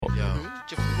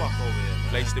Walk over here, man.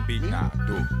 Place to be, nah,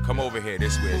 dude. Come over here,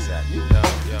 this where it's at. Yo.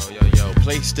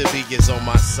 Place to be is on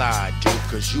my side, dude.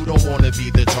 Cause you don't wanna be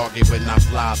the target when I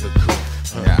fly the coop.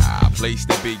 Nah, place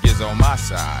to be is on my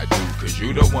side, dude. Cause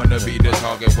you don't wanna be the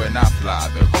target when I fly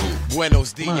the coop.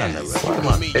 Buenos dias.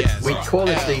 We call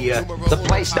it the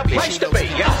place to be. Yeah, the place to be.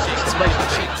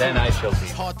 Then I shall be.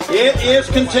 It is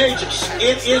contagious.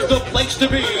 It is the place to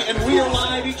be, and we are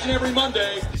live each and every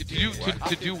Monday. To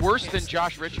do worse than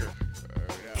Josh Richard.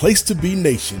 Place to Be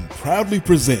Nation proudly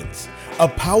presents a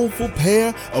powerful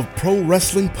pair of pro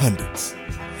wrestling pundits.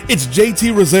 It's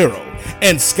JT Rosero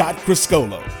and Scott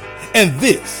Criscolo, and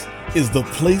this is the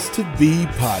Place to Be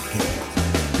Podcast.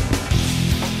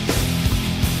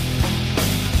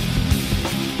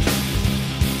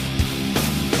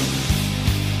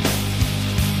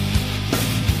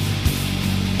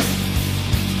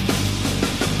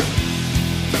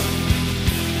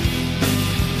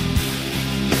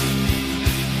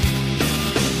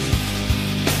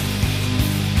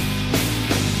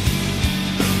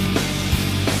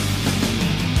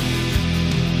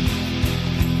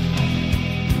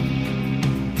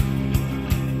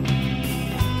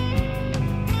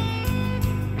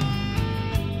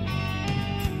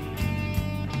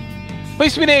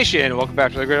 Place to Be Nation, welcome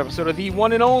back to the great episode of the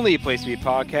one and only Place to Be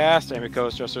Podcast. I'm your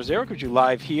co-host, Justin Rosero, coming to you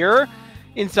live here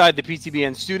inside the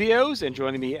PTBN studios. And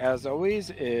joining me, as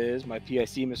always, is my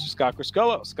PIC, Mr. Scott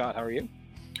Criscolo. Scott, how are you?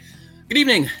 Good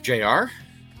evening, JR.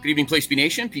 Good evening, Place to Be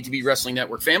Nation, PTB Wrestling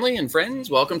Network family and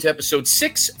friends. Welcome to episode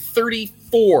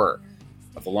 634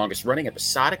 of the longest-running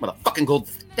episodic motherfucking gold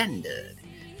standard.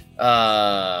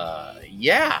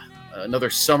 Another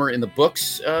summer in the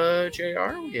books,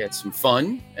 JR. We had some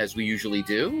fun, as we usually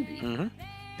do.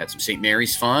 Had some St.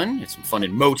 Mary's fun. Had some fun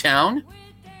in Motown. It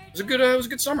was a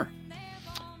good summer.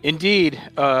 Indeed.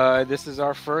 This is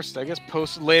our first, I guess,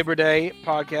 post-Labor Day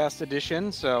podcast edition.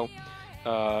 So,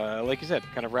 like you said,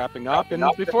 kind of wrapping up. And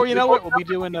before you know it, we'll be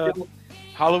doing a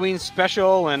Halloween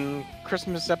special and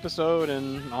Christmas episode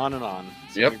and on and on.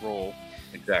 Yep. We roll.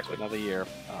 Exactly. Another year.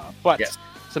 But yes.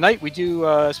 Tonight we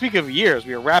do, speaking of years,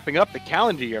 we are wrapping up the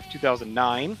calendar year of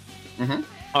 2009 on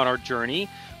our journey.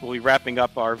 We'll be wrapping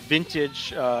up our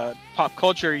vintage pop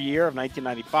culture year of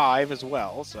 1995 as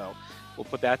well. So we'll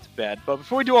put that to bed. But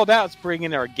before we do all that, let's bring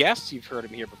in our guests. You've heard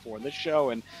him here before in this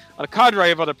show and on a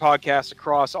cadre of other podcasts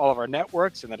across all of our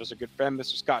networks. And that is our good friend,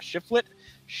 Mr. Scott Shifflett.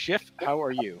 Schiff, how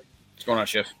are you? What's going on,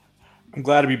 Schiff? I'm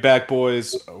glad to be back,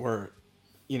 boys. We're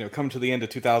come to the end of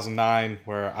 2009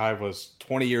 where I was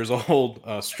 20 years old,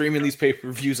 streaming these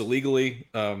pay-per-views illegally.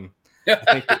 I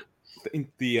think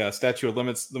the statute of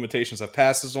limitations have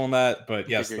passed on that, but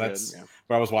yes, that's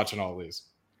where I was watching all these.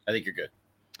 I think you're good.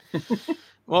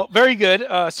 Well, very good.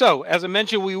 So, as I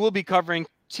mentioned, we will be covering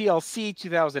TLC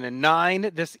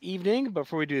 2009 this evening.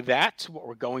 Before we do that, what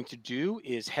we're going to do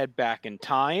is head back in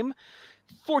time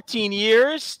 14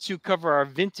 years to cover our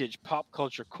vintage pop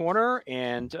culture corner.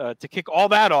 And to kick all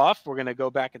that off, we're going to go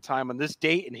back in time on this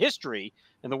date in history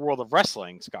in the world of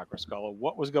wrestling. Scott Criscolo,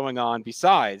 what was going on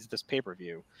besides this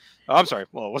pay-per-view? I'm sorry.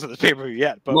 Well, it wasn't this pay-per-view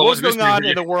yet, but what was going on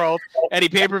in the world? Any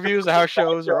pay-per-views, house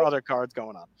shows, or other cards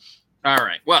going on? All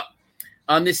right. Well,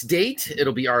 on this date,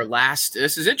 it'll be our last,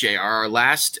 this is it, JR, our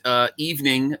last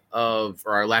evening of,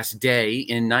 or our last day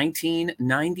in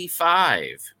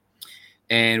 1995.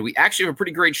 And we actually have a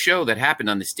pretty great show that happened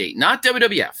on this date. Not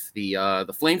WWF. The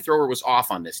flamethrower was off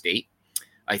on this date.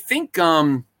 I think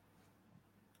In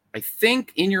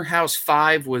Your House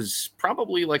 5 was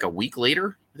probably like a week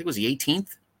later. I think it was the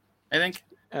 18th, I think.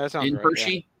 That sounds in right,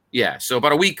 Hershey. Yeah, so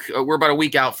about a week. We're about a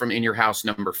week out from In Your House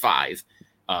number 5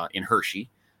 in Hershey.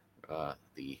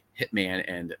 The Hitman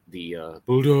and the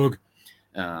Bulldog.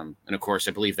 And of course,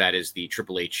 I believe that is the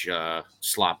Triple H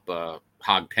slop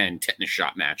hog pen tetanus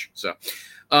shot match. So,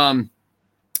 but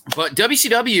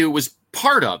WCW was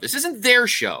part of, this isn't their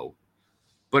show,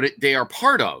 but they are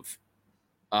part of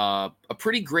a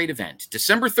pretty great event.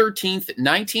 December 13th,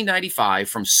 1995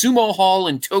 from Sumo Hall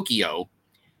in Tokyo.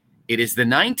 It is the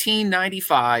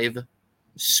 1995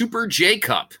 Super J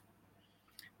Cup,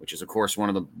 which is, of course, one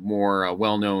of the more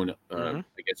well-known, I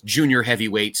guess, junior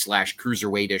heavyweight /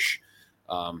 cruiserweight-ish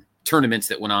tournaments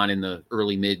that went on in the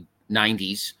early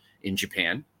mid-90s in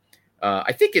Japan.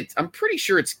 I'm pretty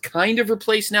sure it's kind of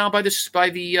replaced now by the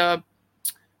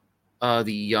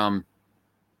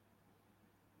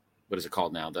what is it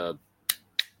called now?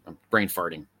 I'm brain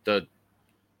farting. The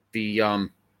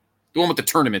one with the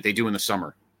tournament they do in the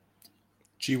summer.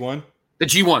 G1? The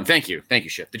G1. Thank you,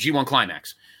 Schiff. The G1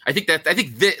 Climax. I think that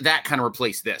kind of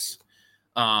replaced this.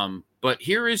 But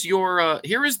here is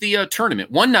the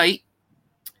tournament. One night,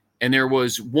 and there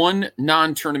was one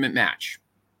non-tournament match.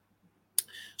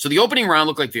 So the opening round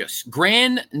looked like this.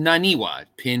 Gran Naniwa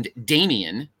pinned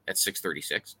Damien at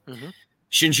 6:36. Mm-hmm.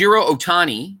 Shinjiro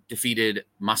Otani defeated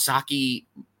Masaki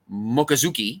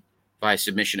Mokazuki by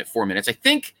submission at 4 minutes. I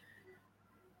think,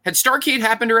 had Starrcade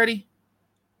happened already?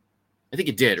 I think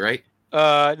it did, right?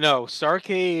 No,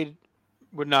 Starrcade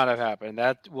would not have happened.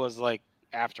 That was like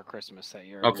after Christmas that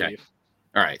year. Okay.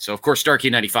 All right. So, of course,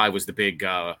 Starrcade 95 was the big,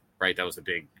 right? That was the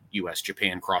big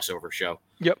U.S.-Japan crossover show.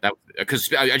 Yep. Because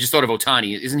I just thought of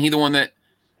Otani. Isn't he the one that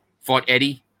fought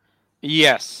Eddie?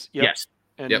 Yes. Yep. Yes.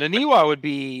 And Naniwa would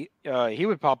be, he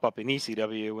would pop up in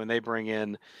ECW when they bring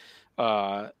in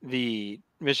the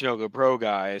Michinoku Pro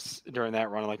guys during that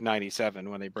run, like 97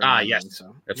 when they bring them yes. in.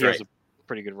 So that's he right. has a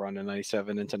pretty good run in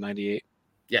 97 into 98.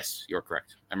 Yes, you're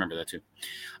correct. I remember that too.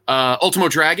 Ultimo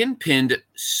Dragon pinned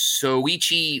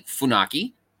Soichi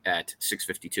Funaki at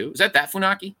 6:52. Is that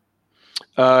Funaki?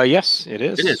 Yes, it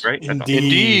is. It is, right?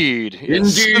 Indeed.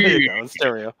 On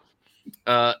stereo.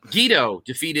 Guido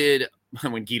defeated,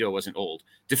 when Guido wasn't old,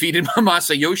 defeated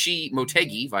Masayoshi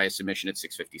Motegi via submission at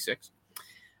 6:56.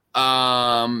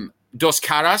 Dos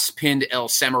Caras pinned El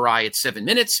Samurai at 7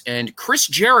 minutes, and Chris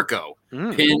Jericho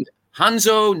pinned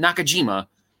Hanzo Nakajima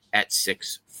at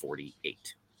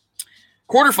 6:48.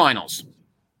 Quarterfinals.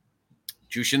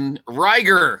 Jushin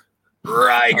Riger.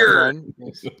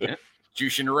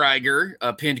 Jushin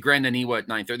Riger pinned Gran Naniwa at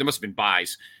 9:30. There must have been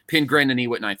buys. Pinned Gran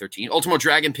Naniwa at 9:13. Ultimo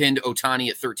Dragon pinned Otani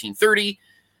at 13:30.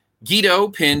 Guido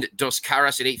pinned Dos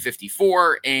Caras at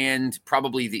 8:54. And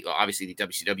probably obviously the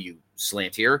WCW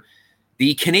slant here.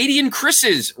 The Canadian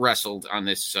Chris's wrestled on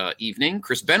this evening.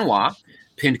 Chris Benoit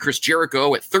pinned Chris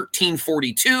Jericho at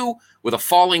 13:42 with a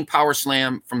falling power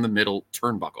slam from the middle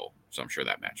turnbuckle. So I'm sure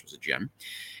that match was a gem.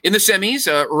 In the semis,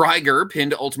 Riger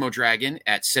pinned Ultimo Dragon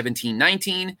at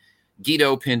 17:19.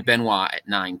 Guido pinned Benoit at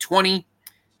 9:20.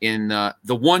 In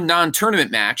the one non-tournament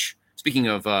match, speaking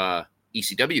of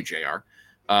ECW, JR,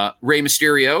 Rey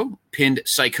Mysterio pinned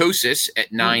Psychosis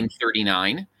at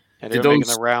 9:39. And they're making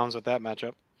the rounds with that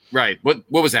matchup. Right. What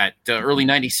was that? Early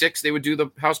 96, they would do the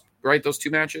house, right? Those two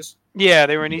matches? Yeah,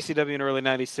 they were in ECW in early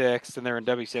 96, and they're in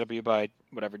WCW by,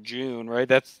 June, right?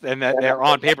 They're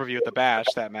on pay-per-view at the Bash,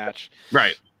 that match.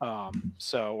 Right.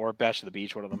 Or Bash of the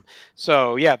Beach, one of them.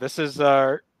 So, yeah, this is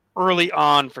early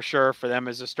on for sure for them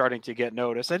as they're starting to get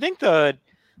noticed. I think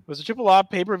was a Triple Op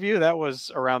pay-per-view? That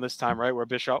was around this time, right? Where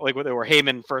Bischoff, where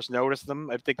Heyman first noticed them.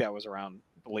 I think that was around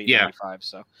late 95,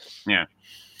 so. Yeah.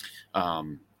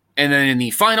 And then in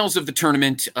the finals of the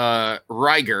tournament,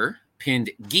 Riger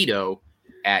pinned Guido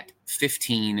at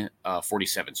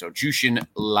 15:47. So Jushin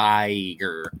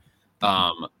Liger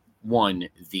won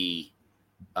the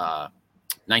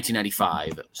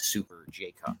 1995 Super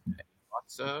J Cup.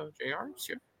 Thoughts, JR?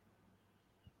 Sure.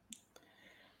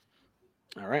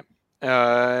 All right.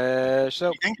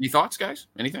 So any thoughts, guys?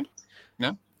 Anything?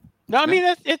 No. I mean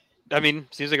that's it. I mean,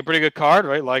 seems like a pretty good card,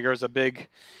 right? Liger is a big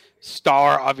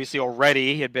star, obviously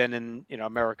already. He had been in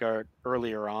America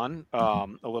earlier on a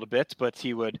little bit, but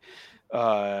he would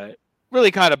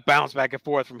really kind of bounce back and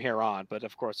forth from here on. But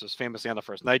of course, was famously on the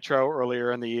first Nitro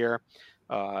earlier in the year.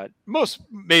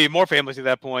 Maybe more famously at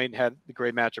that point, had the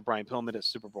great match of Brian Pillman at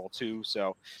Super Bowl II.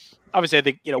 So obviously, I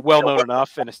think well known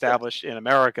enough and established in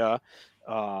America,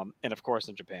 and of course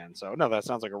in Japan. So no, that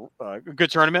sounds like a good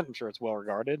tournament. I'm sure it's well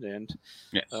regarded and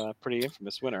pretty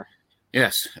infamous winner.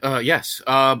 Yes. Yes.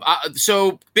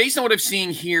 So based on what I've seen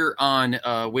here on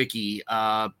Wiki,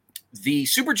 the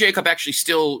Super J Cup actually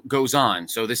still goes on.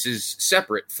 So this is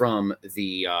separate from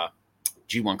the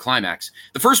G1 Climax.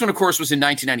 The first one, of course, was in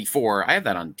 1994. I have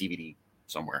that on DVD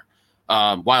somewhere.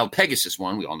 Wild Pegasus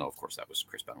won. We all know, of course, that was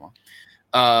Chris Benoit.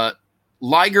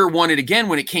 Liger won it again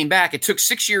when it came back. It took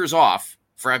 6 years off,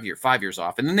 5 years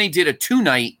off. And then they did a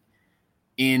 2-night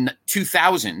in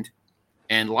 2000.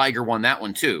 And Liger won that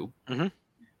one too. Mm-hmm.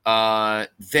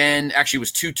 Then actually it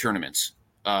was 2 tournaments.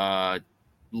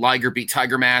 Liger beat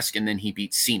Tiger Mask, and then he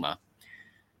beat Sema.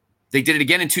 They did it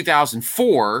again in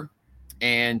 2004,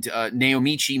 and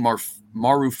Naomichi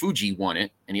Marufuji won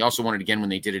it, and he also won it again when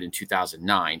they did it in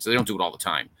 2009. So they don't do it all the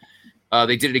time.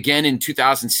 They did it again in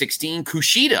 2016.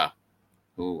 Kushida,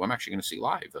 who I'm actually going to see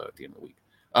live at the end of the week,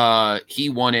 he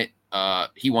won it.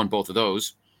 He won both of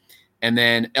those, and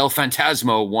then El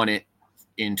Fantasmo won it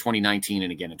in 2019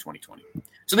 and again in 2020.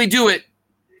 So they do it,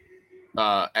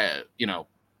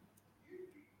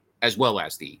 as well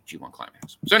as the G1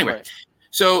 Climax. So anyway, Right.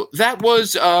 So that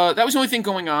was the only thing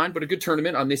going on, but a good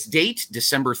tournament on this date,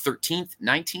 December 13th,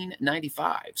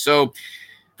 1995. So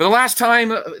for the last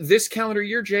time this calendar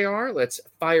year, JR, let's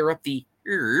fire up the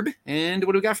herb. And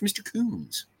what do we got from Mr.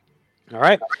 Kunze? All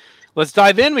right. Let's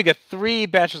dive in. We got 3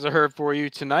 batches of Herb for you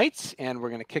tonight, and we're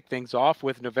going to kick things off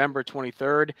with November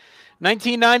 23rd,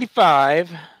 1995,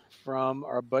 from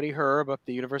our buddy Herb up at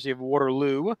the University of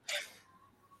Waterloo.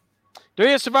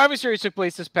 WWF Survivor Series took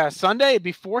place this past Sunday. It'd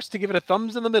be forced to give it a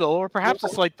thumbs in the middle, or perhaps a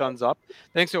slight thumbs up,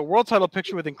 thanks to a world title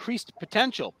picture with increased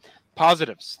potential.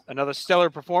 Positives: another stellar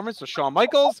performance with Shawn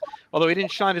Michaels, although he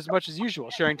didn't shine as much as usual,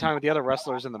 sharing time with the other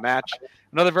wrestlers in the match.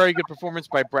 Another very good performance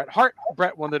by Bret Hart.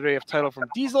 Bret won the WWF title from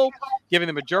Diesel, giving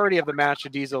the majority of the match to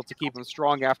Diesel to keep him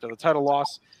strong after the title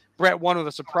loss. Bret won with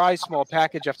a surprise small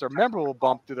package after a memorable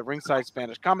bump through the ringside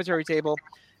Spanish commentary table.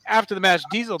 After the match,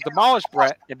 Diesel demolished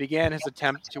Bret and began his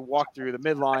attempt to walk through the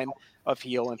midline of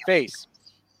heel and face.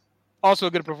 Also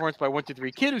a good performance by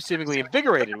 1-2-3 Kid, who seemingly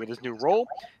invigorated with his new role.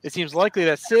 It seems likely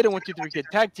that Sid and 1-2-3 Kid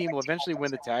tag team will eventually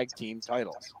win the tag team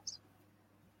titles.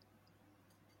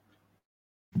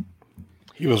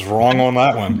 He was wrong on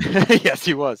that one. Yes,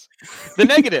 he was. The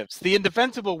negatives: the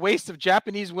indefensible waste of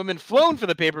Japanese women flown for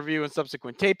the pay-per-view and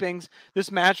subsequent tapings.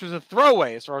 This match was a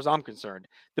throwaway as far as I'm concerned.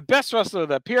 The best wrestler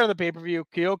that appeared on the pay-per-view,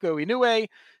 Kyoko Inoue,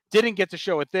 didn't get to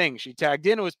show a thing. She tagged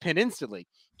in and was pinned instantly.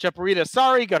 Chaparita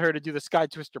Asari got her to do the Sky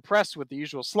Twister press with the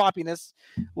usual sloppiness.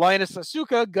 Lioness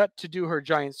Asuka got to do her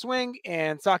giant swing,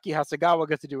 and Saki Hasegawa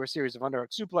got to do her series of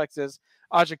underhook suplexes.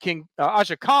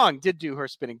 Aja Kong did do her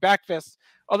spinning back fists.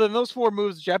 Other than those 4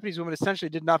 moves, the Japanese women essentially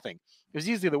did nothing. It was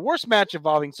easily the worst match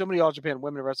involving so many All Japan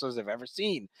women wrestlers I've ever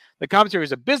seen. The commentary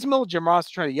was abysmal. Jim Ross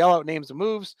trying to yell out names of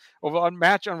moves over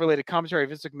match unrelated commentary of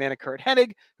Vince McMahon and Kurt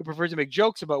Hennig, who preferred to make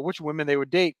jokes about which women they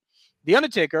would date. The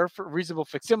Undertaker, for reasonable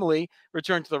facsimile,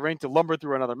 returned to the ring to lumber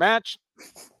through another match.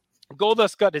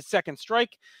 Goldust got his second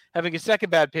strike, having his second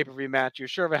bad pay-per-view match. You're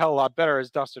sure of a hell of a lot better as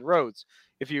Dustin Rhodes.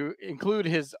 If you include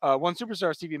his one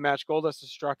Superstars TV match, Goldust has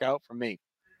struck out from me.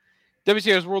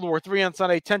 WCW's World War III on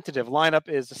Sunday. Tentative lineup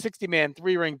is a 60-man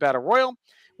 3-ring battle royal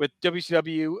with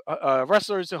WCW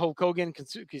wrestlers Hulk Hogan,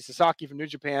 Kensuke Sasaki from New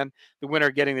Japan, the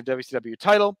winner getting the WCW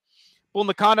title. Bull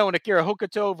Nakano and Akira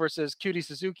Hokuto versus Cutie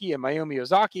Suzuki and Mayumi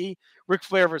Ozaki. Ric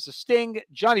Flair versus Sting.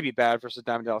 Johnny B. Bad versus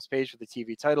Diamond Dallas Page for the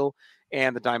TV title.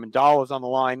 And the Diamond Doll is on the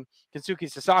line. Kensuke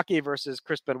Sasaki versus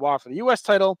Chris Benoit for the U.S.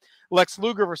 title. Lex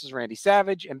Luger versus Randy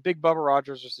Savage. And Big Bubba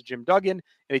Rogers versus Jim Duggan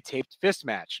in a taped fist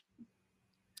match.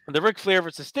 The Ric Flair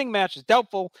versus Sting match is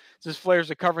doubtful since Flair's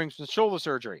recovering from shoulder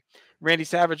surgery. Randy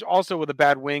Savage, also with a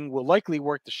bad wing, will likely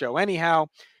work the show anyhow.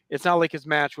 It's not like his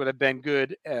match would have been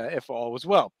good if all was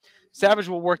well. Savage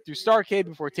will work through Starrcade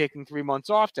before taking 3 months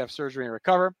off to have surgery and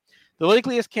recover. The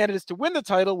likeliest candidates to win the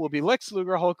title will be Lex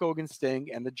Luger, Hulk Hogan, Sting,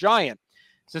 and the Giant.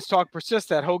 Since talk persists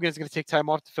that Hogan is going to take time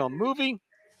off to film a movie,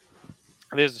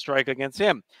 there's a strike against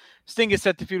him. Sting is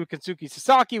set to feud with Kensuke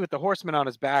Sasaki with the Horseman on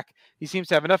his back. He seems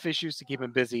to have enough issues to keep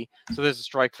him busy, so there's a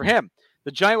strike for him.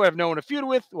 The Giant would have no one to feud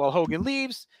with while Hogan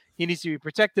leaves. He needs to be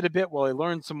protected a bit while he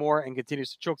learns some more and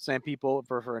continues to chokeslam people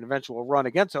for an eventual run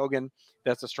against Hogan.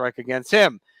 That's a strike against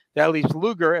him. That leaves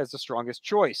Luger as the strongest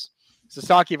choice.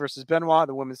 Sasaki versus Benoit,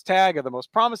 the women's tag, are the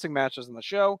most promising matches on the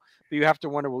show, but you have to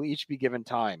wonder will each be given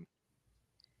time.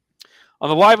 On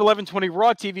the live 11:20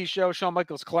 Raw TV show, Shawn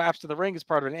Michaels collapsed to the ring as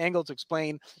part of an angle to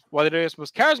explain why the WWF's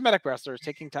most charismatic wrestler is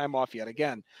taking time off yet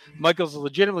again. Michaels is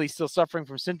legitimately still suffering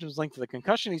from symptoms linked to the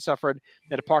concussion he suffered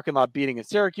at a parking lot beating in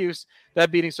Syracuse.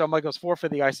 That beating saw Michaels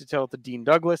forfeit the IC title to Dean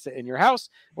Douglas at In Your House,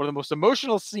 one of the most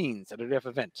emotional scenes at a WWF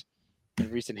event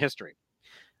in recent history.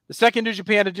 The second New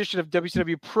Japan edition of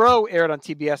WCW Pro aired on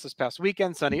TBS this past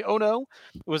weekend. Sonny Ono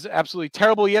was absolutely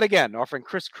terrible yet again, offering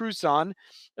Chris Cruzon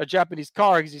a Japanese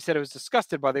car because he said it was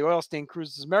disgusted by the oil stain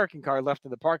Cruz's American car left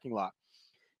in the parking lot.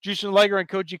 Jushin Liger and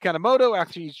Koji Kanemoto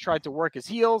actually tried to work his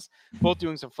heels, both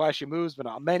doing some flashy moves, but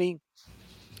not many.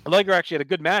 Liger actually had a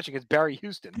good match against Barry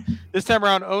Houston. This time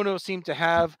around, Ono seemed to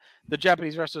have the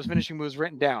Japanese wrestlers' finishing moves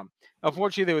written down.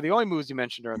 Unfortunately, they were the only moves he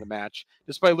mentioned during the match,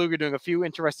 despite Luger doing a few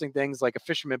interesting things like a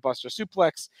fisherman buster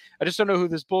suplex. I just don't know who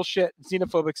this bullshit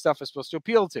xenophobic stuff is supposed to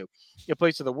appeal to. It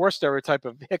plays to the worst stereotype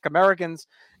of hick Americans,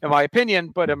 in my opinion,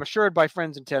 but I'm assured by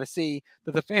friends in Tennessee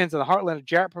that the fans in the heartland of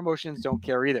Jarrett Promotions don't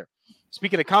care either.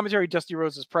 Speaking of commentary, Dusty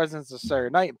Rhodes' presence this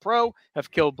Saturday Night and Pro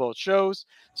have killed both shows.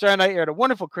 Saturday Night aired a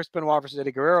wonderful Chris Benoit versus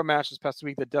Eddie Guerrero match this past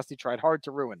week that Dusty tried hard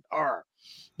to ruin.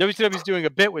 WCW is doing a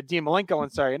bit with Dean Malenko on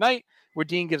Saturday Night, where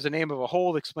Dean gives the name of a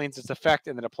hold, explains its effect,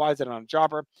 and then applies it on a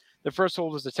jobber. The first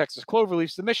hold is the Texas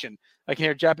Cloverleaf submission. I can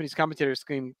hear Japanese commentators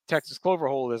scream Texas Clover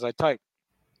hold as I type.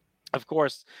 Of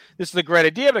course, this is a great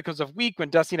idea, but it comes off weak when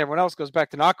Dusty and everyone else goes back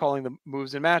to not calling the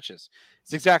moves in matches.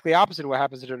 It's exactly opposite of what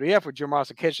happens at WWF, where Jim Ross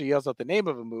occasionally yells out the name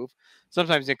of a move,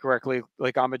 sometimes incorrectly,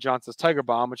 like Ahmed Johnson's Tiger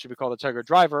Bomb, which should be called a Tiger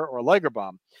Driver or a Liger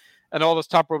Bomb, and all those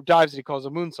top rope dives that he calls a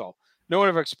moonsault. No one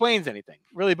ever explains anything.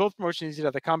 Really, both promotions need to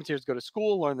have the commentators go to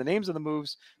school, learn the names of the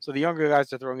moves, so the younger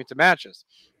guys are throwing into matches.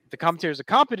 If the commentators are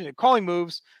competent at calling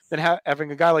moves, then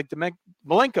having a guy like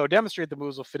Malenko demonstrate the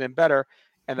moves will fit in better,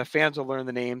 and the fans will learn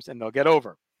the names and they'll get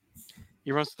over.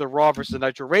 He runs through the Raw versus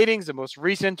Nitro ratings. The most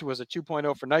recent was a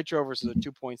 2.0 for Nitro versus a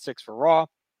 2.6 for Raw.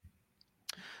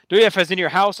 WWF has In Your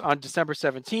House on December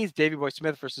 17th, Davey Boy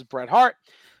Smith versus Bret Hart.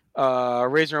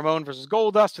 Razor Ramon versus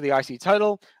Goldust for the IC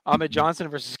title. Ahmed Johnson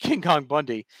versus King Kong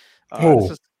Bundy.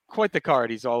 This is quite the card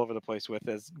he's all over the place with,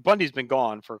 as Bundy's been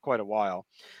gone for quite a while.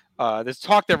 There's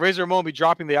talk that Razor Ramon will be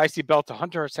dropping the IC belt to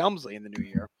Hunter S. Helmsley in the new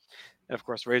year. And, of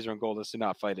course, Razor and Goldust do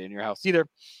not fight In Your House either.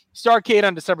 Starrcade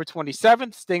on December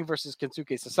 27th, Sting versus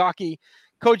Kensuke Sasaki.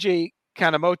 Koji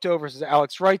Kanemoto versus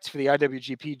Alex Wrights for the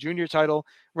IWGP Junior title.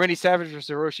 Randy Savage versus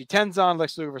Hiroshi Tenzan.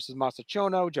 Lex Luger versus Masa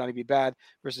Chono. Johnny B. Bad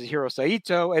versus Hiro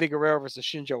Saito. Eddie Guerrero versus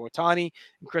Shinjo Otani.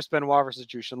 And Chris Benoit versus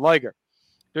Jushin Liger.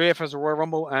 WWF has a Royal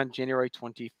Rumble on January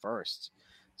 21st.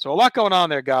 So a lot going on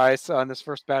there, guys, on this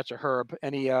first batch of Herb.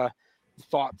 Any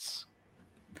thoughts?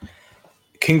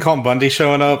 King Kong Bundy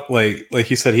showing up, like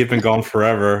you said, he'd been gone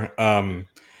forever. I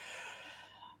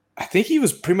think he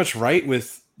was pretty much right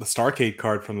with the Starrcade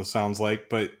card from the sounds like,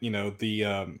 but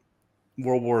the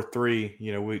World War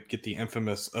III, we get the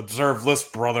infamous "Observe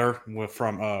List, brother"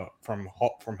 from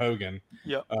Hogan,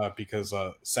 because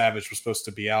Savage was supposed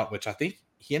to be out, which I think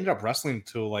he ended up wrestling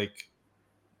until like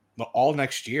all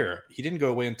next year. He didn't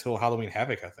go away until Halloween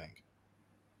Havoc, I think.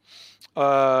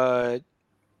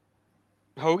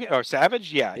 Hogan or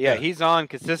Savage, yeah, he's on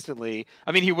consistently.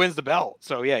 I mean, he wins the belt,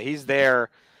 so yeah, he's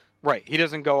there. Right, he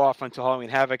doesn't go off until Halloween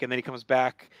Havoc, and then he comes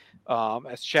back,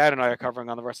 as Chad and I are covering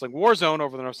on the Wrestling Warzone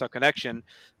over the North South Connection.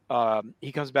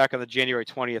 He comes back on the January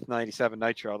 20th, 97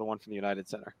 Nitro, the one from the United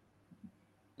Center.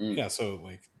 Yeah, so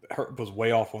like Herb was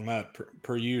way off on that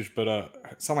per usual, but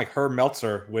it sounded like Herb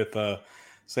Meltzer with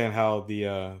saying how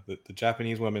the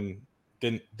Japanese women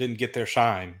didn't get their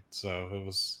shine. So it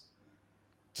was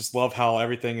just love how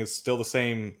everything is still the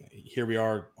same. Here we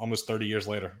are, almost 30 years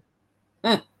later.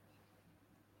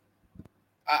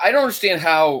 I don't understand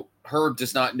how Herb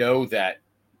does not know that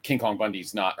King Kong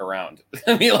Bundy's not around.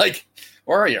 I mean, like,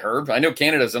 where are you, Herb? I know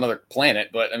Canada's another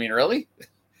planet, but I mean, really?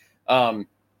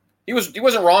 He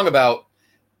wasn't wrong about.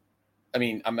 I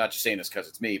mean, I'm not just saying this because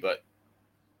it's me, but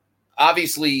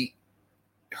obviously,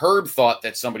 Herb thought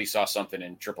that somebody saw something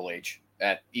in Triple H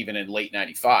even in late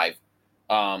 '95,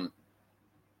 and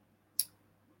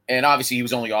obviously he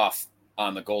was only off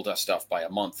on the Goldust stuff by a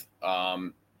month.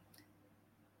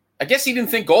 I guess he didn't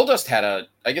think Goldust had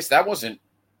I guess that wasn't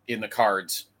in the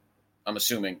cards, I'm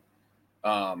assuming.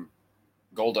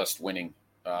 Goldust winning.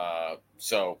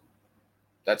 So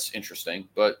that's interesting.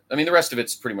 But, I mean, the rest of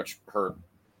it's pretty much Herb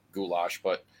goulash.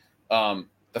 But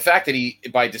the fact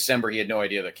that by December, he had no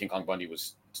idea that King Kong Bundy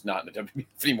was not in the WWE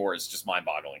anymore is just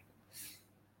mind-boggling.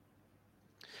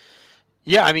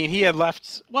 Yeah, I mean, he had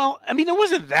left. Well, I mean, it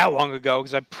wasn't that long ago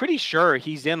because I'm pretty sure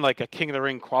he's in like a King of the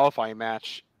Ring qualifying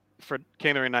match for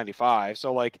King of the Ring 95.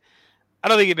 So, like, I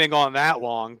don't think he'd been gone that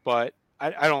long, but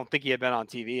I don't think he had been on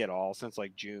TV at all since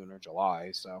like June or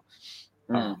July. So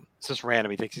it's just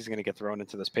random. He thinks he's going to get thrown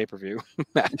into this pay-per-view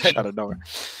match out of nowhere.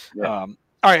 Yeah. All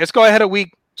right, let's go ahead a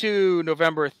week to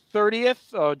November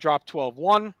 30th. Drop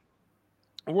 12-1.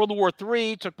 World War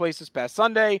III took place this past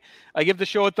Sunday. I give the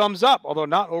show a thumbs up, although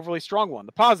not overly strong one.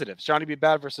 The positives: Johnny B.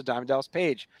 Bad versus Diamond Dallas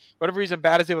Page. For whatever reason,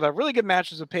 Bad is able to have really good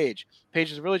matches with Page. Page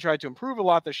has really tried to improve a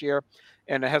lot this year,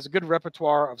 and it has a good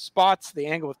repertoire of spots. The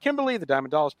angle with Kimberly, the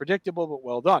Diamond Doll, is predictable, but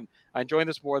well done. I enjoyed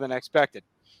this more than I expected.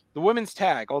 The women's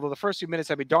tag, although the first few minutes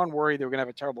had me darn worried they were going to have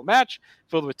a terrible match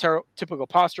filled with typical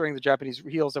posturing the Japanese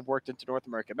heels have worked into North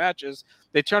American matches,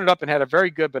 they turned it up and had a very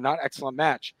good but not excellent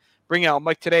match. Bringing out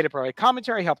Mike today to provide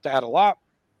commentary helped to add a lot.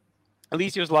 At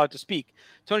least he was allowed to speak.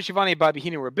 Tony Schiavone and Bobby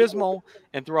Heenan were abysmal,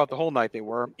 and throughout the whole night they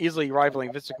were, easily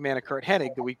rivaling Vince McMahon and Kurt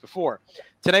Hennig the week before.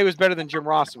 Today was better than Jim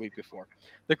Ross the week before.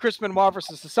 The Chris Benoit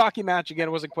versus Sasaki match,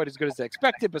 again, wasn't quite as good as I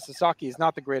expected, but Sasaki is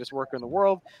not the greatest worker in the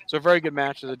world, so a very good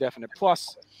match is a definite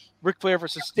plus. Ric Flair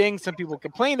versus Sting, some people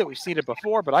complain that we've seen it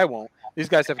before, but I won't. These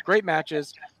guys have great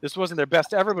matches. This wasn't their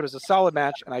best ever, but it was a solid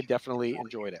match, and I definitely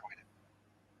enjoyed it.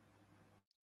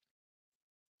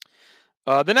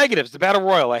 The negatives, the Battle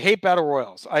Royal. I hate Battle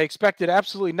Royals. I expected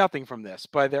absolutely nothing from this.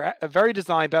 By their very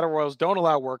design, Battle Royals don't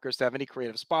allow workers to have any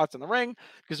creative spots in the ring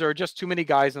because there are just too many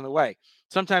guys in the way.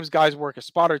 Sometimes guys work a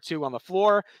spot or two on the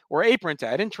floor or apron to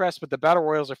add interest, but the Battle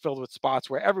Royals are filled with spots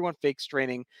where everyone fakes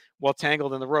straining while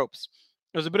tangled in the ropes.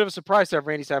 It was a bit of a surprise to have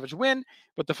Randy Savage win,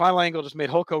 but the final angle just made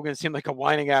Hulk Hogan seem like a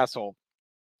whining asshole.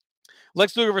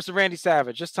 Lex Luger versus Randy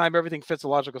Savage. This time, everything fits a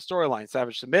logical storyline.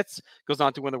 Savage submits, goes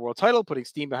on to win the world title, putting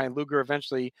steam behind Luger,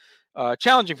 eventually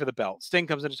challenging for the belt. Sting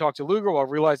comes in to talk to Luger while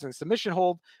realizing the submission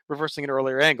hold, reversing an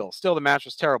earlier angle. Still, the match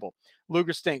was terrible.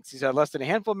 Luger stinks. He's had less than a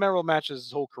handful of memorable matches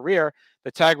his whole career.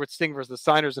 The tag with Sting versus the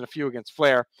Signers and a few against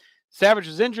Flair. Savage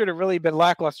was injured and really been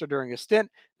lackluster during his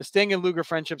stint. The Sting and Luger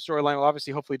friendship storyline will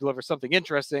obviously hopefully deliver something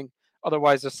interesting.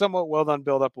 Otherwise, the somewhat well-done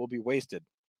build-up will be wasted.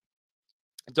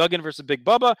 Duggan versus Big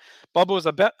Bubba. Bubba was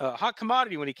a hot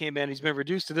commodity when he came in. He's been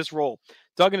reduced to this role.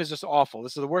 Duggan is just awful.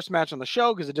 This is the worst match on the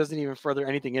show because it doesn't even further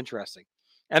anything interesting.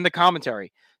 And the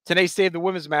commentary. Tenay saved the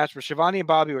women's match, but Shivani and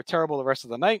Bobby were terrible the rest of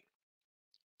the night.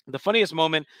 The funniest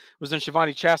moment was when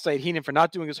Shivani chastised Heenan for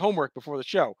not doing his homework before the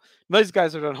show. These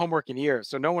guys have done homework in years,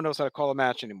 so no one knows how to call a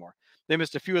match anymore. They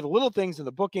missed a few of the little things in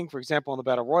the booking. For example, in the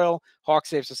Battle Royal, Hawk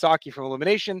saved Sasaki from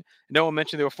elimination. And no one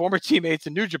mentioned they were former teammates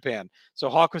in New Japan. So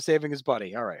Hawk was saving his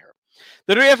buddy. All right, Herb.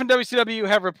 The WF and WCW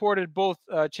have reported both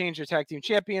changed their tag team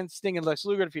champions. Sting and Lex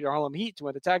Luger defeated Harlem Heat to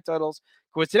win the tag titles.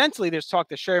 Coincidentally, there's talk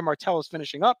that Sherry Martel is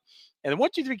finishing up. And the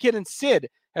 1-2-3 Kid and Sid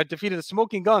have defeated the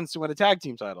Smoking Guns to win the tag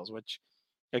team titles, which,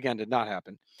 again, did not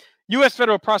happen. U.S.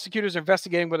 federal prosecutors are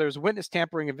investigating whether there was witness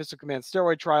tampering in Vince McMahon's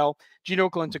steroid trial. Gene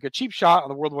Okerlund took a cheap shot on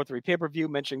the World War III pay-per-view,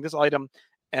 mentioning this item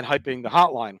and hyping the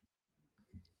hotline.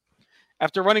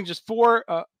 After running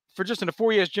for just under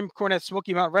 4 years, Jim Cornette's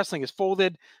Smoky Mountain Wrestling is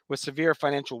folded with severe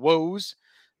financial woes.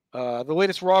 The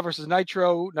latest Raw versus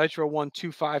Nitro won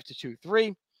 2-5 to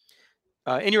 2-3.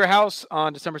 In Your House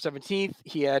on December 17th,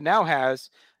 he now has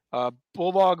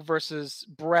Bulldog versus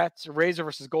Brett, Razor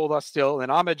versus Goldust still,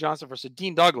 and Ahmed Johnson versus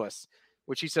Dean Douglas,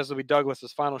 which he says will be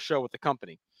Douglas's final show with the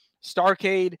company.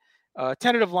 Starrcade,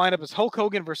 tentative lineup is Hulk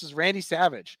Hogan versus Randy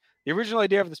Savage. The original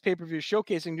idea of this pay-per-view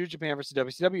showcasing New Japan versus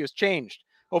WCW has changed.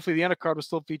 Hopefully the undercard will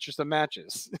still feature some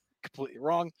matches. Completely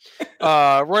wrong.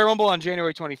 Royal Rumble on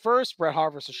January 21st, Bret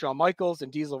Hart versus Shawn Michaels, and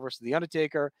Diesel versus The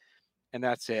Undertaker. And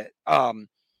that's it.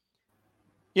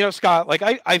 Scott, like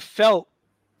I felt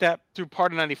that through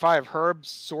part of 95, Herb's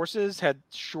sources had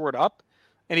shored up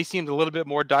and he seemed a little bit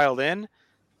more dialed in.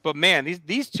 But man,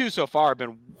 these two so far have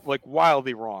been like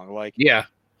wildly wrong. Like, yeah,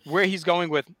 where he's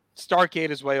going with Starrcade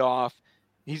is way off.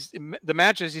 The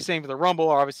matches he's saying for the Rumble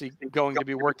are obviously going to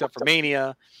be worked up for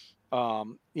Mania.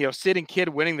 Sid and Kid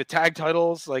winning the tag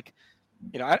titles. Like,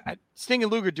 Sting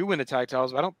and Luger do win the tag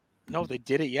titles, but I don't know if they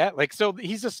did it yet. Like, so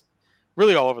he's just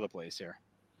really all over the place here.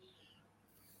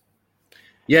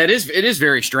 Yeah, it is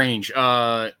very strange.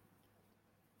 Like,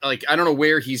 I don't know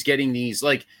where he's getting these.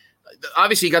 Like,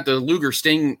 obviously you got the Luger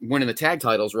Sting winning the tag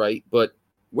titles, right? But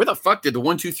where the fuck did the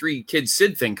 1-2-3 Kid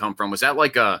Sid thing come from? Was that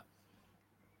like a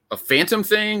phantom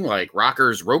thing, like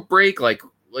Rocker's rope break? Like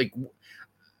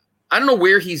I don't know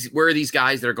where these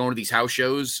guys that are going to these house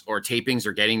shows or tapings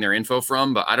are getting their info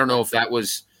from, but I don't know if that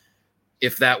was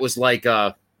like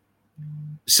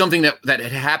something that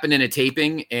had happened in a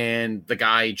taping and the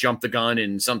guy jumped the gun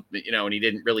and and he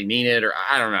didn't really mean it, or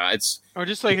I don't know. Or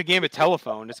just like a game of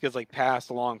telephone. This gets like passed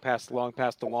along.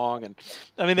 And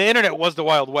I mean, the internet was the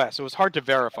Wild West. So it was hard to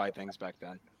verify things back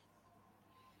then.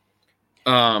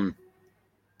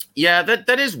 Yeah,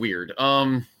 that is weird.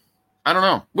 I don't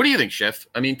know. What do you think, Schiff?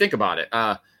 I mean, think about it.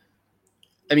 I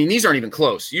mean, these aren't even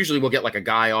close. Usually we'll get like a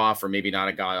guy off or maybe not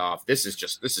a guy off. This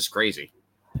is crazy.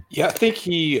 Yeah, I think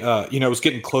he, was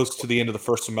getting close to the end of the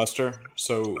first semester,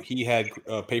 so he had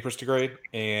papers to grade,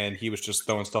 and he was just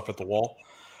throwing stuff at the wall.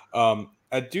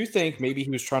 I do think maybe he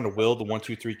was trying to will the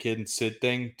 1-2-3 Kid and Sid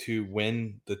thing to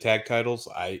win the tag titles.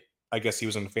 I guess he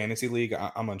was in a fantasy league.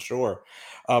 I'm unsure.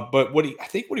 But I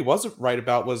think what he wasn't right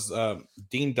about was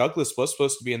Dean Douglas was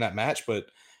supposed to be in that match, but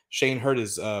Shane hurt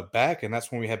his back, and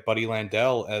that's when we had Buddy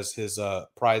Landell as his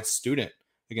prize student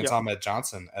against Ahmed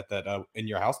Johnson at that In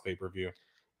Your House pay-per-view.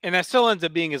 And that still ends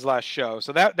up being his last show.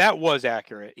 So that was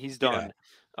accurate. He's done.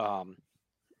 Yeah.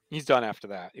 He's done after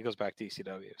that. He goes back to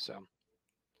ECW. So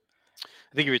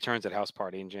I think he returns at House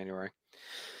Party in January.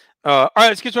 All right,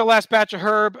 let's get to our last batch of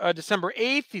Herb. December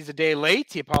 8th. He's a day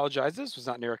late. He apologizes. Was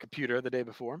not near a computer the day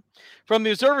before. From the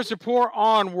Observer's report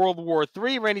on World War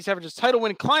III, Randy Savage's title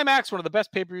win climax, one of the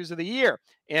best pay-per-views of the year,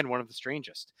 and one of the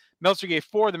strangest. Meltzer gave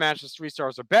 4 of the matches 3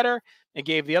 stars or better, and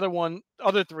gave the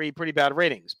other 3 pretty bad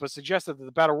ratings, but suggested that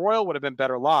the Battle Royal would have been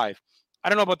better live. I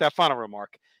don't know about that final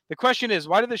remark. The question is,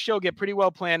 why did the show get pretty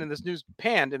well panned in this news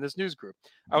group?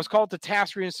 I was called to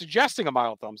task for suggesting a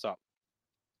mild thumbs up.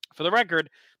 For the record,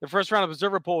 the first round of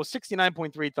Observer poll was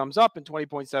 69.3 thumbs up and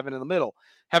 20.7 in the middle.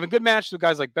 Having good matches with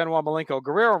guys like Benoit, Malenko,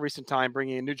 Guerrero in recent time,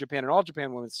 bringing in New Japan and All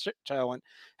Japan women's talent,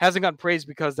 hasn't gotten praised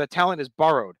because that talent is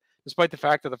borrowed, despite the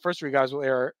fact that the first 3 guys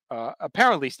will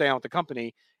apparently stay on with the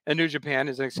company, and New Japan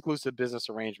is an exclusive business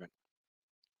arrangement.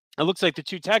 It looks like the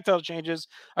 2 tag title changes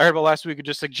I heard about last week are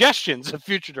just suggestions of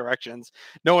future directions.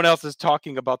 No one else is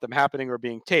talking about them happening or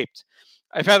being taped.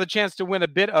 I've had the chance to watch a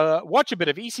bit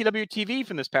of ECW TV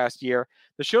from this past year.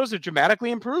 The shows have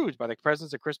dramatically improved by the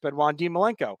presence of Chris Benoit and Dean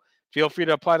Malenko. Feel free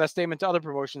to apply that statement to other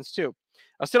promotions too.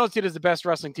 I still don't see it as the best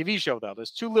wrestling TV show, though.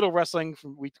 There's too little wrestling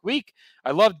from week to week.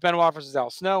 I loved Benoit versus Al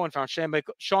Snow and found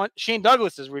Shane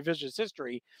Douglas's revisionist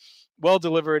history well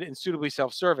delivered and suitably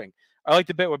self-serving. I like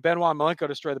the bit where Benoit and Malenko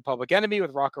destroy the Public Enemy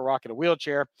with Rock in a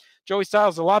wheelchair. Joey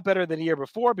Styles is a lot better than the year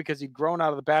before because he'd grown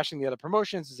out of the bashing the other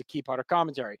promotions as a key part of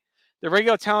commentary. The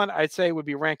regular talent, I'd say, would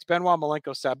be ranked Benoit,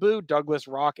 Malenko, Sabu, Douglas,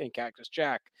 Rock, and Cactus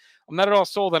Jack. I'm not at all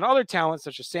sold on other talents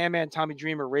such as Sandman, Tommy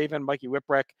Dreamer, Raven, Mikey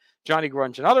Whipwreck, Johnny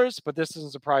Grunge, and others, but this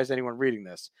doesn't surprise anyone reading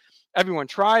this. Everyone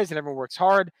tries and everyone works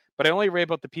hard, but I only rave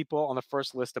about the people on the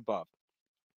first list above.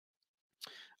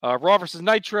 Raw versus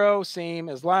Nitro, same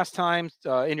as last time.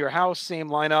 In Your House, same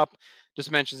lineup.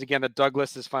 Just mentions again that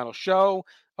Douglas's final show.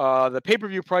 The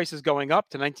pay-per-view price is going up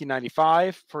to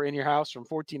 $19.95 for In Your House from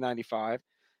 $14.95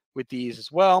 with these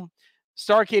as well.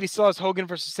 Starrcade still has Hogan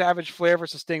versus Savage, Flair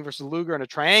versus Sting versus Luger in a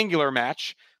triangular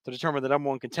match to determine the number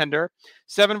one contender.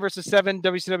 7 versus 7,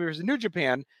 WCW versus New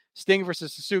Japan, Sting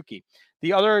versus Suzuki.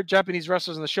 The other Japanese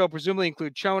wrestlers on the show presumably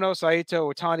include Chono,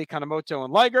 Saito, Otani, Kanemoto,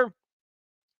 and Liger,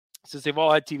 since they've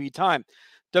all had TV time.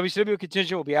 WCW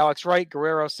contingent will be Alex Wright,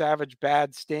 Guerrero, Savage,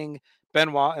 Bad, Sting,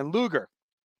 Benoit, and Luger.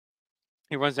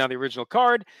 He runs down the original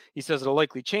card. He says it'll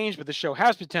likely change, but the show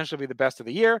has potential to be the best of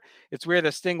the year. It's weird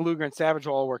that Sting, Luger, and Savage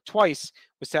will all work twice,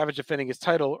 with Savage defending his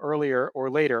title earlier or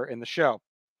later in the show.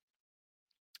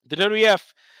 The WWF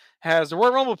has the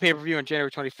Royal Rumble pay-per-view on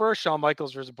January 21st, Shawn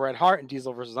Michaels versus Bret Hart, and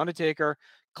Diesel versus Undertaker.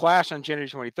 Clash on January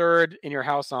 23rd, In Your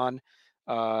House on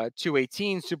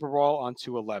 2/18, Super Bowl on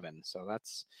 2/11. So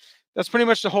that's pretty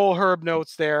much the whole Herb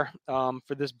notes there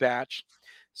for this batch.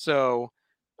 So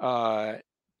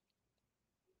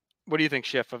what do you think,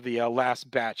 Schiff, of the last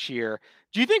batch here?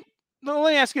 Do you think,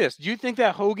 let me ask you this, do you think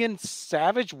that Hogan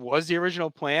Savage was the original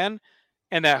plan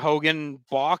and that Hogan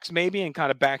balks maybe and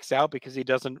kind of backs out because he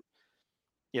doesn't,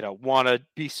 want to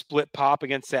be split pop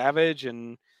against Savage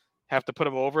and have to put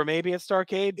him over maybe at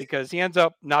Starrcade, because he ends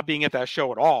up not being at that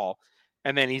show at all?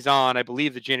 And then he's on, I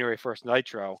believe, the January 1st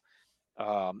Nitro,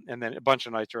 and then a bunch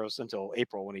of Nitros until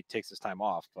April when he takes his time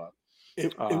off. But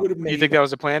it would have made. You think that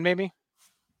was a plan, maybe?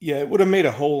 Yeah, it would have made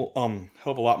a whole hell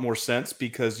of a lot more sense,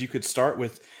 because you could start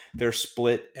with their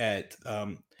split at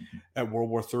World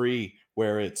War III,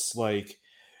 where it's like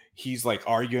he's like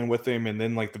arguing with him, and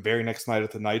then like the very next night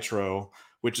at the Nitro,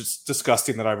 which is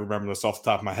disgusting that I remember this off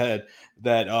the top of my head,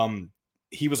 that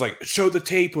he was like, show the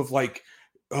tape of like.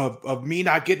 Of me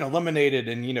not getting eliminated,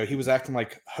 and he was acting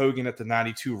like Hogan at the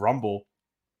 '92 Rumble,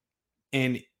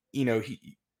 and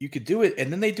you could do it,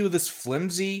 and then they do this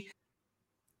flimsy,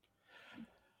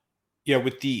 they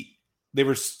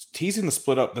were teasing the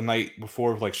split up the night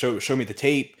before, like show me the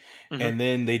tape, and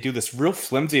then they do this real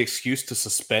flimsy excuse to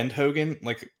suspend Hogan,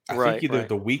 like I think either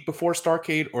the week before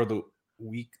Starrcade or the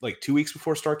week, like 2 weeks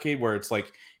before Starrcade, where it's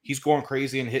like he's going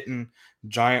crazy and hitting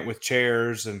Giant with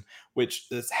chairs, and which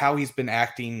is how he's been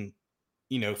acting,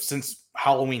 since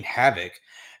Halloween Havoc.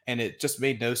 And it just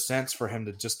made no sense for him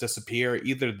to just disappear.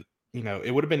 Either,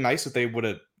 it would have been nice if they would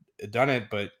have done it,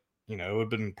 but it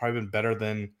would have probably been better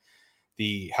than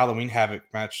the Halloween Havoc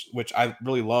match, which I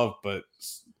really love, but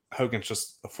Hogan's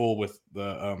just a fool with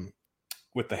the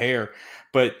hair.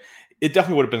 But it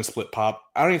definitely would have been a split pop.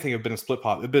 I don't even think it would have been a split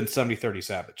pop. It would have been 70-30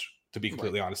 Savage, to be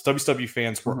completely honest. WCW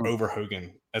fans were over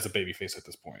Hogan as a babyface at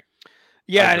this point.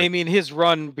 Yeah, and I mean, his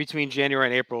run between January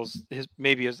and April is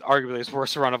arguably his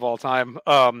worst run of all time.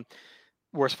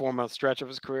 Worst 4-month stretch of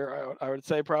his career, I would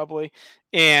say, probably.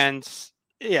 And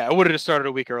yeah, it would have started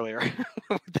a week earlier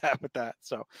with that.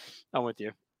 So I'm with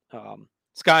you.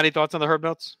 Scott, any thoughts on the Herb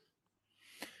notes?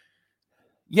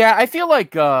 Yeah, I feel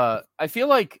like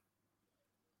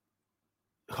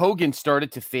Hogan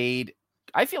started to fade.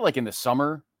 I feel like in the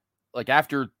summer, like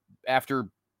after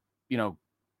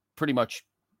pretty much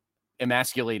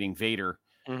emasculating Vader.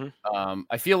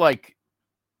 I feel like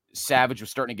Savage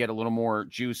was starting to get a little more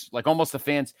juice, like almost the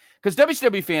fans, because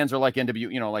WCW fans are like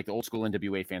like the old school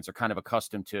NWA fans are kind of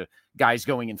accustomed to guys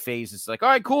going in phases. Like, all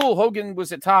right, cool, Hogan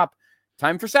was at top,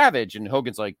 time for Savage, and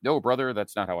Hogan's like, no, brother,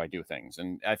 that's not how I do things.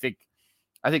 And I think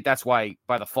that's why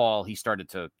by the fall he started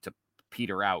to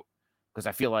peter out, because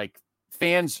I feel like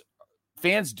fans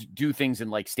do things in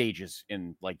like stages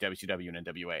in like WCW and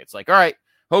NWA. It's like, all right,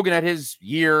 Hogan had his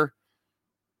year,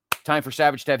 time for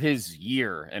Savage to have his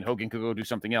year, and Hogan could go do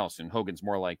something else. And Hogan's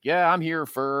more like, yeah, I'm here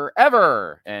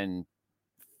forever. And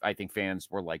I think fans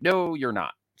were like, no, you're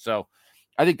not. So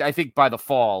I think by the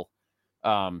fall,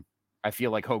 I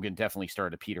feel like Hogan definitely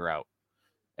started to peter out,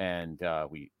 and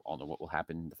we all know what will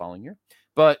happen the following year.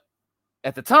 But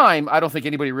at the time, I don't think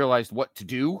anybody realized what to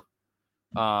do.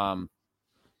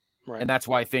 Right. And that's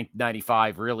why I think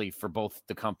 95 really for both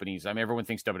the companies. I mean, everyone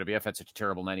thinks WWF had such a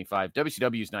terrible 95.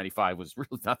 WCW's 95 was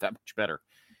really not that much better.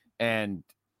 And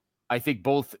I think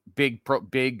both big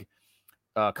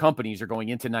companies are going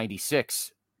into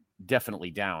 96 definitely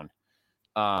down.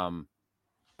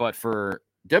 But for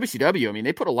WCW, I mean,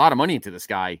 they put a lot of money into this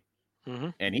guy,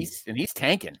 and he's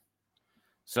tanking.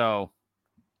 So,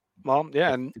 well,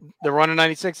 yeah, and the run of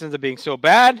 96 ends up being so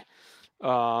bad.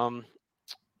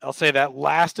 I'll say that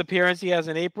last appearance he has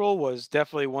in April was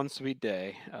definitely One Sweet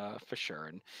Day, for sure.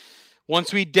 And One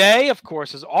Sweet Day, of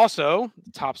course, is also the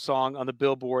top song on the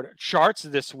Billboard charts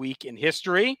this week in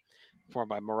history, performed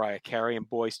by Mariah Carey and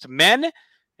Boyz II Men.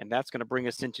 And that's going to bring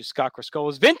us into Scott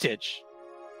Criscolo's vintage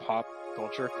Pop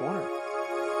Culture Corner.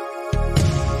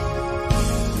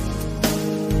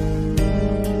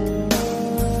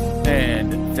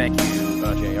 And thank you,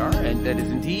 JR. And that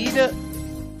is indeed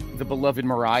the beloved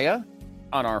Mariah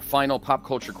on our final Pop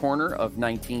Culture Corner of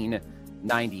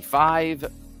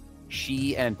 1995.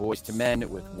 She and Boyz II Men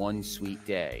with One Sweet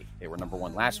Day. They were number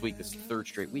one last week. This is the third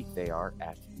straight week. They are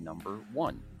at number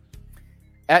one.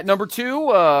 At number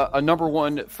two, a number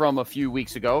one from a few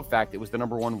weeks ago. In fact, it was the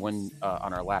number one when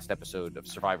on our last episode of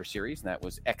Survivor Series, and that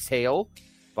was Exhale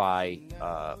by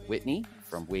Whitney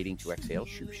from Waiting to Exhale,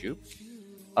 Shoop Shoop.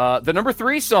 The number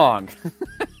three song.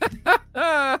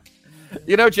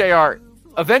 You know, JR,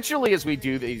 eventually as we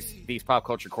do these Pop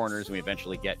Culture Corners, we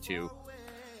eventually get to,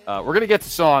 we're going to get to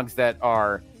songs that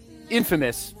are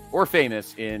infamous or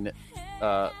famous in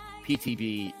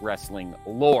PTB wrestling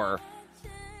lore.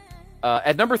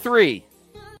 At number three,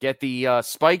 get the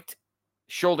spiked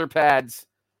shoulder pads,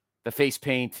 the face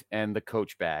paint, and the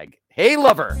Coach bag. Hey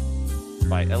Lover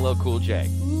by LL Cool J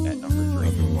at number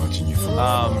three.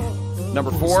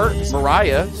 Number four,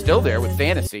 Mariah, still there with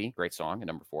Fantasy. Great song at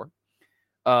number four.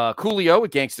 Coolio with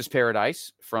Gangsta's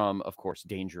Paradise from, of course,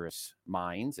 Dangerous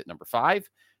Minds at number five.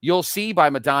 You'll See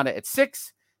by Madonna at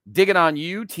 6. Digging on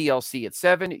You, TLC at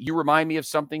 7. You Remind Me of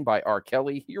Something by R.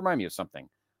 Kelly. You Remind Me of Something,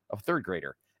 a third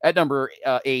grader. At number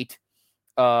 8,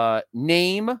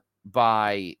 Name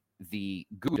by the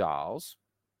Goo Dolls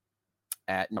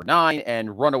at number 9,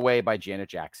 and Runaway by Janet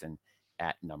Jackson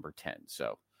at number 10.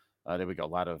 So there we go. A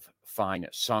lot of fine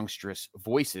songstress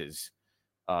voices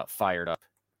fired up.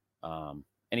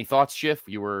 Any thoughts, Schiff?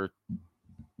 You were,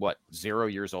 0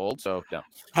 years old? So, no.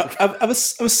 I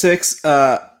was 6.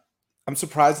 I'm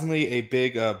surprisingly a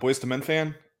big Boyz II Men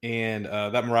fan, and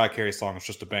that Mariah Carey song is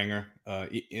just a banger.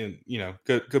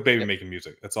 Good baby making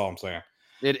music. That's all I'm saying.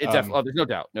 It definitely. There's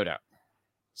no doubt.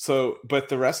 So, but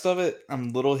the rest of it, I'm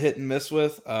a little hit and miss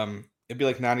with. It'd be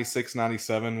like 96,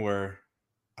 97, where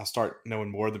I'll start knowing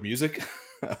more of the music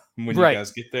when you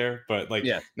guys get there. But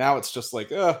now it's just like,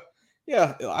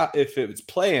 if it's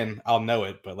playing, I'll know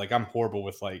it. But like, I'm horrible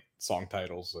with like song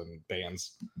titles and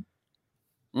bands.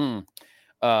 So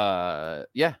there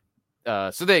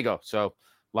you go. So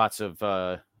lots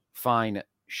of fine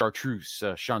chanteuse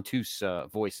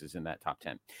voices in that top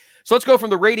 10. So let's go from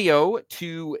the radio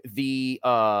to the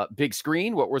big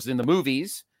screen. What was in the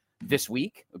movies this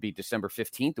week? It would be December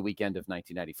 15th, the weekend of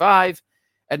 1995.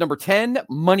 At number 10,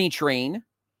 Money Train.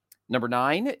 Number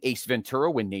 9, Ace Ventura,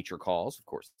 When Nature Calls. Of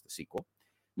course, the sequel.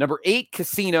 Number 8,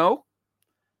 Casino.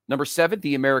 Number 7,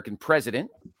 The American President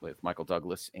with Michael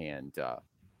Douglas and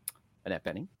Annette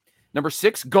Bening. Number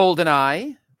 6,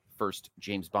 GoldenEye, first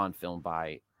James Bond film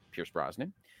by Pierce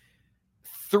Brosnan.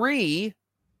 Three of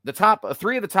the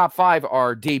top 5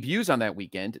 are debuts on that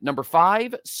weekend. Number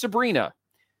 5, Sabrina,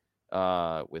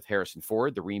 with Harrison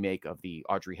Ford, the remake of the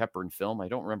Audrey Hepburn film. I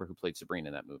don't remember who played Sabrina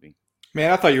in that movie.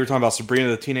 Man, I thought you were talking about Sabrina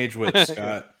the Teenage Witch,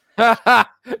 Scott.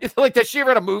 It's like, did she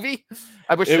ever had a movie?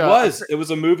 I wish it was. It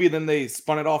was a movie, then they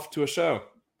spun it off to a show.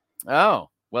 Oh,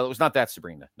 well, it was not that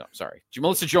Sabrina. No, sorry.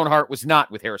 Melissa Joan Hart was not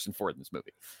with Harrison Ford in this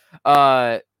movie.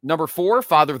 Number 4,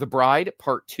 Father of the Bride,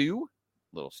 Part 2.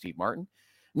 Little Steve Martin.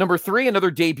 Number 3,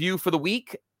 another debut for the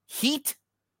week, Heat.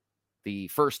 The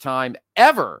first time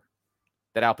ever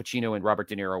that Al Pacino and Robert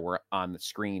De Niro were on the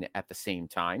screen at the same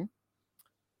time.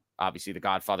 Obviously, The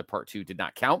Godfather Part 2 did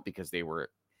not count because they were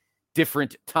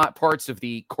different parts of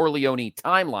the Corleone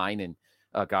timeline in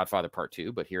Godfather Part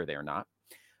 2, but here they are not.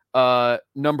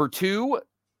 Number 2,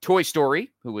 Toy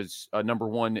Story, who was number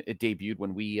 1. It debuted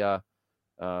when we, on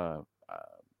our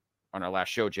last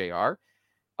show, JR.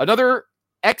 Another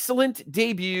excellent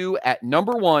debut at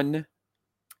number 1.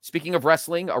 Speaking of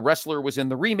wrestling, a wrestler was in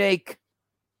the remake.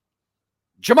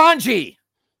 Jumanji.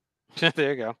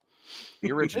 There you go.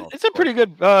 The original. It's a pretty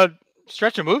good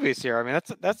stretch of movies here. I mean,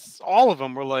 that's all of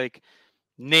them were like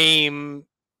name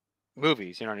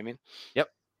movies. You know what I mean?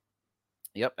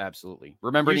 Yep, absolutely.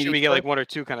 Remember, usually we get like one or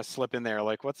two kind of slip in there.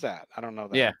 Like, what's that? I don't know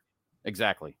that. Yeah,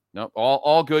 exactly. No,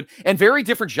 all good and very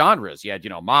different genres. You had,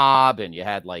 mob, and you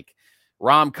had like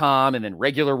rom-com, and then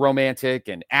regular romantic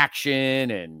and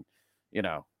action, and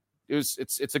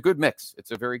it's a good mix.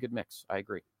 It's a very good mix. I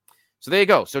agree. So there you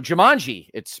go. So Jumanji,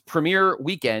 its premiere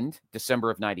weekend, December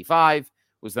of '95,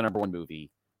 was the number one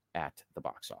movie at the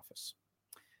box office.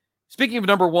 Speaking of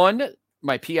number one,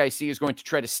 my PIC is going to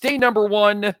try to stay number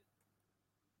one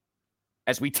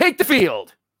as we take the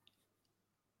field.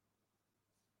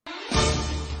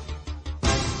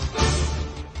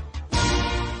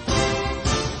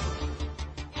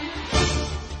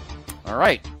 All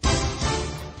right.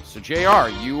 So, JR,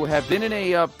 you have been in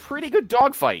a pretty good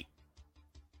dogfight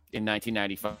in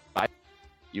 1995.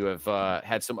 You have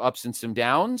had some ups and some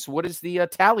downs. What is the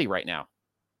tally right now?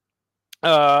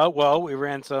 Well, we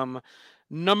ran some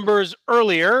numbers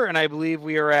earlier, and I believe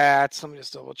we are at, let me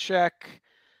just double check.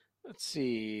 Let's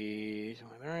see,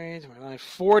 29,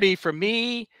 40 for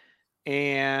me,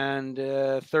 and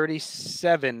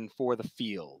 37 for the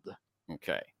field.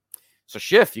 Okay. So,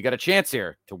 Schiff, you got a chance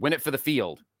here to win it for the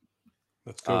field.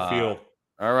 Let's go field.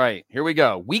 All right, here we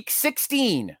go. Week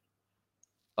 16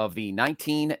 of the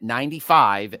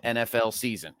 1995 NFL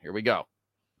season. Here we go.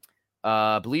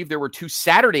 I believe there were 2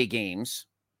 Saturday games.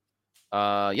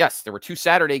 Yes, there were 2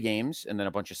 Saturday games and then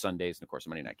a bunch of Sundays and, of course, a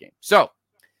Monday night game. So,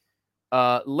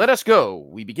 let us go.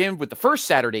 We begin with the first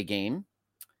Saturday game,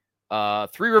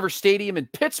 Three River Stadium in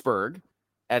Pittsburgh,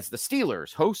 as the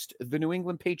Steelers host the New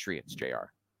England Patriots,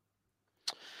 JR.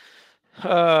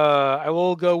 I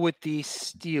will go with the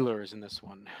Steelers in this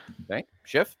one. Okay,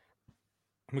 Schiff?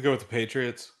 I'm going to go with the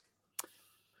Patriots.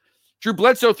 Drew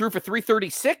Bledsoe threw for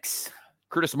 336.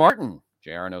 Curtis Martin,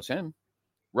 JR knows him,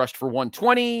 rushed for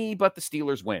 120, but the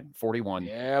Steelers win 41.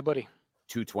 Yeah, buddy.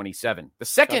 227. The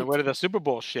second way to the Super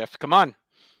Bowl shift. Come on.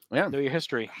 Yeah. Know your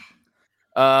history.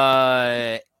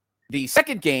 The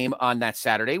second game on that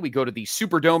Saturday, we go to the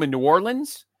Superdome in New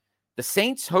Orleans. The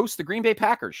Saints host the Green Bay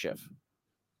Packers, Schiff.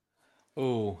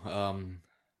 Oh,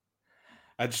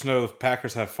 I just know the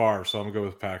Packers have Favre, so I'm going to go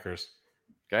with Packers.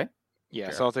 Okay.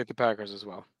 Yes, I'll take the Packers as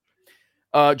well.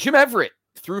 Jim Everett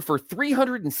threw for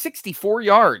 364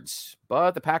 yards,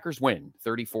 but the Packers win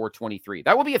 34-23.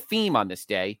 That will be a theme on this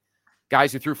day.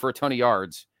 Guys who threw for a ton of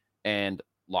yards and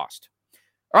lost.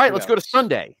 All right, let's go to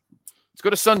Sunday.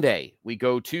 We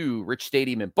go to Rich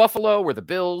Stadium in Buffalo, where the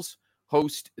Bills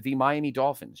host the Miami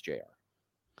Dolphins, JR.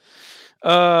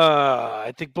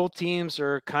 I think both teams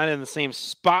are kind of in the same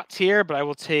spots here, but I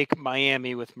will take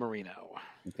Miami with Marino.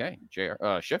 Okay,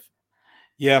 JR. Schiff?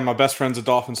 Yeah, my best friend's a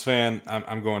Dolphins fan.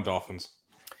 I'm going Dolphins.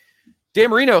 Dan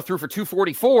Marino threw for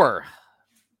 244,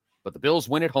 but the Bills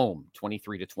win at home,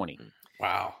 23-20.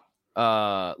 Wow.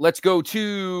 Let's go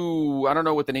to, I don't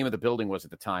know what the name of the building was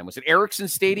at the time. Was it Ericsson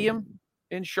Stadium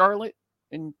in Charlotte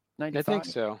in 95? I think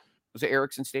so. Was it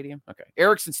Ericsson Stadium? Okay.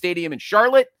 Ericsson Stadium in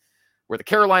Charlotte, where the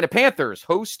Carolina Panthers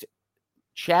host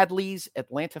Chadley's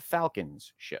Atlanta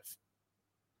Falcons, Schiff.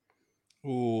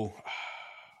 Ooh,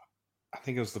 I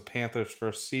think it was the Panthers'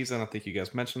 first season. I think you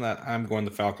guys mentioned that. I'm going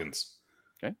the Falcons.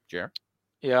 Okay, JR.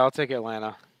 Yeah, I'll take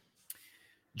Atlanta.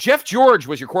 Jeff George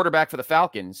was your quarterback for the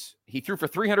Falcons. He threw for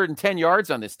 310 yards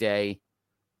on this day,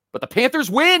 but the Panthers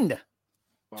win.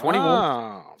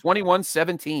 Wow.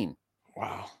 21-17.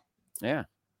 Wow. Yeah.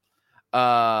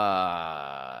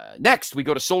 Next, we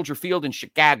go to Soldier Field in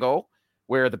Chicago,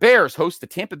 where the Bears host the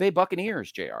Tampa Bay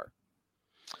Buccaneers, JR.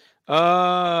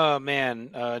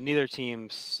 Man, neither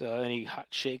team's any hot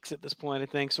shakes at this point, I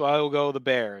think. So I will go the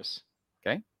Bears.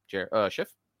 Okay. Schiff?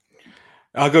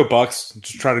 I'll go Bucks.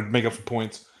 Just try to make up for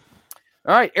points.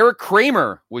 All right. Eric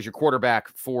Kramer was your quarterback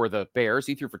for the Bears.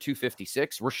 He threw for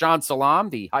 256. Rashaan Salam,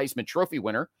 the Heisman Trophy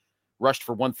winner, rushed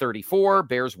for 134.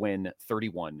 Bears win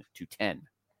 31-10.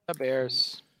 The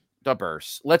Bears. The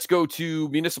Bears. Let's go to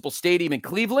Municipal Stadium in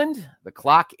Cleveland. The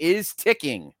clock is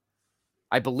ticking.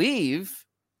 I believe,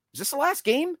 was this the last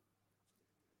game?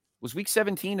 Was Week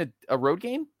 17 a road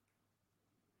game?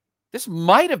 This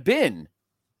might have been.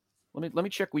 Let me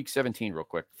check Week 17 real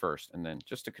quick first, and then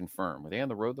just to confirm. Were they on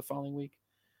the road the following week?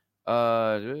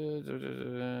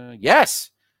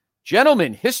 Yes.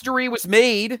 Gentlemen, history was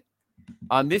made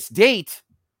on this date.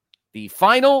 The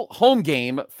final home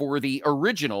game for the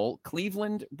original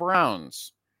Cleveland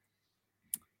Browns.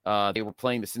 They were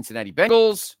playing the Cincinnati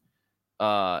Bengals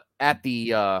at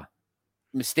the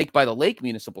Mistake by the Lake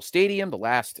Municipal Stadium, the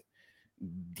last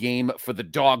game for the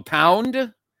Dog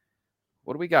Pound.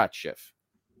 What do we got, Schiff?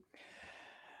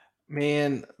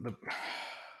 Man,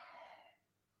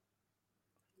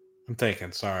 I'm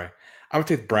thinking. Sorry, I would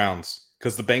take the Browns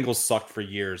because the Bengals sucked for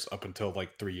years up until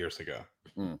like 3 years ago.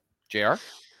 JR?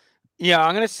 Yeah,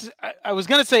 I was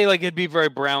gonna say like it'd be very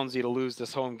Brownsy to lose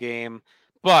this home game,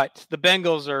 but the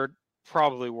Bengals are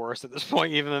probably worse at this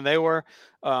point even than they were.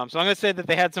 So I'm gonna say that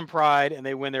they had some pride and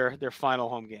they win their final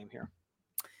home game here.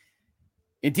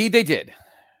 Indeed, they did.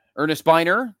 Ernest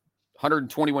Biner,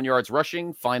 121 yards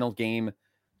rushing, final game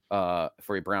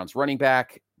for a Browns running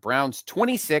back. Browns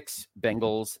 26,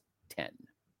 Bengals 10.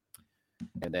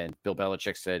 And then Bill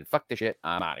Belichick said, "Fuck this shit,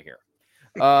 I'm out of here."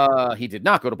 He did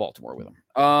not go to Baltimore with him.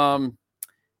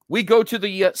 We go to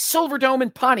the Silverdome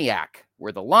in Pontiac,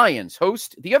 where the Lions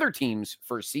host the other team's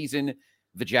first season,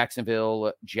 the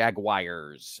Jacksonville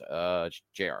Jaguars.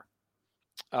 JR.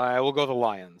 I will go the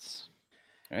Lions.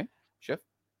 Okay, Schiff.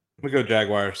 We go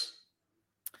Jaguars.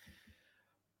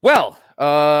 Well,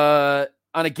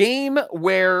 on a game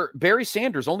where Barry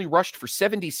Sanders only rushed for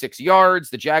 76 yards,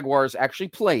 the Jaguars actually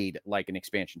played like an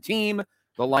expansion team.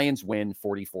 The Lions win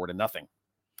 44-0.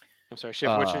 I'm sorry,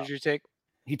 Schiff, which did you take?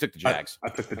 He took the Jags. I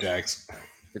took the Jags.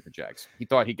 Took the Jags. He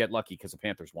thought he'd get lucky because the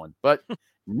Panthers won, but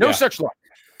no such luck.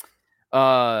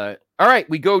 All right,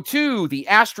 we go to the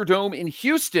Astrodome in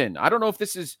Houston. I don't know if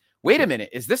this is. Wait a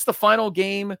minute. Is this the final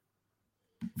game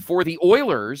for the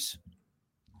Oilers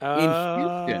in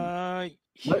Houston?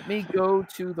 Let me go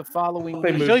to the following.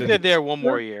 I feel like they're there one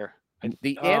more year.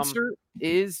 The answer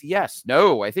is yes.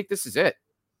 No, I think this is it.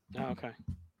 Oh, okay.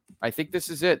 I think this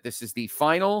is it. This is the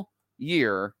final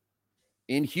year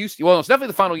in Houston. Well, it's definitely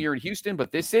the final year in Houston,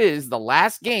 but this is the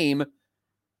last game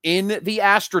in the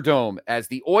Astrodome as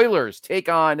the Oilers take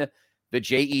on the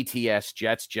Jets.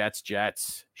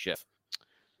 Jets. Schiff.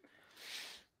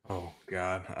 Oh,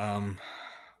 God. I'm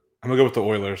going to go with the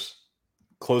Oilers.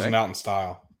 Closing out in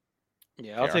style.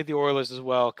 Yeah, I'll take the Oilers as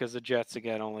well because the Jets,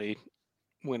 again, only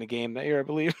win a game that year, I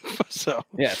believe. So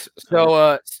yes.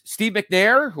 So Steve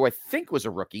McNair, who I think was a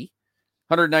rookie,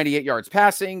 198 yards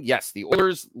passing. Yes, the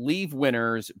Oilers leave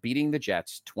winners, beating the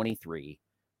Jets 23-6.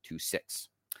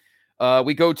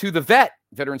 We go to the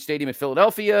Veteran Stadium in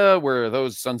Philadelphia, where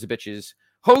those sons of bitches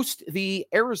host the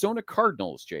Arizona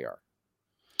Cardinals. JR.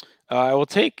 I will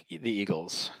take the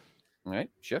Eagles. All right,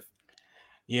 Schiff.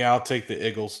 Yeah, I'll take the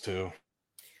Eagles too.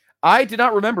 I did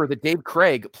not remember that Dave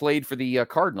Craig played for the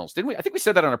Cardinals, didn't we? I think we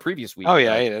said that on a previous week. Oh,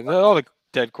 yeah. All the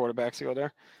dead quarterbacks go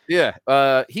there. Yeah.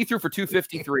 He threw for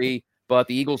 253, but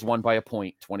the Eagles won by a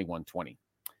point, 21-20.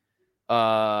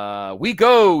 We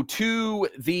go to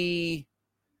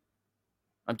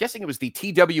I'm guessing it was the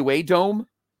TWA Dome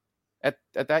at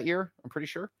that year, I'm pretty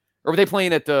sure. Or were they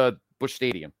playing at the Busch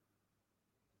Stadium?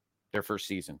 Their first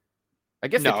season. I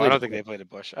guess no, I don't think they played at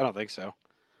Busch. I don't think so.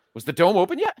 Was the Dome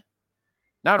open yet?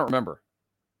 No, I don't remember.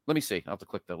 Let me see. I'll have to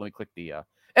click the.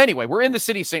 Anyway, we're in the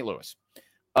city of St. Louis.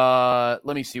 Let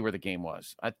me see where the game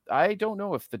was. I don't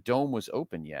know if the Dome was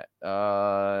open yet.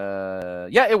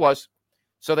 Yeah, it was.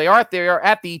 So they are at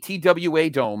the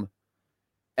TWA Dome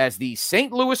as the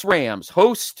St. Louis Rams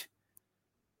host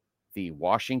the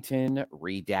Washington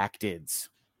Redacteds.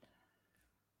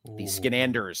 The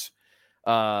Skinanders.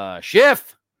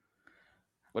 Schiff.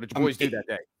 What did you boys do that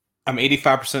day? I'm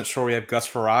 85% sure we have Gus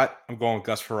Frerotte. I'm going with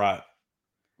Gus Frerotte.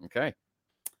 Okay.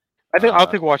 I'll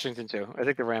take Washington too. I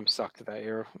think the Rams sucked that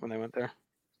year when they went there.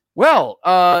 Well,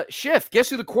 Schiff, guess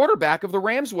who the quarterback of the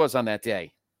Rams was on that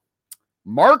day?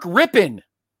 Mark Rippon.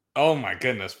 Oh my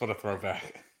goodness, what a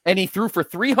throwback. And he threw for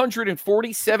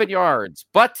 347 yards,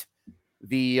 but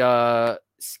the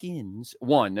Skins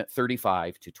won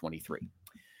 35-23.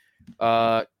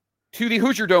 To the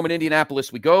Hoosier Dome in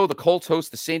Indianapolis we go. The Colts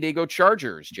host the San Diego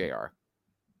Chargers, JR.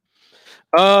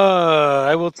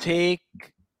 I will take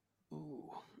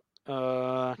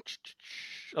I'll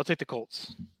take the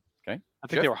Colts. Okay. I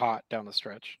think they were hot down the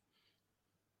stretch.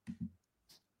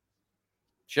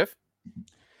 Schiff?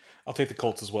 I'll take the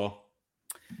Colts as well.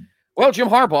 Well, Jim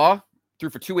Harbaugh threw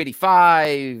for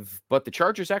 285, but the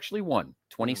Chargers actually won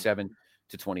 27-24.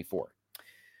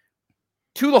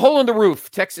 To the Hole in the Roof,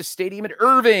 Texas Stadium in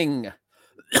Irving.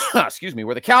 Excuse me,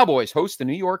 where the Cowboys host the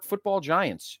New York Football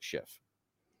Giants. Schiff.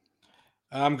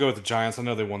 I'm going with the Giants. I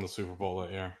know they won the Super Bowl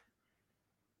that year.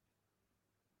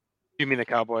 You mean the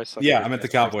Cowboys? Yeah, I meant the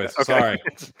Cowboys. Okay.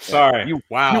 Sorry.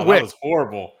 Wow, that was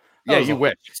horrible. That you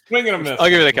wish. Swing and a miss. I'll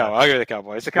give you the Cowboys. I'll give you the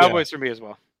Cowboys. The Cowboys for me as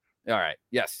well. All right.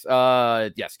 Yes.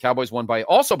 Yes. Cowboys won by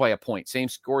a point. Same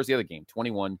score as the other game,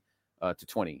 21-20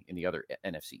 in the other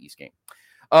NFC East game.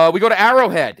 We go to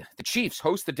Arrowhead. The Chiefs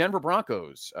host the Denver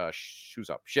Broncos.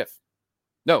 Who's up? Schiff.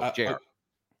 No, JR.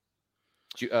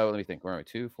 Let me think. Where are we?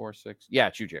 2, 4, 6. Yeah,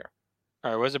 it's you, JR.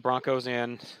 All right. Was it Broncos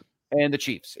and And the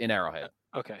Chiefs in Arrowhead.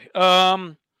 Okay.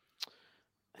 I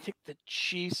think the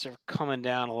Chiefs are coming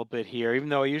down a little bit here. Even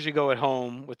though I usually go at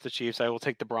home with the Chiefs, I will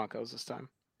take the Broncos this time.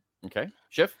 Okay.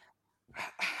 Schiff?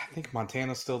 I think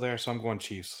Montana's still there, so I'm going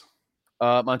Chiefs.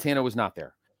 Montana was not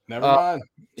there. Never mind.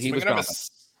 He was gone.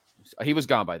 He was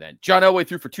gone by then. John Elway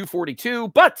threw for 242,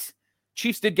 but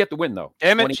Chiefs did get the win, though.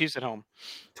 Damn it, Chiefs at home.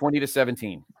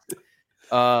 20-17.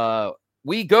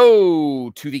 We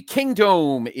go to the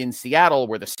Kingdome in Seattle,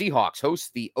 where the Seahawks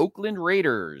host the Oakland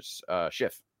Raiders.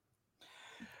 Schiff.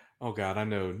 Oh, God, I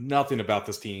know nothing about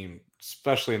this team,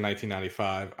 especially in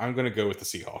 1995. I'm going to go with the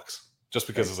Seahawks, just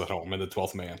because it's at home in the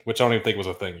 12th man, which I don't even think was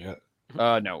a thing yet.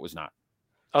 No, it was not.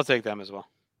 I'll take them as well.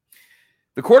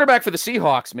 The quarterback for the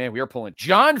Seahawks, man, we are pulling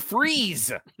John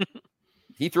Freeze.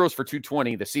 He throws for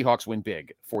 220. The Seahawks win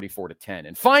big, 44-10.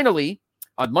 And finally,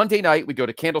 on Monday night, we go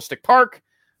to Candlestick Park,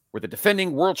 where the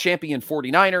defending world champion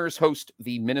 49ers host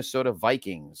the Minnesota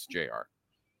Vikings. JR.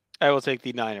 I will take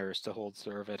the Niners to hold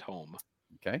serve at home.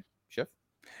 Okay. Schiff?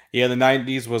 Yeah, the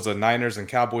 90s was a Niners and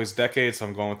Cowboys decade, so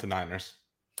I'm going with the Niners.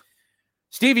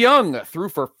 Steve Young threw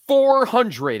for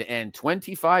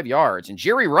 425 yards. And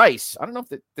Jerry Rice, I don't know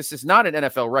if this is not an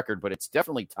NFL record, but it's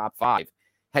definitely top 5,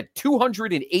 had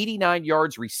 289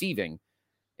 yards receiving.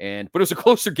 But it was a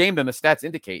closer game than the stats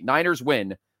indicate. Niners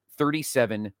win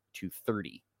 37-30.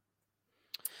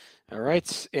 All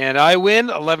right. And I win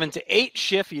 11-8.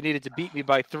 Schiff, you needed to beat me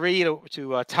by 3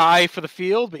 to tie for the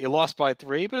field, but you lost by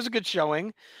 3. But it was a good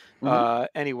showing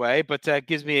anyway. But that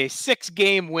gives me a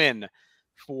 6-game win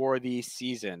for the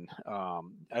season.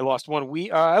 I lost 1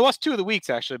 week. I lost 2 of the weeks,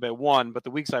 actually, by 1. But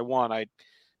the weeks I won, I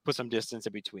put some distance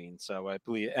in between. So I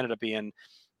believe it ended up being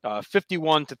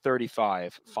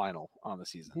 51-35 final on the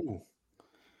season. Ooh.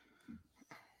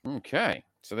 Okay.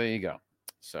 So there you go.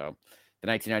 So the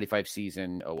 1995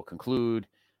 season will conclude.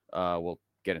 We'll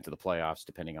get into the playoffs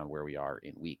depending on where we are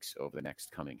in weeks over the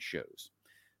next coming shows.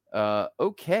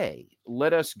 Okay.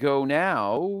 Let us go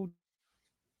now.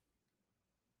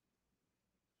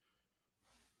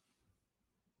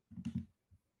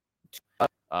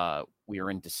 We are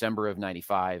in December of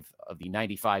 95 of the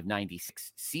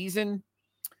 95-96 season.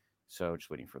 So just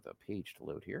waiting for the page to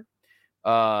load here.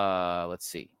 Let's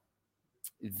see.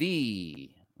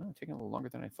 Taking a little longer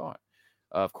than I thought.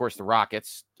 Of course, the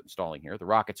Rockets, I'm stalling here. The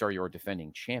Rockets are your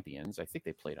defending champions. I think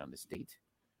they played on this date.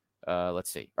 Let's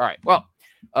see. All right. Well,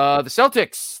 the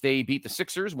Celtics, they beat the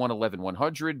Sixers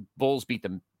 111-100. Bulls beat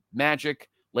the Magic.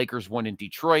 Lakers won in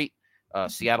Detroit.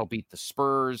 Seattle beat the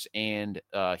Spurs. And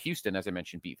Houston, as I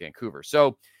mentioned, beat Vancouver.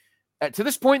 So to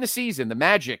this point in the season, the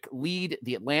Magic lead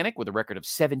the Atlantic with a record of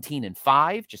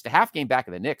 17-5, just a half game back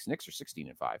of the Knicks. Knicks are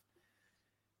 16-5.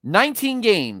 19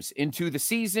 games into the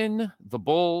season, the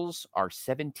Bulls are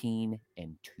 17-2,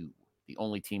 the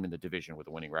only team in the division with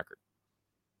a winning record.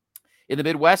 In the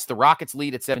Midwest, the Rockets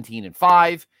lead at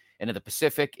 17-5, and in the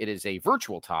Pacific, it is a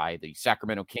virtual tie. The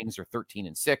Sacramento Kings are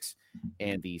 13-6,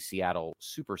 and the Seattle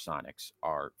Supersonics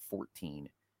are 14-7.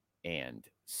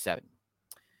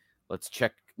 Let's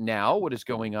check now what is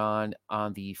going on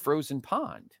the frozen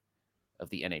pond of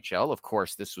the NHL. Of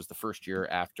course, this was the first year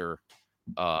after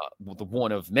the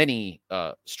one of many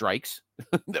strikes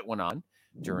that went on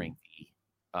during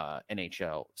the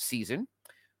NHL season.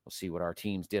 We'll see what our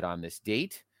teams did on this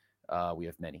date. We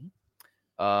have many.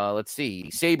 Let's see.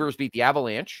 Sabres beat the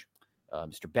Avalanche.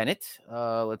 Mr. Bennett.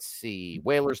 Let's see.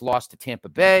 Whalers lost to Tampa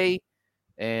Bay,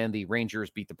 and the Rangers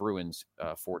beat the Bruins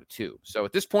 4-2. So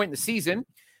at this point in the season,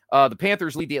 the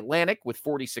Panthers lead the Atlantic with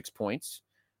 46 points.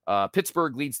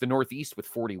 Pittsburgh leads the Northeast with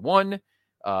 41.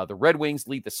 The Red Wings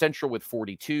lead the Central with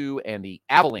 42, and the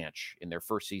Avalanche in their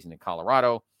first season in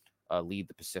Colorado lead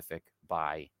the Pacific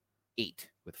by 8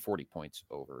 with 40 points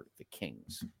over the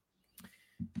Kings.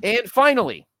 And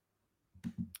finally,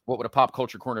 what would a pop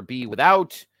culture corner be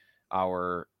without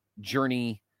our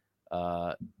journey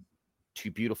to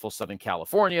beautiful Southern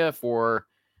California for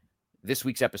this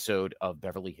week's episode of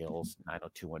Beverly Hills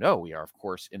 90210? We are, of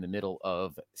course, in the middle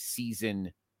of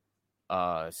season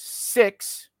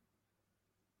 6.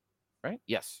 Right?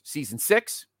 Yes, season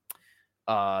 6.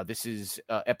 This is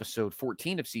episode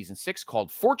 14 of season 6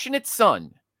 called Fortunate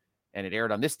Son, and it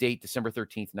aired on this date, December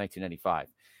 13th, 1995.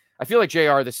 I feel like,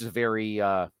 JR, this is a very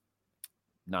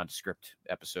nondescript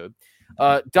episode.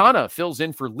 Donna fills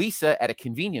in for Lisa at a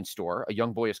convenience store. A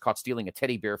young boy is caught stealing a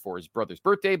teddy bear for his brother's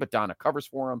birthday, but Donna covers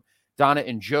for him. Donna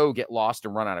and Joe get lost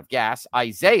and run out of gas.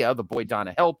 Isaiah, the boy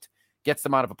Donna helped, gets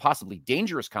them out of a possibly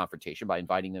dangerous confrontation by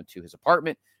inviting them to his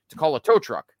apartment to call a tow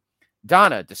truck.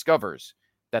 Donna discovers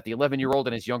that the 11-year-old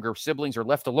and his younger siblings are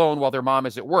left alone while their mom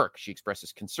is at work. She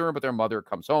expresses concern, but their mother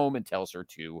comes home and tells her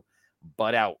to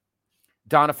butt out.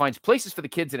 Donna finds places for the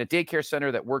kids in a daycare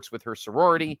center that works with her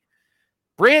sorority.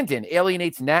 Brandon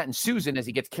alienates Nat and Susan as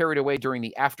he gets carried away during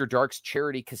the After Dark's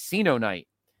charity casino night.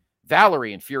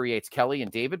 Valerie infuriates Kelly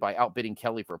and David by outbidding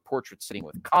Kelly for a portrait sitting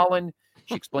with Colin.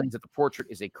 She explains that the portrait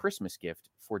is a Christmas gift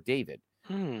for David.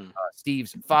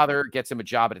 Steve's father gets him a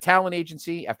job at a talent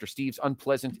agency. After Steve's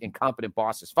unpleasant, incompetent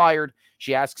boss is fired,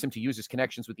 she asks him to use his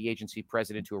connections with the agency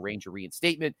president to arrange a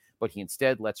reinstatement, but he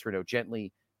instead lets her know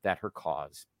gently that her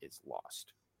cause is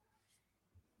lost.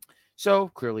 So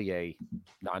clearly a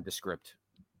nondescript,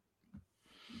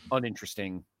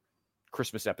 uninteresting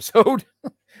Christmas episode.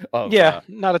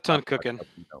 Not a ton cooking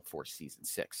for season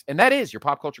 6. And that is your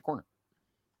Pop Culture Corner.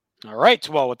 All right.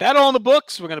 Well, with that all in the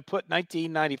books, we're going to put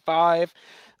 1995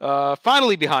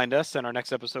 finally behind us, and our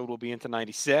next episode will be into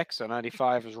 96. So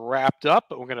 95 is wrapped up,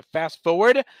 but we're going to fast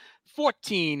forward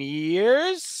 14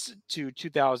 years to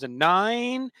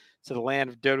 2009 to the land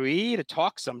of WWE to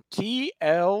talk some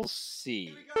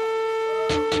TLC.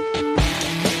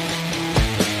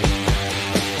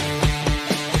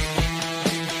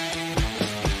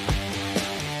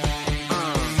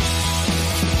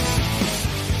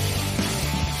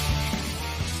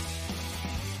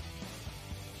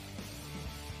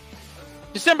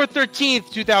 December 13th,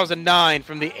 2009,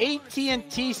 from the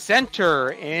AT&T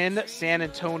Center in San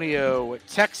Antonio,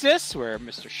 Texas, where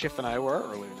Mr. Schiff and I were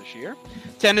earlier this year.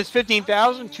 Attendance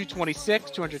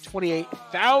 15,226,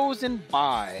 228,000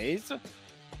 buys.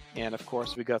 And, of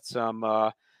course, we got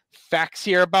some facts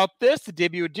here about this. The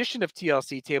debut edition of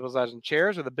TLC Tables, Ladders, and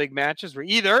Chairs, where the big matches were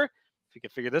either, if you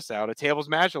can figure this out, a tables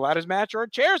match, a ladders match, or a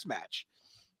chairs match.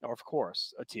 Or, of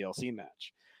course, a TLC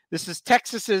match. This is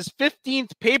Texas's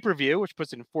 15th pay-per-view, which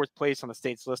puts it in 4th place on the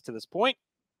state's list to this point.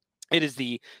 It is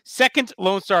the 2nd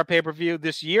Lone Star pay-per-view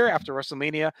this year after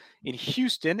WrestleMania in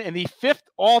Houston, and the 5th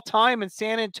all-time in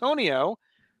San Antonio.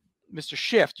 Mr.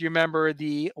 Schiff, do you remember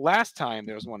the last time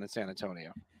there was one in San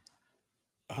Antonio?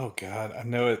 Oh, God. I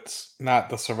know it's not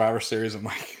the Survivor Series of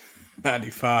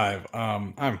 95.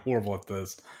 I'm horrible at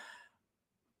this.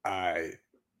 I'm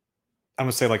going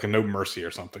to say like a No Mercy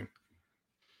or something.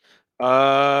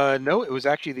 No, it was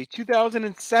actually the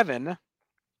 2007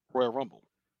 Royal Rumble.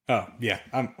 Oh, yeah.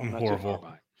 I'm horrible.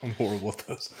 I'm horrible at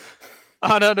those.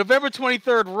 On November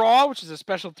 23rd, Raw, which is a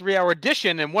special 3-hour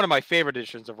edition and one of my favorite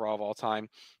editions of Raw of all time,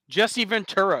 Jesse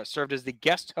Ventura served as the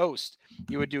guest host.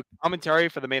 He would do commentary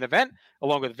for the main event,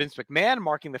 along with Vince McMahon,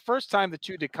 marking the first time the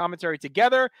two did commentary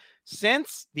together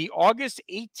since the August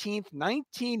 18th,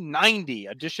 1990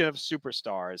 edition of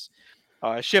Superstars.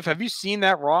 Schiff, have you seen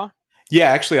that Raw? Yeah,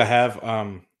 actually, I have.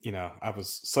 I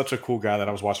was such a cool guy that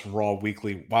I was watching Raw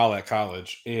weekly while at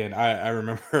college, and I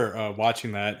remember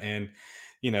watching that, and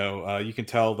you can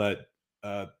tell that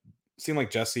it seemed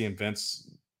like Jesse and Vince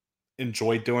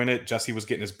enjoyed doing it. Jesse was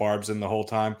getting his barbs in the whole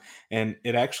time, and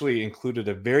it actually included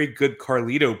a very good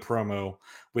Carlito promo,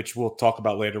 which we'll talk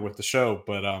about later with the show.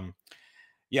 But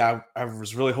I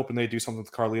was really hoping they'd do something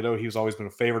with Carlito. He's always been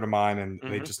a favorite of mine, and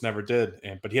they just never did.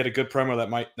 But he had a good promo that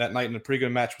night in a pretty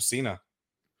good match with Cena.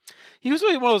 He was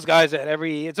really one of those guys that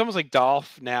it's almost like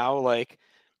Dolph now, like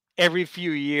every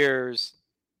few years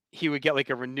he would get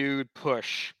like a renewed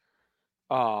push.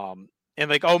 And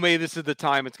like, oh, maybe this is the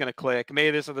time it's going to click.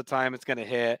 Maybe this is the time it's going to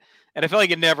hit. And I feel like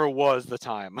it never was the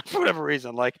time for whatever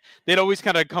reason. Like they'd always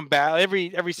kind of come back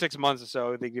every 6 months or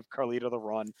so. They give Carlito the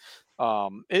run.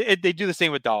 They do the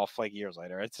same with Dolph like years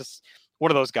later. It's just one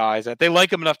of those guys that they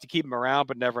like him enough to keep him around,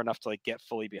 but never enough to like get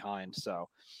fully behind. So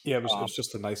yeah, it was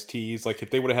just a nice tease. Like if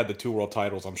they would have had the 2 world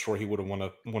titles, I'm sure he would have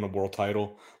won a world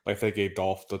title. Like they gave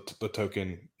Dolph the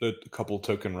couple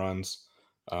token runs.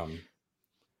 But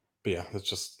yeah, it's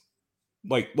just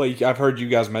like I've heard you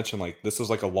guys mention like this is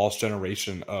like a lost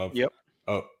generation of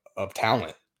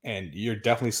talent, and you're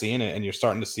definitely seeing it, and you're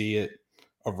starting to see it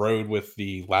erode with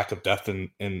the lack of depth in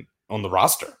on the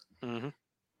roster. Mm-hmm.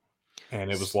 And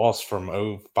it was lost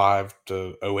from 05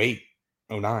 to 08,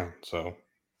 09. So,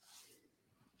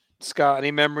 Scott,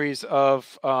 any memories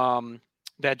of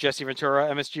that Jesse Ventura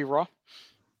MSG Raw?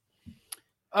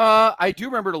 I do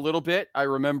remember it a little bit. I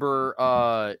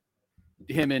remember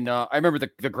him and I remember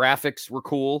the graphics were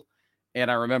cool, and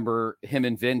I remember him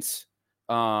and Vince.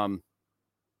 I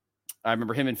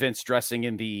remember him and Vince dressing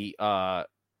in the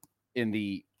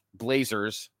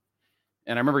Blazers.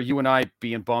 And I remember you and I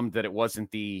being bummed that it wasn't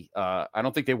the I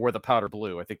don't think they wore the powder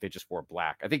blue. I think they just wore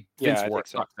black. I think Vince wore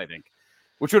tux, I think.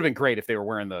 Which would have been great if they were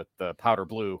wearing the powder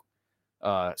blue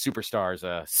superstars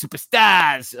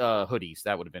hoodies.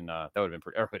 That would have been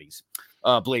pretty, or hoodies.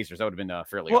 Blazers. That would have been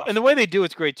fairly awesome. And the way they do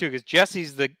it's great too, because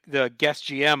Jesse's the guest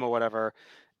GM or whatever,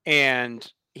 and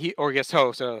guest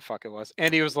host, whatever the fuck it was.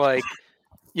 And he was like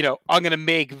I'm going to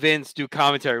make Vince do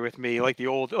commentary with me like the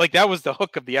old, like that was the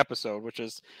hook of the episode, which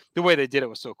is the way they did it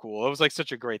was so cool. It was like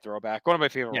such a great throwback. One of my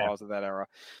favorite Raws of that era.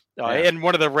 And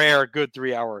one of the rare good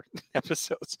 3-hour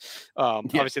episodes.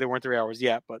 Obviously they weren't 3 hours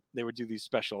yet, but they would do these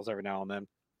specials every now and then.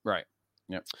 Right.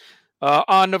 Yep.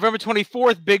 On November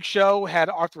 24th, Big Show had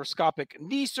arthroscopic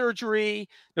knee surgery.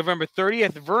 November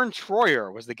 30th, Vern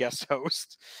Troyer was the guest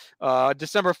host.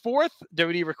 December 4th,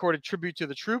 WWE recorded tribute to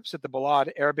the troops at the Balad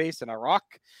Air Base in Iraq.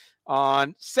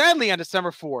 Sadly, on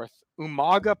December 4th,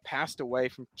 Umaga passed away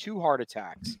from 2 heart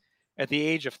attacks at the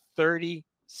age of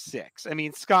 36. I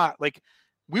mean, Scott, like,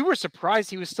 we were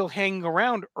surprised he was still hanging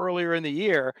around earlier in the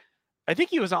year. I think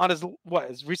he was on as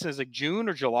recent as like June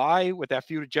or July with that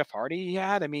feud with Jeff Hardy he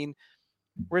had. I mean,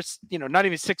 we're not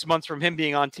even 6 months from him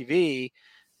being on TV,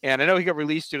 and I know he got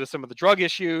released due to some of the drug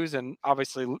issues, and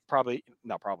obviously definitely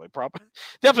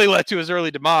led to his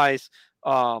early demise.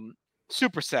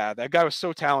 Super sad. That guy was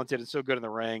so talented and so good in the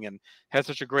ring, and had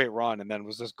such a great run, and then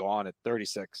was just gone at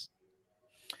 36.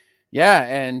 Yeah,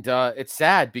 and it's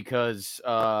sad because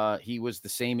he was the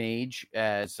same age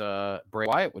as Bray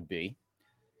Wyatt would be.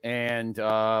 And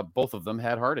both of them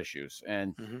had heart issues.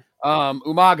 And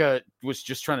Umaga was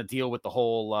just trying to deal with the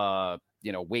whole,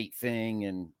 weight thing.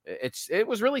 And it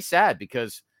was really sad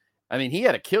because, I mean, he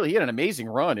had an amazing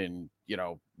run in,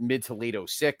 mid to late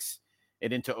 06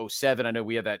 and into 07. I know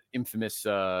we had that infamous,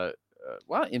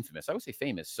 infamous, I would say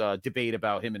famous debate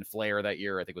about him and Flair that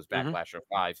year. I think it was Backlash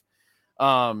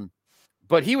 05.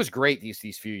 But he was great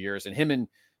these few years, and him and,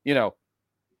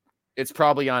 it's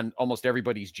probably on almost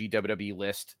everybody's GWW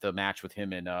list, the match with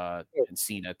him and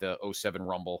Cena at the 07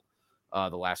 Rumble, the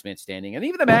last man standing. And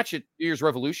even the match at New Year's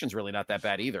Revolution is really not that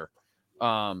bad either.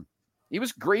 He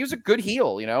was great. He was a good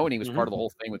heel, and he was part of the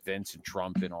whole thing with Vince and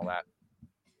Trump and all that.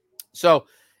 So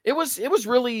it was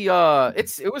really,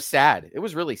 it was sad. It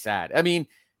was really sad. I mean,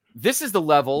 this is the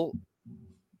level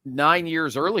 9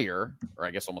 years earlier, or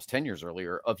I guess almost 10 years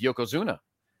earlier, of Yokozuna.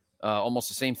 Almost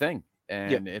the same thing.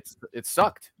 And it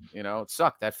sucked, it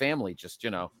sucked. That family just,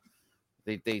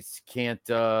 they can't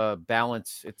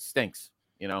balance. It stinks,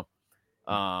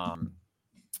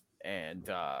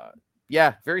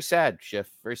 very sad, Schiff.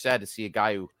 Very sad to see a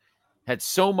guy who had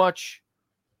so much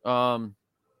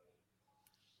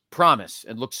promise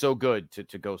and looked so good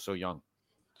to go so young.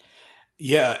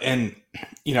 Yeah, and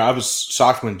I was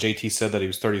shocked when JT said that he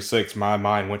was 36. My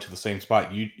mind went to the same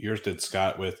spot yours did,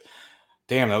 Scott, with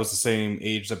damn, that was the same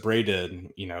age that Bray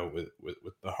did, with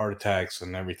the heart attacks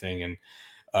and everything. And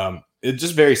it's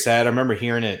just very sad. I remember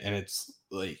hearing it, and it's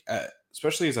like,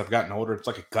 especially as I've gotten older, it's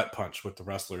like a gut punch with the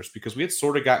wrestlers, because we had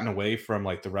sort of gotten away from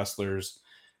like the wrestlers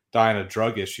dying of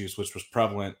drug issues, which was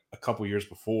prevalent a couple years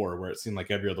before, where it seemed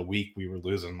like every other week we were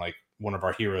losing like one of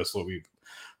our heroes that we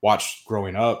watched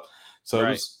growing up. So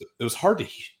it was hard to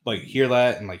hear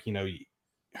that, and you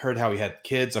heard how he had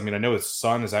kids. I mean, I know his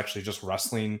son is actually just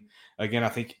wrestling again. I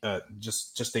think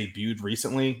just debuted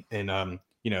recently in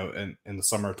in the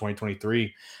summer of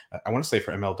 2023. I want to say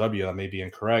for MLW. That may be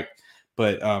incorrect,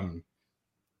 but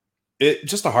it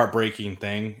just a heartbreaking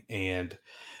thing. And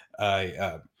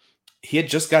he had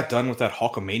just got done with that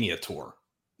Hulkamania tour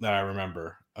that I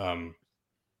remember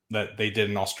that they did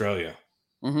in Australia.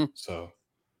 So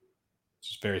it's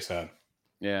just very sad.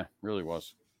 Yeah, really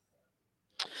was.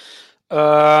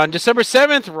 On December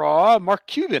 7th, Raw, Mark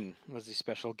Cuban was the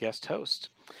special guest host.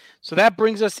 So that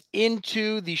brings us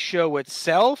into the show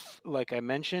itself. Like I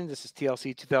mentioned, this is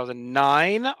TLC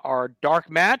 2009. Our dark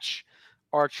match,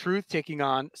 R-Truth taking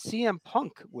on CM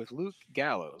Punk with Luke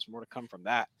Gallows. More to come from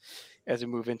that as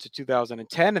we move into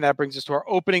 2010. And that brings us to our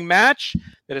opening match.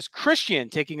 That is Christian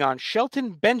taking on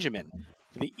Shelton Benjamin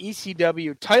for the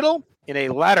ECW title in a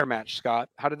ladder match. Scott,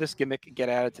 how did this gimmick get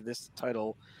added to this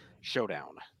title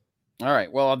showdown? All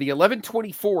right. Well, on the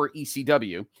 11/24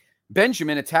 ECW,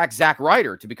 Benjamin attacked Zack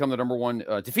Ryder to become the number one,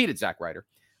 defeated Zack Ryder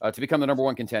to become the number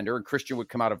one contender. And Christian would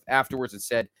come out of afterwards and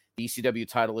said the ECW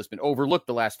title has been overlooked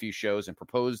the last few shows, and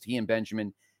proposed he and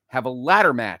Benjamin have a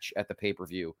ladder match at the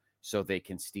pay-per-view so they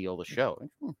can steal the show.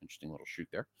 Interesting little shoot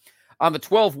there. On the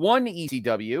 12/1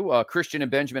 ECW, Christian and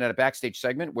Benjamin had a backstage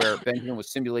segment where Benjamin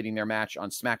was simulating their match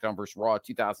on SmackDown vs. Raw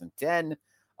 2010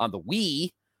 on the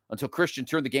Wii, until Christian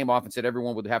turned the game off and said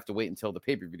everyone would have to wait until the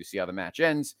pay-per-view to see how the match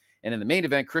ends. And in the main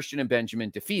event, Christian and Benjamin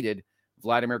defeated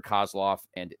Vladimir Kozlov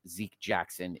and Zeke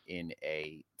Jackson in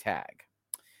a tag.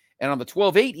 And on the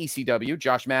 12/8 ECW,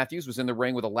 Josh Matthews was in the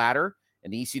ring with a ladder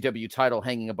and the ECW title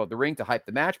hanging above the ring to hype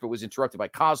the match, but was interrupted by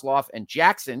Kozlov and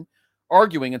Jackson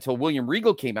arguing until William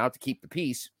Regal came out to keep the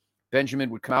peace. Benjamin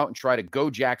would come out and try to go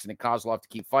Jackson and Kozlov to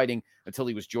keep fighting until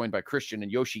he was joined by Christian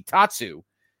and Yoshitatsu.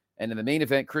 And in the main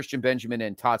event, Christian, Benjamin,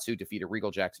 and Tatsu defeated Regal,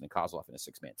 Jackson, and Kozlov in a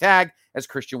 6-man tag, as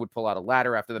Christian would pull out a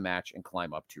ladder after the match and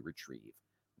climb up to retrieve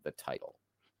the title.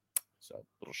 So a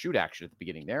little shoot action at the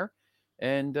beginning there.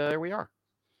 And there we are.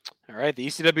 All right, the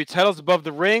ECW title's above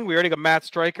the ring. We already got Matt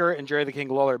Stryker and Jerry the King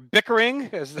Lawler bickering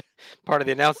as part of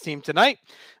the announce team tonight.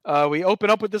 We open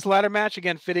up with this ladder match,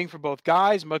 again, fitting for both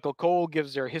guys. Michael Cole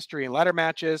gives their history in ladder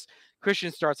matches.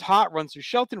 Christian starts hot, runs through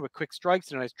Shelton with quick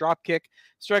strikes and a nice drop kick.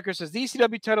 Stryker says the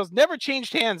ECW titles never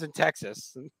changed hands in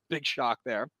Texas. Big shock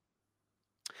there.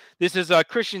 This is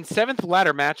Christian's 7th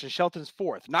ladder match and Shelton's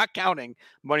 4th, not counting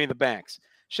Money in the Banks.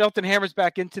 Shelton hammers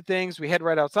back into things. We head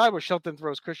right outside where Shelton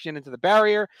throws Christian into the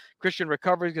barrier. Christian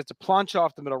recovers, gets a plunge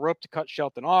off the middle rope to cut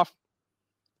Shelton off.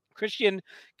 Christian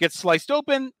gets sliced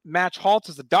open. Match halts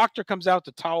as the doctor comes out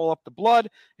to towel up the blood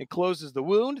and closes the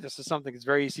wound. This is something that's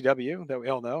very ECW that we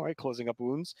all know, right? Closing up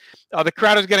wounds. The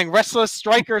crowd is getting restless.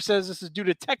 Stryker says this is due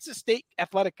to Texas State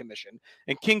Athletic Commission.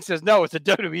 And King says, no, it's a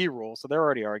WWE rule. So they're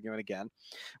already arguing again.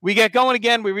 We get going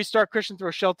again. We restart. Christian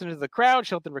throws Shelton into the crowd.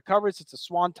 Shelton recovers. It's a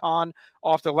swanton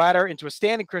off the ladder into a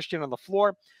standing Christian on the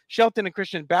floor. Shelton and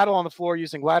Christian battle on the floor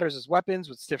using ladders as weapons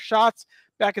with stiff shots.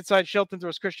 Back inside, Shelton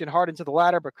throws Christian hard into the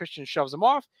ladder, but Christian shoves him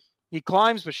off. He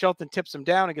climbs, but Shelton tips him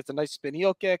down and gets a nice spin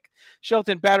heel kick.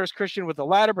 Shelton batters Christian with the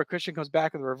ladder, but Christian comes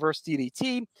back with a reverse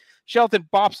DDT. Shelton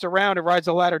bops around and rides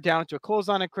the ladder down into a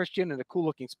clothesline on Christian in a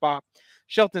cool-looking spot.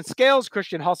 Shelton scales.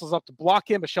 Christian hustles up to block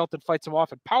him, but Shelton fights him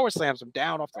off and power slams him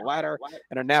down off the ladder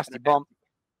and a nasty bump.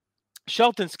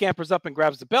 Shelton scampers up and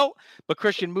grabs the belt, but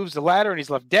Christian moves the ladder and he's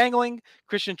left dangling.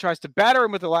 Christian tries to batter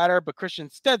him with the ladder, but Christian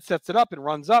instead sets it up and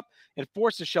runs up and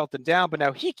forces Shelton down, but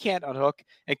now he can't unhook,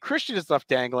 and Christian is left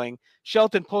dangling.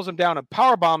 Shelton pulls him down and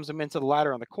powerbombs him into the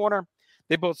ladder on the corner.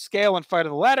 They both scale and fight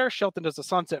on the ladder. Shelton does a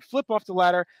sunset flip off the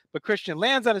ladder, but Christian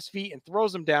lands on his feet and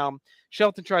throws him down.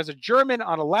 Shelton tries a German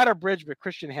on a ladder bridge, but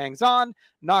Christian hangs on,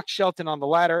 knocks Shelton on the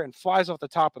ladder, and flies off the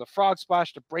top of the frog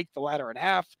splash to break the ladder in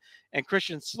half. And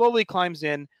Christian slowly climbs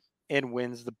in and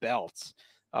wins the belt.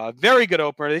 Very good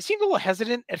opener. They seemed a little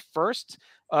hesitant at first.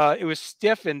 It was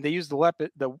stiff, and they used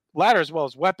the ladder as well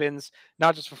as weapons,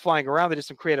 not just for flying around. They did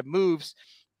some creative moves.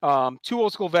 2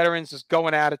 old school veterans just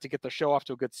going at it to get the show off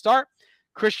to a good start.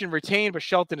 Christian retained, but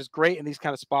Shelton is great in these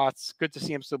kind of spots. Good to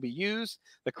see him still be used.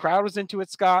 The crowd was into it,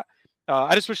 Scott.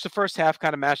 I just wish the first half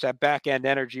kind of matched that back end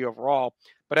energy overall.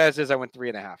 But as is, I went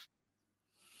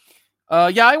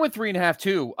 3.5. Yeah, I went 3.5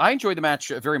 too. I enjoyed the match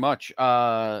very much.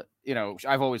 I've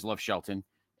always loved Shelton,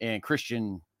 and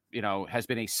Christian, has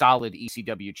been a solid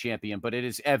ECW champion. But it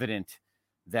is evident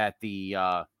that the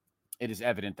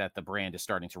brand is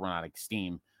starting to run out of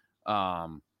steam.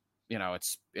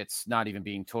 It's not even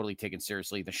being totally taken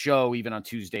seriously. The show, even on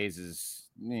Tuesdays, is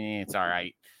it's all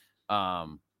right.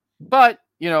 But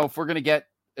if we're gonna get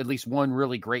at least one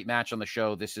really great match on the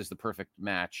show, this is the perfect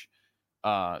match.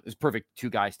 It's perfect 2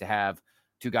 guys to have,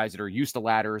 2 guys that are used to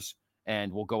ladders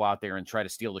and will go out there and try to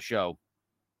steal the show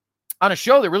on a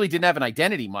show that really didn't have an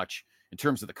identity much in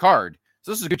terms of the card.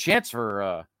 So this is a good chance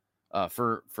for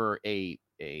a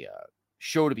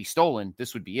show to be stolen.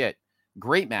 This would be it.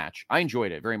 Great match. I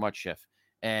enjoyed it very much, Schiff.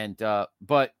 And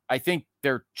but I think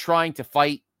they're trying to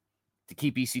fight to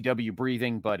keep ECW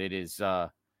breathing, but it is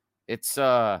it's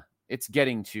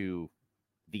getting to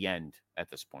the end at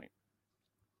this point.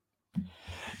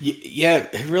 Yeah,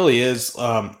 it really is.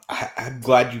 I'm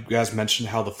glad you guys mentioned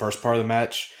how the first part of the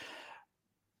match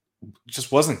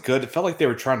just wasn't good. It felt like they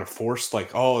were trying to force,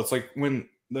 it's like when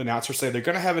the announcers say they're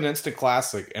going to have an instant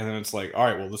classic, and then it's like, all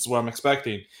right, well, this is what I'm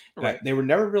expecting. Right. They were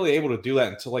never really able to do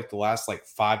that until the last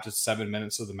 5 to 7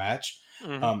 minutes of the match,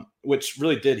 which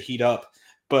really did heat up.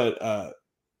 But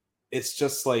it's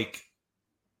just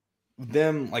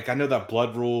them, I know that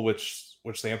blood rule, which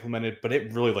they implemented, but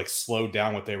it really slowed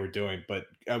down what they were doing. But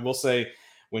I will say,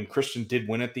 when Christian did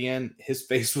win at the end, his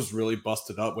face was really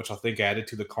busted up, which I think added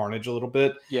to the carnage a little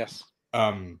bit. Yes.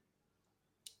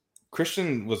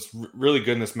 Christian was really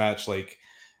good in this match.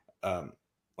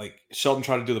 Shelton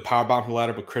tried to do the powerbomb from the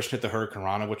ladder, but Christian hit the Hurricane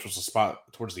Rana, which was a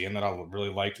spot towards the end that I really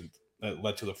liked, and that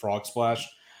led to the frog splash.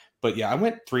 But yeah, I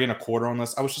went 3.25 on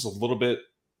this. I was just a little bit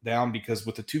down because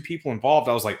with the 2 people involved,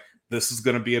 I was like, this is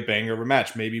going to be a banger of a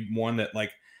match. Maybe one that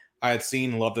I had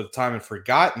seen and loved at the time and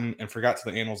forgot to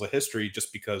the annals of history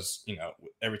just because,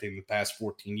 everything in the past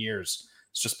 14 years,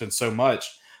 it's just been so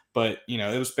much. But,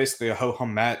 it was basically a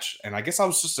ho-hum match. And I guess I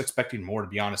was just expecting more, to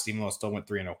be honest, even though I still went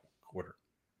 3.25.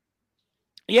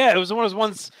 Yeah, it was one of those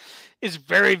ones. It's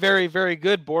very, very, very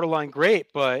good, borderline great,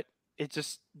 but it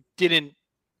just didn't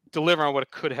deliver on what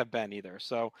it could have been either.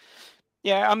 So,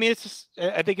 yeah, I mean, it's just,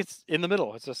 I think it's in the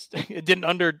middle. It's just, it didn't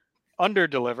under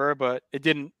deliver, but it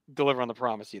didn't deliver on the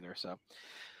promise either. So,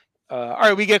 All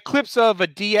right, we get clips of a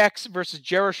DX versus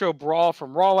Jericho brawl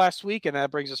from Raw last week, and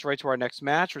that brings us right to our next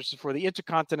match, which is for the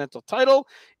Intercontinental title.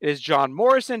 It is John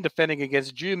Morrison defending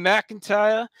against Drew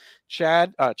McIntyre.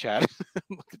 Chad. I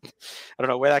don't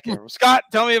know where that came from. Scott,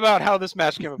 tell me about how this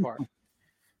match came apart.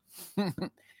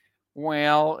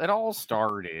 Well, it all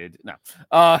started. No.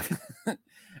 I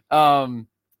gotta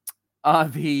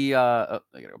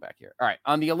go back here. All right.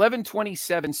 On the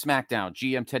 11/27 SmackDown,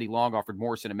 GM Teddy Long offered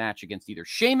Morrison a match against either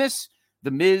Sheamus,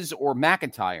 The Miz, or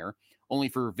McIntyre, only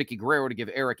for Vicky Guerrero to give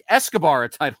Eric Escobar a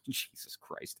title. Jesus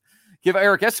Christ. Give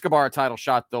Eric Escobar a title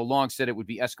shot, though Long said it would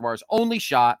be Escobar's only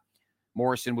shot.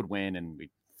 Morrison would win, and we,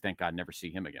 thank God, never see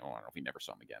him again. Well, I don't know if we never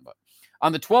saw him again. But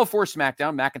on the 12/4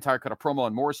 SmackDown, McIntyre cut a promo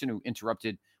on Morrison, who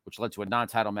interrupted, which led to a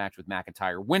non-title match with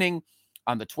McIntyre winning.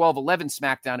 On the 12/11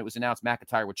 SmackDown, it was announced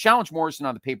McIntyre would challenge Morrison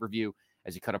on the pay-per-view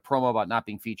as he cut a promo about not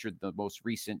being featured in the most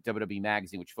recent WWE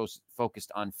magazine, which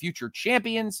focused on future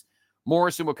champions.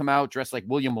 Morrison would come out dressed like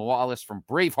William Wallace from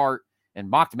Braveheart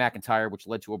and mocked McIntyre, which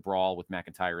led to a brawl with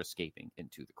McIntyre escaping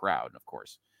into the crowd. And, of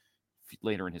course,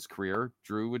 later in his career,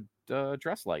 Drew would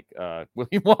dress like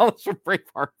William Wallace from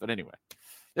Braveheart. But anyway,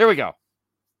 there we go.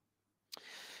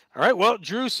 All right, well,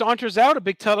 Drew saunters out, a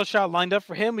big title shot lined up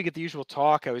for him. We get the usual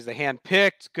talk. How he's the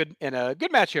hand-picked. Good, and a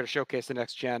good match here to showcase the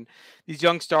next gen. These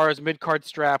young stars, mid-card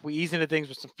strap. We ease into things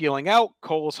with some feeling out.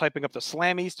 Cole's hyping up the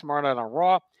Slammies tomorrow night on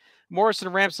Raw. Morrison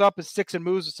ramps up and sticks and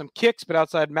moves with some kicks, but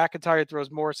outside McIntyre throws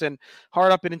Morrison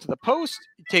hard up and into the post.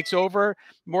 He takes over.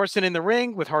 Morrison in the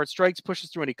ring with hard strikes,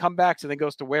 pushes through any comebacks, and then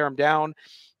goes to wear him down.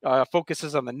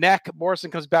 Focuses on the neck.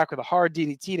 Morrison comes back with a hard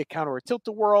DDT to counter a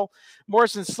tilt-a-whirl.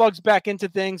 Morrison slugs back into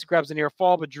things, grabs a near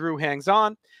fall, but Drew hangs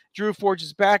on. Drew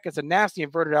forges back as a nasty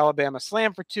inverted Alabama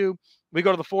slam for 2. We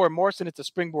go to the floor, and Morrison hits a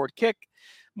springboard kick.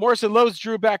 Morrison loads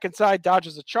Drew back inside,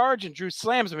 dodges a charge, and Drew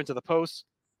slams him into the post.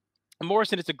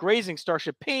 Morrison hits a grazing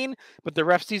Starship Pain, but the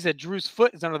ref sees that Drew's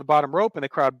foot is under the bottom rope and the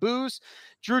crowd boos.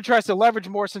 Drew tries to leverage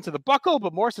Morrison to the buckle,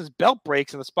 but Morrison's belt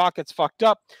breaks and the spot gets fucked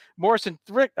up. Morrison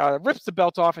rips the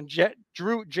belt off and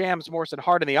Drew jams Morrison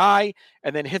hard in the eye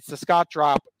and then hits the Scott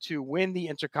drop to win the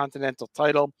Intercontinental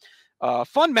title.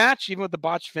 Fun match, even with the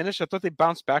botched finish. I thought they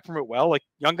bounced back from it well. Like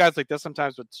young guys like this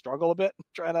sometimes would struggle a bit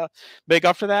trying to make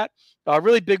up for that.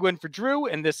 Really big win for Drew,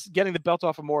 and this getting the belt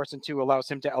off of Morrison too allows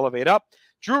him to elevate up.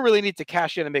 Drew really needs to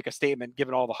cash in and make a statement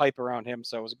given all the hype around him,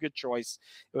 so it was a good choice.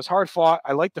 It was hard fought.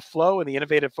 I like the flow and the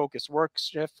innovative focus work.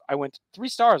 Schiff, I went 3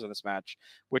 stars on this match,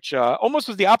 which almost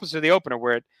was the opposite of the opener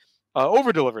where it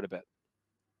over-delivered a bit.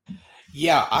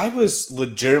 Yeah, I was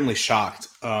legitimately shocked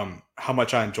how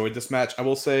much I enjoyed this match. I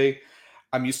will say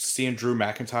I'm used to seeing Drew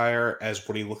McIntyre as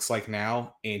what he looks like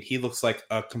now, and he looks like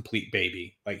a complete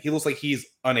baby. Like he looks like he's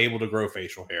unable to grow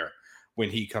facial hair when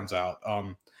he comes out.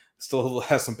 Still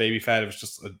has some baby fat. It was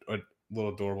just a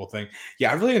little adorable thing.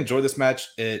 Yeah, I really enjoyed this match.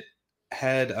 It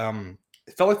had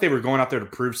it felt like they were going out there to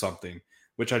prove something,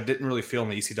 which I didn't really feel in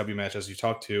the ECW match as you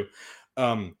talked to.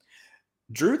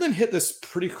 Drew then hit this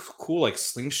pretty cool like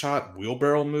slingshot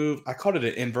wheelbarrow move. I called it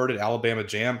an inverted Alabama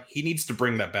jam. He needs to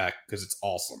bring that back because it's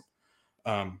awesome.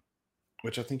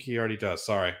 Which I think he already does.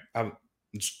 Sorry, I'm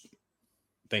just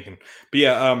thinking. But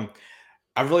yeah,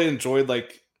 I really enjoyed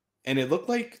and it looked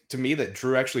like to me that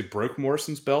Drew actually broke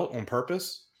Morrison's belt on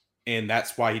purpose, and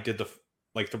that's why he did the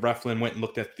ref went and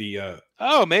looked at the.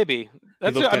 Oh, maybe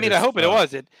that's. I hope it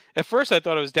was it. At first, I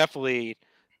thought it was definitely.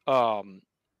 I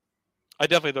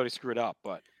definitely thought he screwed up,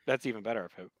 but that's even better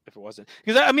if it wasn't.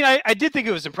 Because I did think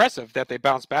it was impressive that they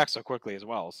bounced back so quickly as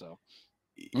well. So.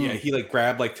 Yeah, he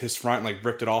grabbed his front,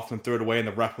 ripped it off and threw it away, and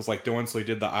the ref was doing so. He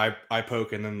did the eye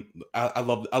poke, and then I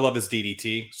love his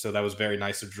DDT, so that was very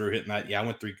nice of Drew hitting that. Yeah, I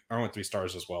went 3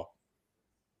 stars as well.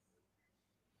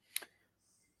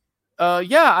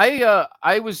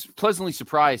 I was pleasantly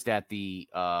surprised at the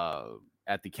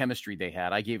chemistry they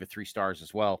had. I gave it 3 stars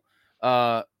as well.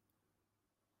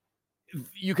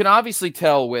 You can obviously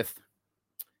tell with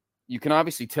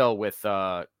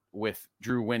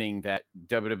Drew winning that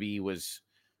WWE was,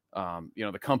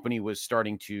 the company was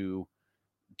starting to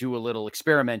do a little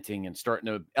experimenting and starting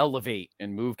to elevate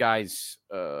and move guys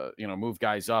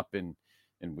up, and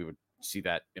we would see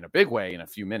that in a big way in a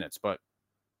few minutes. But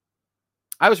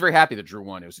I was very happy that Drew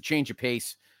won. It was a change of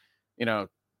pace. The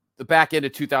back end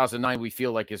of 2009 we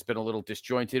feel like has been a little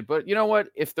disjointed, but you know what?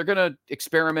 If they're gonna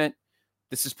experiment,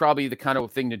 this is probably the kind of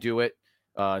thing to do it.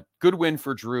 Good win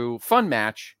for Drew. Fun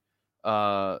match.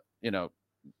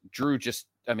 Drew just,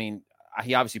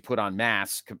 he obviously put on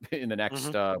mass in the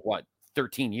next,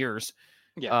 13 years.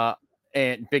 Yeah.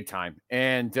 And big time.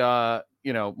 And,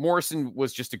 Morrison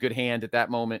was just a good hand at that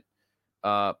moment.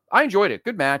 I enjoyed it.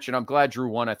 Good match. And I'm glad Drew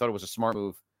won. I thought it was a smart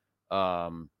move.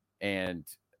 And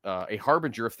a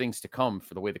harbinger of things to come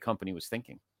for the way the company was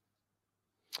thinking.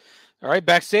 All right,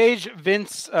 backstage,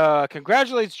 Vince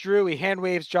congratulates Drew. He hand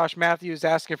waves Josh Matthews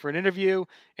asking for an interview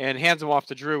and hands him off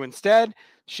to Drew instead.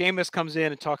 Sheamus comes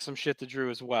in and talks some shit to Drew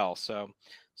as well. So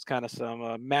it's kind of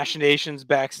some machinations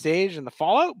backstage. And the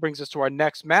fallout brings us to our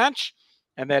next match,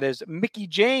 and that is Mickie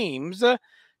James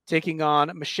taking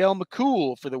on Michelle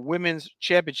McCool for the Women's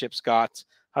Championship, Scott.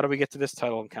 How do we get to this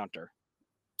title encounter?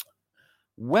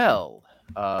 Well,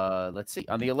 let's see.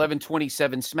 On the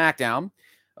 11/27 SmackDown,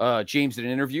 James did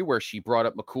an interview where she brought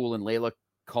up McCool and Layla,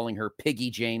 calling her Piggy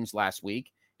James last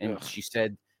week. And she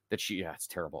said that it's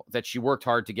terrible, that she worked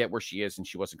hard to get where she is and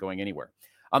she wasn't going anywhere.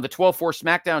 On the 12/4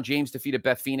 SmackDown, James defeated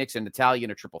Beth Phoenix and Natalya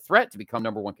in a triple threat to become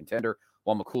 #1 contender,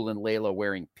 while McCool and Layla,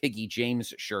 wearing Piggy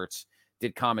James shirts,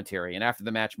 did commentary. And after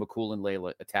the match, McCool and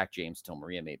Layla attacked James until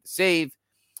Maria made the save.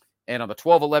 And on the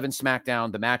 12/11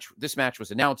 SmackDown, this match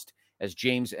was announced as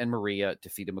James and Maria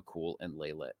defeated McCool and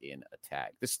Layla in a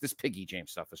tag. This Piggy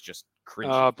James stuff was just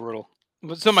cringy. Brutal.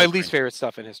 Some of my least favorite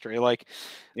stuff in history. Like,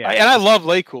 I love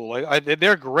Laycool.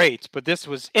 They're great, but this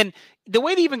was, and the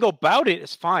way they even go about it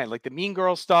is fine. Like the Mean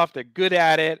Girl stuff, they're good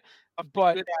at it.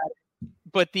 But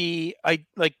the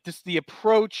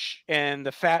approach and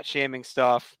the fat shaming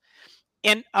stuff,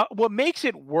 and what makes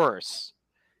it worse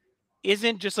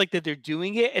isn't just like that they're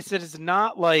doing it. It's that it's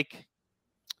not like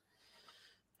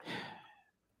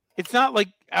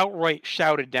outright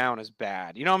shouted down as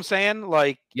bad. You know what I'm saying?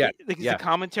 The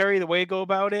commentary, the way you go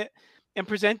about it and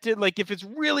present it, like if it's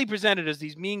really presented as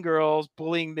these mean girls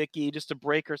bullying Mickie just to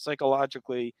break her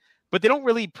psychologically, but they don't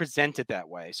really present it that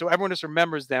way. So everyone just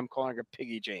remembers them calling her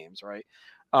Piggy James, right?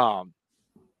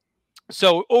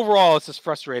 So overall, it's just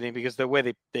frustrating because the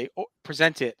way they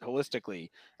present it holistically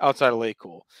outside of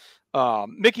Laycool.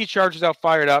 Mickie charges out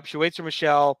fired up. She waits for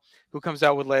Michelle, who comes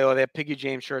out with Layla. They have Piggy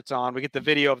James shirts on. We get the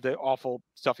video of the awful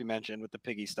stuff you mentioned with the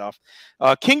Piggy stuff.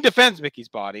 King defends Mickey's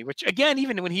body, which again,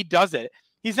 even when he does it,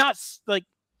 he's not like,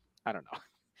 I don't know.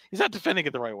 He's not defending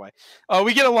it the right way.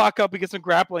 We get a lockup. We get some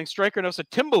grappling. Striker Nosa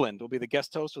Timbaland will be the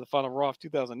guest host for the final Raw of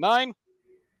 2009.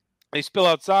 They spill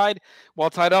outside. While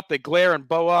tied up, they glare and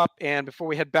bow up. And before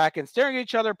we head back in, staring at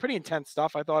each other, pretty intense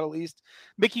stuff, I thought at least.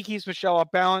 Mickie keeps Michelle off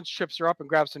balance, trips her up, and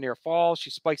grabs her near fall.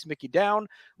 She spikes Mickie down.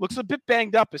 Looks a bit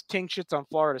banged up as Ting shits on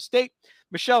Florida State.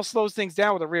 Michelle slows things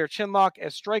down with a rear chinlock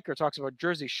as Striker talks about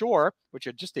Jersey Shore, which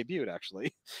had just debuted,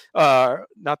 actually,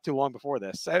 not too long before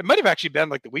this. It might have actually been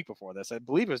like the week before this. I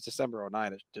believe it was December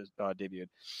 09 it debuted.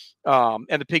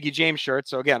 And the Piggy James shirt.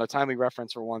 So, again, a timely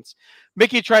reference for once.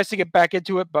 Mickie tries to get back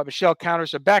into it, but Michelle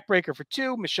counters a backbreaker for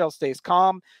 2. Michelle stays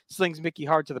calm, slings Mickie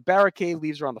hard to the barricade,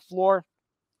 leaves her on the floor.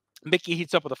 Mickie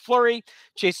heats up with a flurry,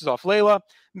 chases off Layla.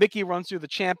 Mickie runs through the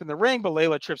champ in the ring, but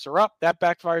Layla trips her up. That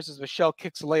backfires as Michelle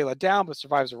kicks Layla down, but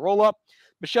survives a roll-up.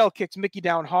 Michelle kicks Mickie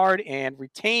down hard and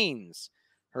retains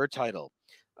her title.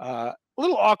 A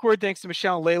little awkward thanks to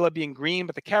Michelle and Layla being green,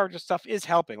 but the character stuff is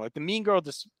helping. Like the Mean Girl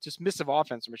dismissive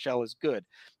offense for Michelle is good.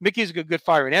 Mickey's got good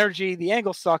fire and energy. The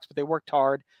angle sucks, but they worked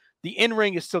hard. The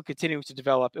in-ring is still continuing to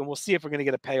develop, and we'll see if we're going to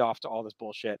get a payoff to all this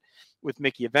bullshit with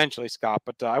Mickie eventually, Scott.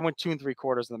 But I went 2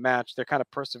 3/4 of the match. They're kind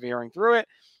of persevering through it.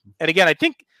 And again, I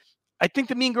think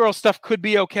the Mean Girl stuff could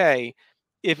be okay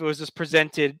if it was just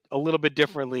presented a little bit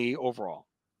differently overall.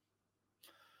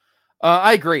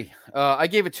 I agree. I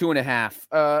gave it 2.5.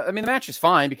 I mean, the match is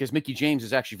fine because Mickie James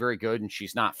is actually very good and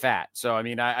she's not fat. So, I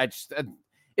mean,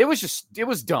 it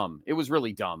was dumb. It was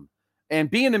really dumb. And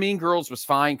being the Mean Girls was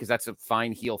fine because that's a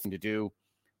fine heel thing to do,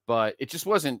 but it just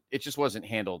wasn't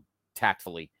handled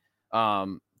tactfully.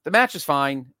 The match is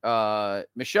fine.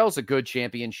 Michelle's a good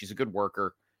champion. She's a good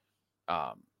worker.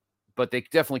 But they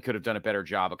definitely could have done a better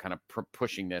job of kind of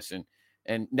pushing this.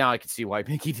 And now I can see why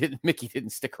Mickie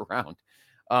didn't stick around.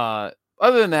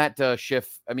 Other than that,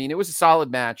 Schiff, I mean, it was a solid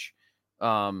match.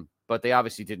 But they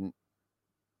obviously didn't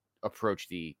approach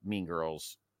the Mean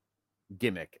Girls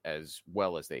gimmick as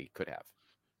well as they could have.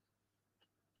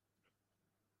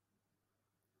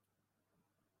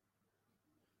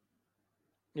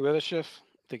 You with us, Schiff?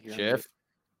 Schiff?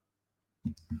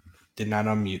 Did not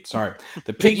unmute. Sorry.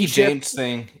 The Piggy James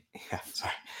thing. Yeah,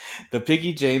 sorry. The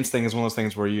Piggy James thing is one of those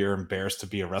things where you're embarrassed to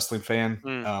be a wrestling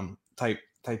fan type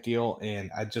deal.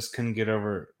 And I just couldn't get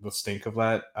over the stink of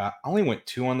that. I only went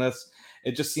 2 on this.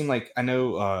 It just seemed like, I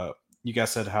know you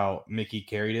guys said how Mickie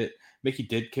carried it. Mickie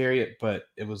did carry it, but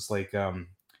it was like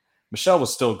Michelle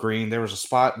was still green. There was a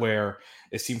spot where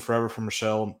it seemed forever for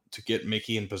Michelle to get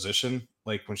Mickie in position,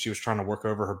 like when she was trying to work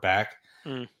over her back.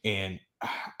 And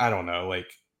I don't know, like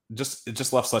it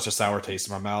just left such a sour taste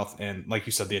in my mouth. And like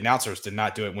you said, the announcers did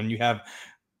not do it. When you have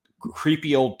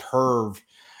creepy old perv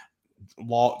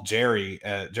Jerry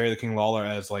the King Lawler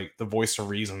as like the voice of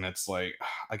reason. It's like,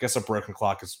 I guess a broken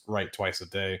clock is right twice a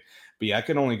day. But yeah, I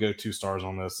could only go 2 stars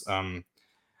on this.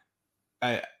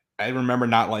 I remember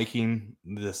not liking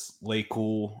this Lay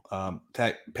Cool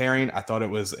pairing. I thought it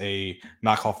was a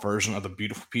knockoff version of the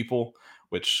Beautiful People,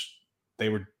 which they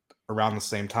were around the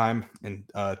same time in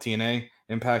TNA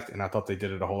Impact, and I thought they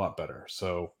did it a whole lot better.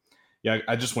 So yeah,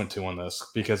 I just went 2 on this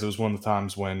because it was one of the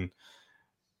times when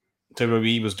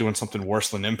WWE was doing something worse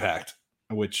than Impact,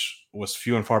 which was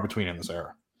few and far between in this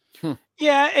era.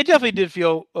 Yeah, it definitely did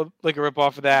feel like a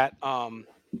ripoff of that.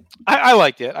 I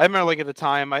liked it. I remember, like, at the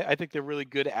time, I think they're really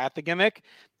good at the gimmick.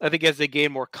 I think as they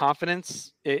gain more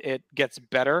confidence, it gets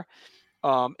better.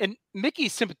 And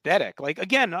Mickey's sympathetic. Like,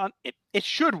 again, it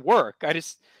should work. To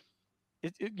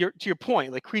your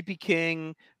point, like Creepy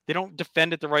King, they don't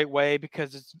defend it the right way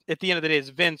because it's at the end of the day, it's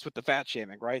Vince with the fat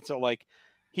shaming, right? So like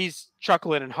he's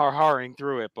chuckling and har-harring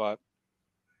through it, but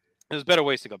there's better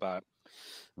ways to go about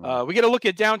it. We get a look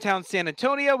at downtown San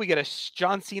Antonio. We get a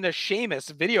John Cena Sheamus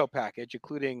video package,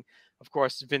 including, of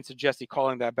course, Vince and Jesse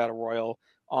calling that battle royal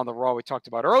on the Raw we talked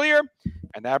about earlier.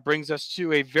 And that brings us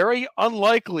to a very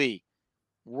unlikely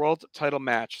world title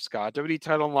match, Scott. WWE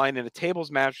title line in a tables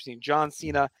match between John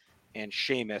Cena and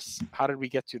Sheamus. How did we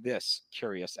get to this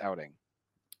curious outing?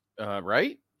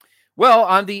 Right. Well,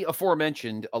 on the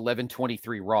aforementioned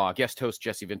 11/23 Raw, guest host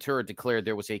Jesse Ventura declared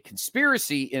there was a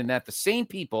conspiracy in that the same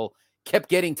people kept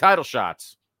getting title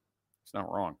shots. It's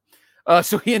not wrong.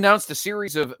 So he announced a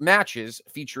series of matches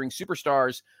featuring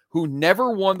superstars who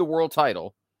never won the world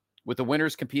title, with the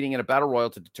winners competing in a battle royal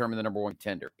to determine the number 1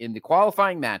 contender. In the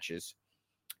qualifying matches,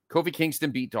 Kofi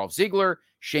Kingston beat Dolph Ziggler,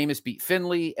 Sheamus beat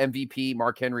Finlay, MVP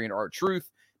Mark Henry and R-Truth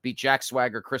beat Jack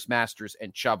Swagger, Chris Masters,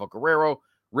 and Chavo Guerrero.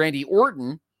 Randy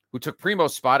Orton, who took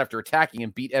Primo's spot after attacking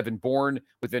him, beat Evan Bourne,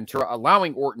 with Ventura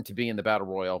allowing Orton to be in the battle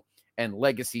royal, and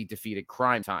Legacy defeated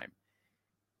Crime Time.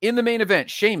 In the main event,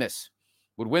 Sheamus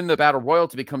would win the battle royal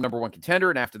to become number 1 contender,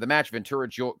 and after the match, Ventura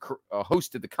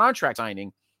hosted the contract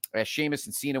signing as Sheamus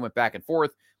and Cena went back and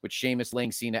forth, with Sheamus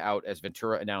laying Cena out as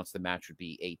Ventura announced the match would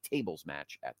be a tables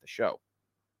match at the show.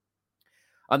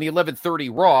 On the 11:30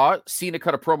 Raw, Cena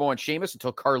cut a promo on Sheamus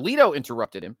until Carlito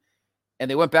interrupted him, and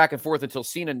they went back and forth until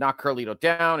Cena knocked Carlito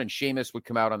down, and Sheamus would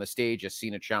come out on the stage as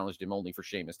Cena challenged him, only for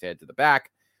Sheamus to head to the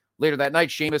back. Later that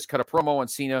night, Sheamus cut a promo on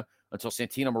Cena until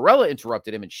Santino Marella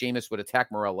interrupted him, and Sheamus would attack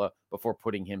Marella before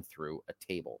putting him through a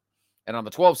table. And on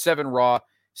the 12/7 Raw,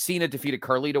 Cena defeated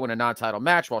Carlito in a non-title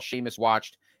match while Sheamus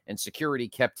watched, and security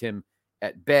kept him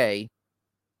at bay.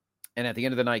 And at the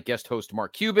end of the night, guest host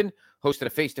Mark Cuban hosted a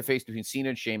face-to-face between Cena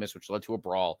and Sheamus, which led to a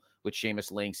brawl, with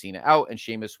Sheamus laying Cena out, and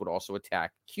Sheamus would also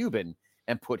attack Cuban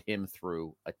and put him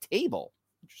through a table.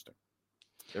 Interesting.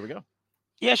 There we go.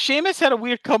 Yeah, Sheamus had a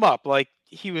weird come up. Like,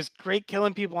 he was great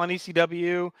killing people on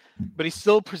ECW, but he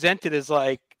still presented as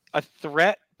like a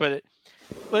threat. But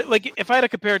like, if I had to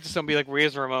compare it to somebody like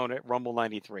Razor Ramon at Rumble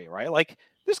 93, right? Like,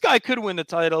 this guy could win the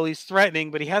title. He's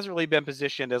threatening, but he hasn't really been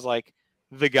positioned as like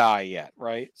the guy yet,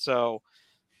 right? So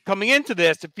coming into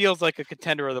this, it feels like a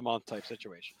contender of the month type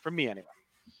situation for me anyway.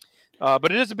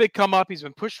 But it is a big come up. He's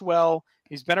been pushed well.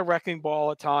 He's been a wrecking ball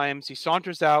at times. He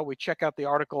saunters out. We check out the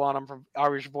article on him from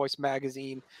Irish Voice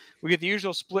magazine. We get the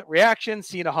usual split reaction.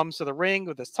 Cena hums to the ring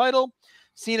with his title.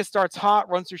 Cena starts hot,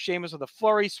 runs through Sheamus with a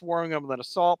flurry, swarming him with an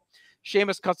assault.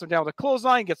 Sheamus cuts him down with a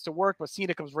clothesline, gets to work, but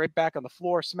Cena comes right back on the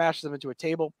floor, smashes him into a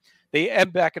table. They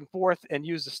ebb back and forth and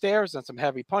use the stairs and some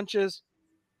heavy punches.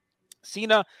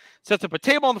 Cena sets up a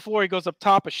table on the floor. He goes up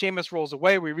top, but Sheamus rolls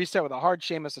away. We reset with a hard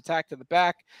Sheamus attack to the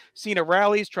back. Cena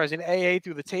rallies, tries an AA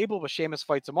through the table, but Sheamus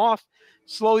fights him off.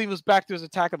 Slowly moves back to his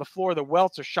attack on the floor. The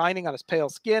welts are shining on his pale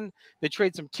skin. They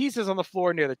trade some teases on the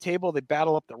floor near the table. They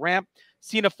battle up the ramp.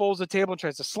 Cena folds the table and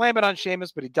tries to slam it on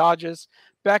Sheamus, but he dodges.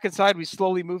 Back inside, we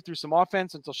slowly move through some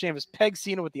offense until Sheamus pegs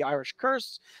Cena with the Irish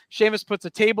curse. Sheamus puts a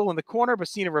table in the corner, but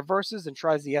Cena reverses and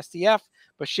tries the STF,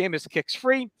 but Sheamus kicks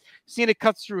free. Cena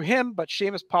cuts through him, but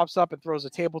Sheamus pops up and throws a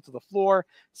table to the floor.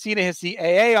 Cena hits the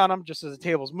AA on him just as the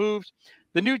table's moved.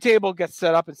 The new table gets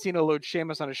set up, and Cena loads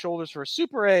Sheamus on his shoulders for a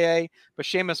super AA, but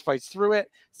Sheamus fights through it.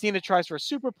 Cena tries for a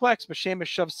superplex, but Sheamus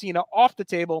shoves Cena off the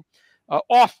table.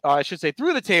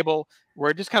 Through the table,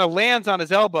 where it just kind of lands on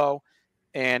his elbow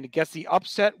and gets the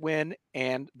upset win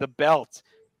and the belt.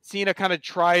 Cena kind of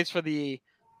tries for the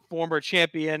former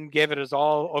champion, gave it his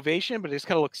all ovation, but it just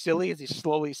kind of looks silly as he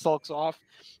slowly sulks off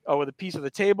with a piece of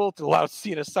the table to allow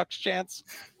Cena sucks chance.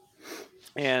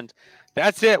 And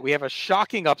that's it. We have a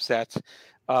shocking upset.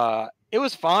 It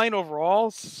was fine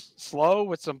overall, slow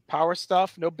with some power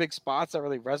stuff, no big spots that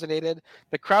really resonated.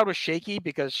 The crowd was shaky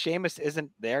because Sheamus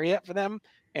isn't there yet for them.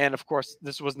 And of course,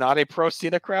 this was not a pro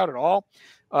Cena crowd at all.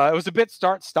 It was a bit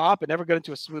start-stop. It never got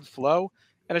into a smooth flow.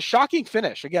 And a shocking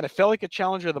finish. Again, it felt like a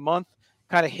challenger of the month,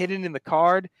 kind of hidden in the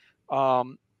card.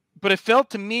 But it felt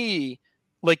to me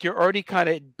like you're already kind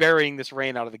of burying this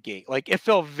reign out of the gate. Like, it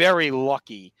felt very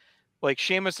lucky. Like,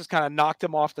 Sheamus just kind of knocked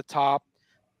him off the top.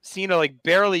 Cena, like,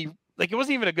 barely, like, it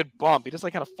wasn't even a good bump. He just,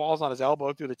 like, kind of falls on his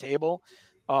elbow through the table.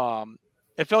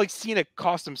 It felt like Cena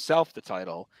cost himself the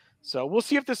title. So we'll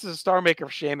see if this is a star maker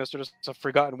for Sheamus or just a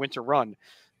forgotten winter run,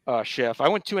 Schiff. I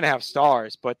went 2.5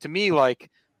 stars, but to me,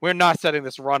 like, we're not setting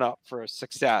this run up for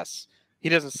success. He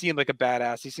doesn't seem like a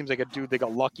badass. He seems like a dude that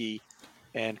got lucky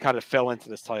and kind of fell into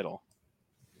this title.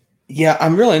 Yeah,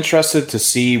 I'm really interested to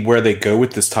see where they go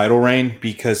with this title reign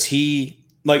because he,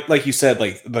 like you said,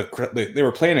 like they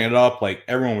were playing it up, like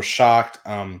everyone was shocked.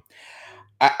 I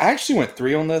actually went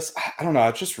 3 on this. I don't know.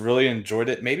 I just really enjoyed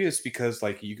it. Maybe it's because,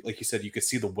 like you said, you could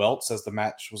see the welts as the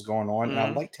match was going on, and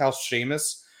I liked how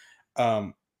Sheamus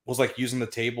was like using the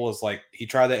table as like he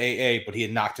tried the AA, but he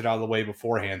had knocked it out of the way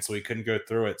beforehand, so he couldn't go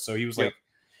through it. So he was like, it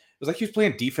was like he was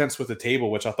playing defense with the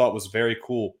table, which I thought was very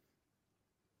cool.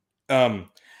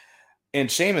 And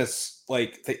Sheamus,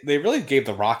 like they really gave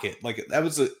the Rocket. Like that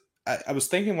was I was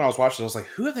thinking when I was watching, I was like,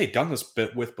 who have they done this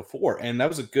bit with before? And that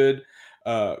was a good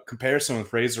comparison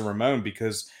with Razor Ramon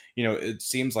because, you know, it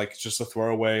seems like it's just a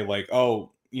throwaway, like,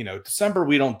 oh, you know, December,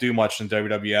 we don't do much in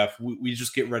WWF. We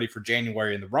just get ready for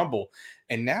January in the Rumble.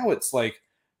 And now it's like,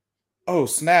 oh,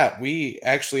 snap, we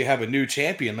actually have a new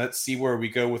champion. Let's see where we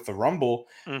go with the Rumble.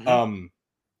 But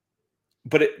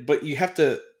you have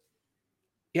to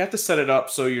set it up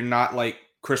so you're not like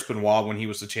Chris Benoit when he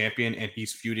was the champion and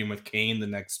he's feuding with Kane the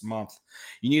next month.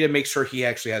 You need to make sure he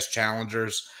actually has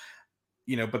challengers,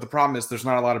 you know, but the problem is there's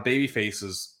not a lot of baby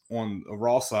faces on the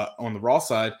Raw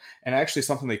side. And actually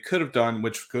something they could have done,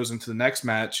 which goes into the next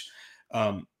match.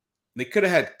 They could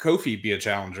have had Kofi be a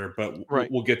challenger, but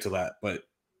we'll get to that. But,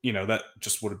 you know, that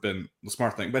just would have been the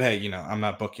smart thing. But hey, you know, I'm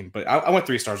not booking, but I went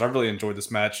 3 stars. I really enjoyed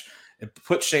this match. It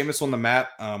put Sheamus on the map.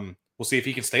 We'll see if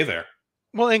he can stay there.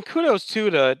 Well, and kudos too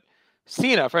to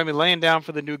Cena for laying down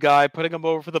for the new guy, putting him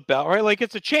over for the belt, right? Like,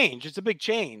 it's a change. It's a big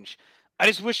change. I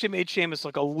just wish they made Sheamus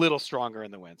look a little stronger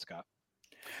in the win, Scott.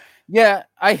 Yeah,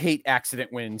 I hate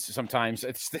accident wins sometimes.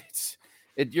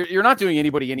 You're not doing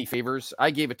anybody any favors.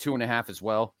 I gave it 2.5 as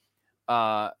well.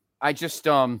 I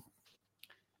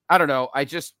don't know.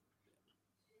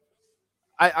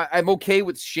 I'm okay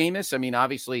with Sheamus. I mean,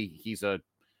 obviously he's a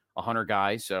hunter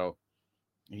guy, so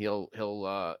he'll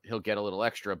get a little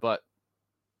extra,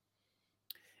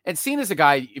 and Cena's a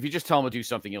guy, if you just tell him to do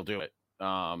something, he'll do it.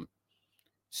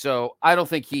 So I don't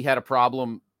think he had a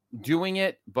problem doing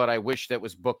it, but I wish that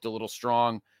was booked a little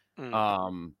strong.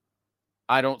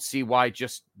 I don't see why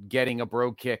just getting a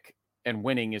bro kick and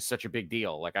winning is such a big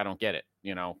deal. Like, I don't get it.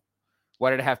 You know,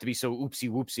 why did it have to be so oopsie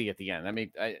whoopsie at the end? I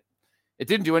mean, it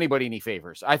didn't do anybody any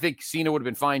favors. I think Cena would have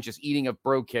been fine just eating a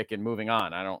bro kick and moving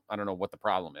on. I don't know what the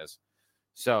problem is.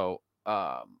 So,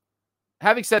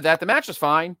 having said that, the match was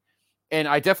fine, and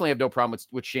I definitely have no problem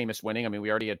with Sheamus winning. I mean, we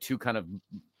already had 2 kind of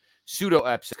pseudo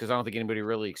eps because I don't think anybody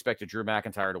really expected Drew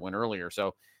McIntyre to win earlier.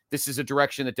 So this is a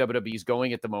direction that WWE is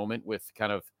going at the moment with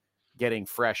kind of getting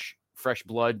fresh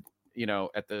blood, you know,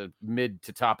 at the mid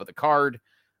to top of the card.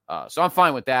 So I'm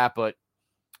fine with that, but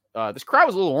this crowd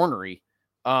was a little ornery.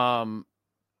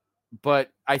 But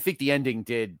I think the ending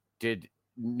did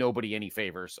nobody any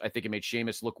favors. I think it made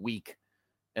Sheamus look weak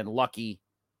and lucky.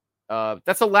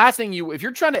 That's the last thing if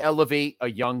you're trying to elevate a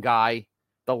young guy,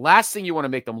 the last thing you want to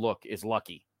make them look is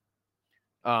lucky.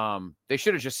 Cena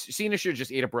should have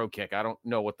just ate a bro kick. I don't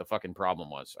know what the fucking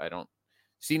problem was.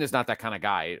 Cena's not that kind of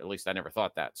guy. At least I never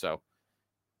thought that. So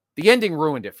the ending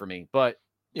ruined it for me, but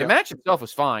the match itself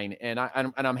was fine. And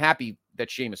I'm happy that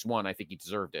Sheamus won. I think he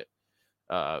deserved it.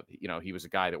 You know, he was a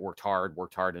guy that worked hard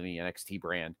in the NXT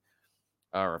brand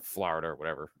or Florida or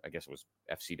whatever. I guess it was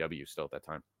FCW still at that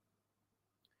time.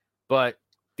 But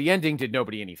the ending did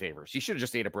nobody any favors. He should have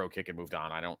just ate a bro kick and moved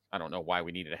on. I don't know why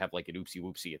we needed to have like an oopsie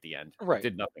whoopsie at the end. Right.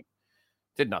 Did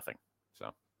nothing. So.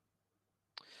 All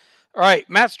right.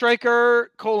 Matt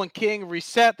Stryker, Cole and King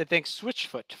reset. They thank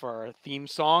Switchfoot for our theme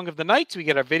song of the night. We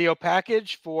get our video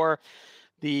package for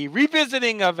the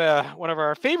revisiting of one of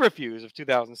our favorite views of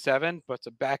 2007, but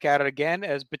back at it again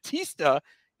as Batista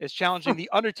is challenging The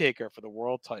Undertaker for the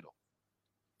world title.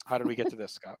 How did we get to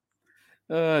this, Scott?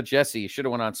 Jesse, you should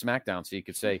have went on SmackDown so you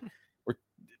could say, we're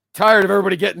tired of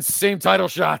everybody getting the same title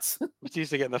shots.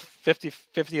 Batista getting the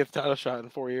 50th title shot in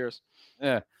 4 years.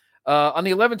 Yeah. On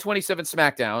the 11/27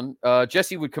 SmackDown,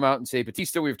 Jesse would come out and say,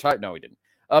 Batista, we've tied. No, he didn't.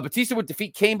 Batista would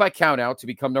defeat Kane by countout to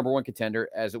become number one contender,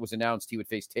 as it was announced he would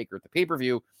face Taker at the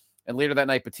pay-per-view. And later that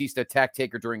night, Batista attacked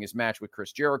Taker during his match with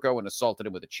Chris Jericho and assaulted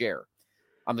him with a chair.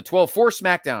 On the 12/4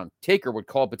 SmackDown, Taker would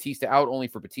call Batista out only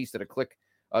for Batista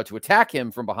to attack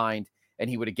him from behind, and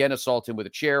he would again assault him with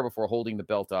a chair before holding the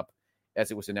belt up,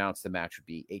 as it was announced the match would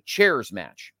be a chairs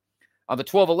match. On the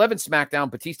 12/11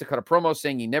 SmackDown, Batista cut a promo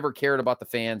saying he never cared about the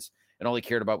fans and all he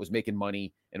cared about was making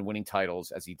money and winning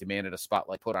titles, as he demanded a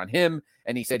spotlight put on him.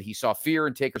 And he said he saw fear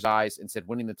in Taker's eyes and said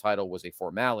winning the title was a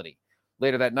formality.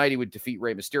 Later that night, he would defeat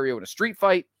Rey Mysterio in a street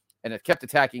fight and it kept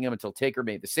attacking him until Taker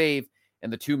made the save,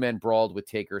 and the two men brawled with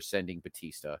Taker sending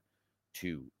Batista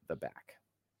to the back.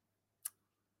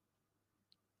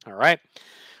 All right.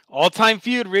 All-time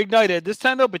feud reignited. This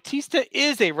time, though, Batista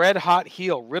is a red-hot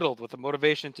heel riddled with a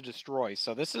motivation to destroy.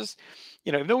 So this is,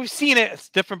 even though we've seen it, it's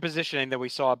different positioning than we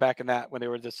saw back in that when they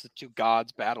were just the two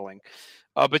gods battling.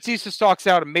 Batista stalks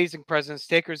out, amazing presence.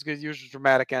 Taker's good, usual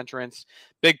dramatic entrance,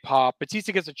 big pop.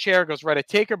 Batista gets a chair, goes right at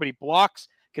Taker, but he blocks,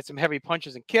 gets some heavy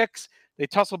punches and kicks. They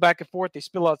tussle back and forth. They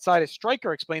spill outside. A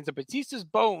striker explains that Batista's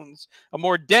bones are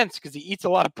more dense because he eats a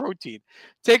lot of protein.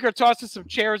 Taker tosses some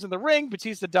chairs in the ring.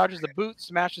 Batista dodges the boot,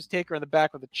 smashes Taker in the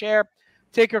back with a chair.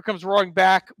 Taker comes roaring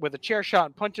back with a chair shot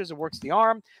and punches and works the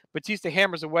arm. Batista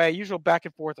hammers away. Usual back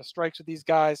and forth of strikes with these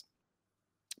guys.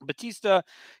 Batista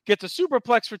gets a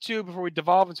superplex for two before we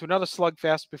devolve into another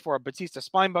slugfest before a Batista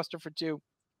spinebuster for two.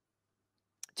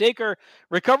 Taker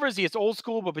recovers. He is old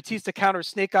school, but Batista counters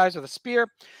Snake Eyes with a spear.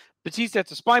 Batista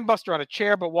hits a spinebuster on a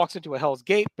chair, but walks into a Hell's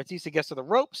Gate. Batista gets to the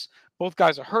ropes. Both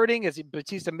guys are hurting as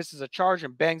Batista misses a charge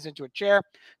and bangs into a chair.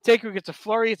 Taker gets a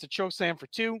flurry. It's a chokeslam for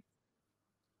two.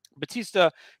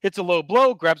 Batista hits a low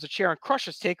blow, grabs a chair and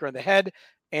crushes Taker in the head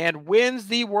and wins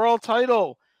the world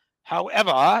title.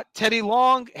 However, Teddy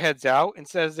Long heads out and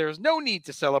says there's no need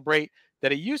to celebrate,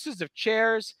 that a usage of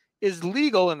chairs is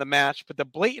legal in the match, but the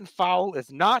blatant foul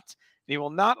is not. He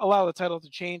will not allow the title to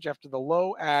change after the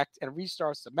low act and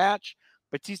restarts the match.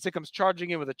 Batista comes charging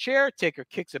in with a chair. Taker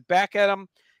kicks it back at him,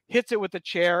 hits it with the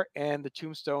chair, and the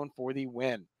tombstone for the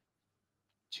win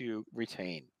to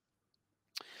retain.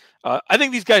 I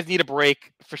think these guys need a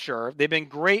break for sure. They've been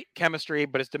great chemistry,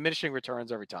 but it's diminishing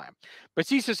returns every time.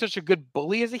 Batista is such a good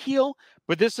bully as a heel,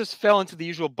 but this just fell into the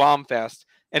usual bomb fest,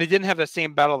 and it didn't have the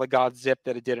same Battle of the Gods zip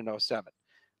that it did in 07.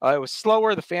 It was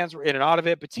slower. The fans were in and out of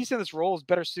it. Batista in this role is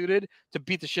better suited to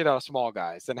beat the shit out of small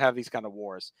guys than have these kind of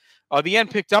wars. The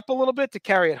end picked up a little bit to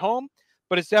carry it home,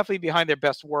 but it's definitely behind their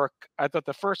best work. I thought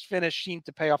the first finish seemed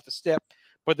to pay off the step,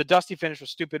 but the Dusty finish was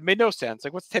stupid. It made no sense.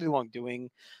 Like, what's Teddy Long doing?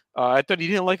 I thought he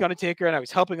didn't like Undertaker, and I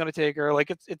was helping Undertaker.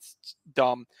 Like, it's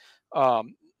dumb.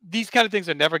 These kind of things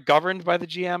are never governed by the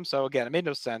GM. So, again, it made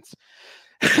no sense.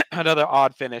 Another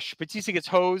odd finish. Batista gets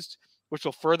hosed, which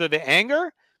will further the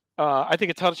anger. I think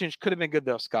a title change could have been good,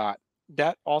 though, Scott.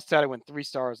 That all said, I went 3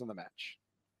 stars on the match.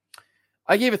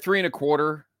 I gave it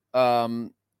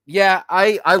 3.25. Yeah,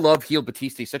 I love heel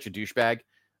Batista. He's such a douchebag.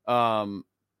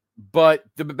 But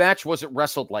the match wasn't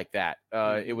wrestled like that.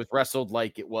 It was wrestled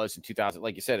like it was in 2000.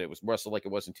 Like you said, it was wrestled like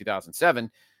it was in 2007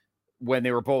 when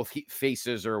they were both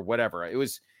faces or whatever. I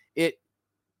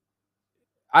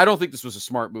don't think this was a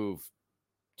smart move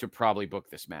to probably book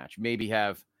this match. Maybe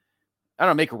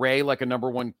make Ray like a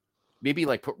number one. Maybe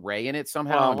like put Ray in it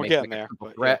somehow. We're make getting like there.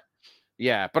 Triple threat.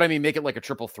 Yeah, but I mean, make it like a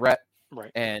triple threat. Right.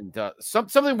 And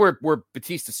something where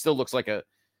Batista still looks like a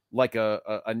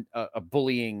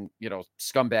bullying,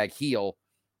 scumbag heel.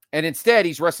 And instead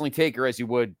he's wrestling Taker as he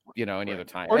would, any other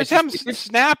time. Or just have him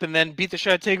snap and then beat the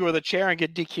shit out of Taker with a chair and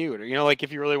get DQ'd. Or, like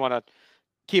if you really want to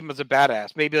keep him as a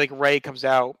badass, maybe like Ray comes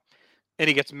out and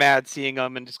he gets mad seeing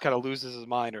him and just kind of loses his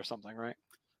mind or something, right?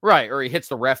 Right. Or he hits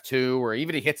the ref too, or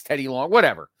even he hits Teddy Long,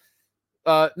 whatever.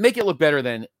 Make it look better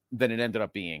than it ended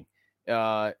up being.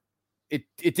 It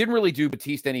didn't really do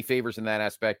Batista any favors in that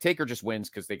aspect. Taker just wins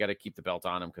because they got to keep the belt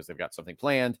on him because they've got something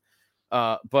planned.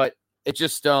 But it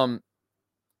just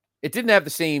it didn't have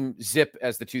the same zip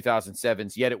as the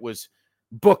 2007s, yet it was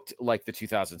booked like the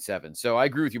 2007s. So I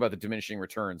agree with you about the diminishing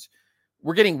returns.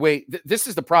 We're getting this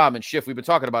is the problem in Schiff. We've been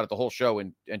talking about it the whole show,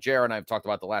 and JR and I have talked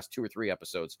about the last 2 or 3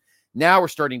 episodes. Now we're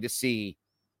starting to see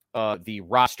the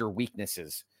roster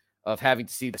weaknesses of having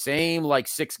to see the same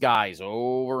 6 guys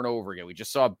over and over again. We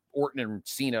just saw Orton and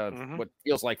Cena, what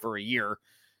feels like for a year.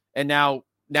 And now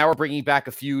we're bringing back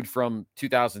a feud from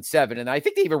 2007. And I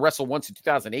think they even wrestled once in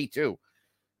 2008 too.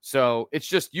 So it's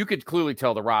just, you could clearly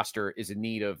tell the roster is in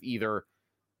need of either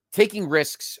taking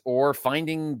risks or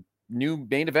finding new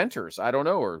main eventers. I don't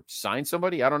know, or sign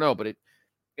somebody. I don't know, but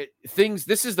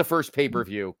this is the first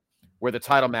pay-per-view where the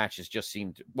title matches just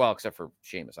seemed, well, except for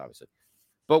Sheamus, obviously,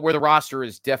 but where the roster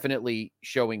is definitely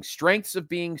showing strengths of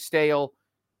being stale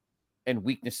and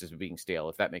weaknesses of being stale,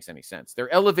 if that makes any sense.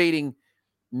 They're elevating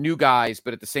new guys,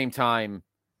 but at the same time,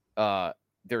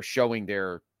 they're showing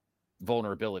their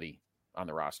vulnerability on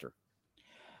the roster.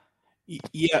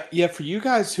 Yeah. For you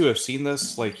guys who have seen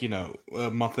this, like,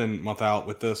 month in, month out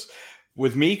with this,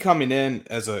 with me coming in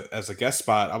as a guest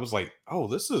spot, I was like, oh,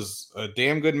 this is a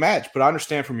damn good match. But I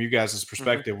understand from you guys'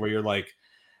 perspective where you're like,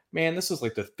 man, this is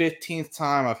like the 15th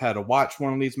time I've had to watch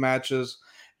one of these matches.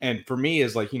 And for me,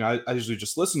 is like, I usually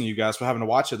just listen to you guys, but having to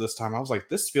watch it this time, I was like,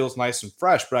 this feels nice and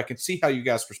fresh. But I can see how you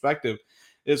guys' perspective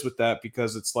is with that,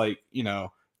 because it's like,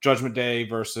 Judgment Day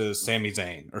versus Sami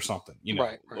Zayn or something,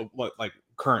 right. Like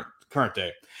current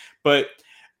day. But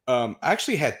I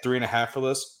actually had 3.5 for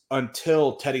this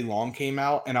until Teddy Long came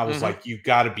out, and I was like, you've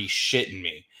got to be shitting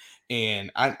me.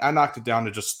 And I knocked it down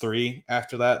to just 3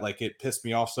 after that. Like, it pissed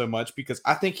me off so much because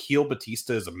I think heel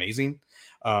Batista is amazing.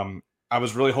 I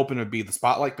was really hoping it would be the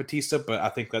Spotlight Batista, but I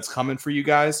think that's coming for you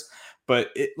guys. But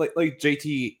it, like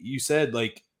JT, you said,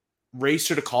 like, Ray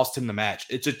should have cost him the match.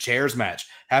 It's a chairs match.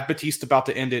 Have Batista about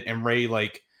to end it, and Ray,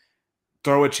 like,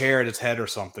 throw a chair at his head or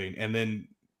something, and then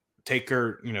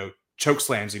Taker, choke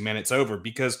slams him, and it's over.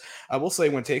 Because I will say,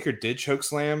 when Taker did choke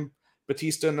slam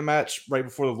Batista in the match right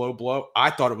before the low blow,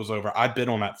 I thought it was over. I bid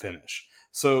on that finish.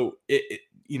 So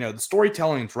the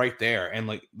storytelling is right there, and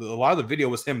like a lot of the video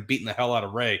was him beating the hell out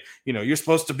of Ray. You're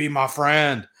supposed to be my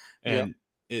friend, and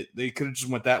they could have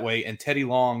just went that way. And Teddy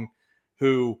Long,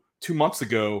 who 2 months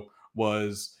ago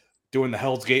was doing the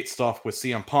Hell's Gate stuff with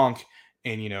CM Punk,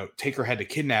 and Taker had to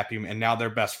kidnap him, and now they're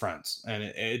best friends, and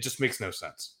it just makes no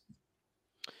sense.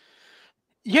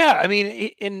 Yeah, I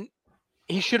mean,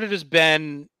 he should have just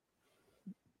been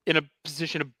in a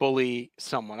position to bully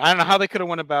someone. I don't know how they could have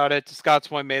went about it. To Scott's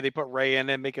point, maybe they put Ray in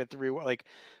and make it 3, like,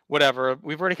 whatever.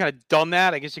 We've already kind of done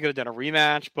that. I guess you could have done a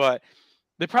rematch, but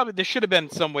there should have been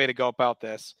some way to go about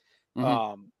this,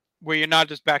 where you're not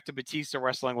just back to Batista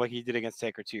wrestling like he did against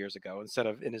Taker 2 years ago instead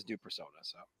of in his new persona.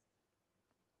 So,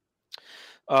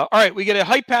 all right, we get a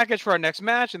hype package for our next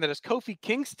match, and that is Kofi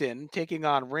Kingston taking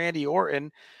on Randy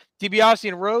Orton. DiBiase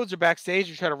and Rhodes are backstage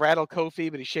to try to rattle Kofi,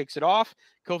 but he shakes it off.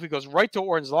 Kofi goes right to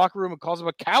Orton's locker room and calls him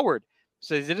a coward,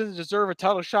 says he doesn't deserve a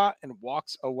title shot, and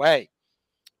walks away.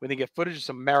 We then get footage of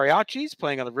some mariachis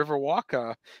playing on the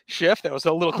Riverwalk shift. That was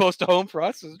a little close to home for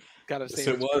us. Kind of yes,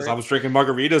 it was. I was drinking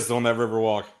margaritas on that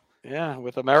Riverwalk. Yeah,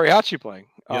 with a mariachi playing.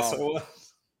 Yes, it was.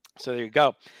 So there you go.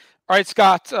 All right,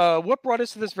 Scott, what brought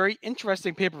us to this very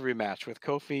interesting pay-per-view match with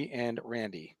Kofi and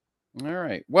Randy? All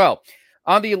right. Well,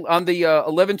 on the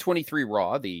 11/23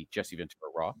 Raw, the Jesse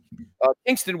Ventura Raw,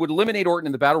 Kingston would eliminate Orton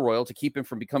in the Battle Royal to keep him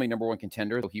from becoming number 1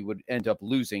 contender, though he would end up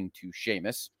losing to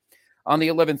Sheamus. On the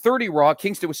 11:30 Raw,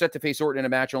 Kingston was set to face Orton in a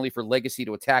match only for Legacy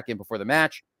to attack him before the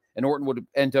match, and Orton would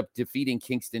end up defeating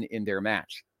Kingston in their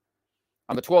match.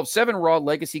 On the 12/7 Raw,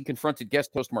 Legacy confronted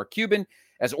guest host Mark Cuban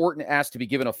as Orton asked to be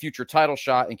given a future title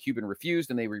shot, and Cuban refused,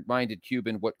 and they reminded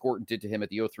Cuban what Orton did to him at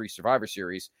the 03 Survivor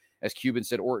Series, as Cuban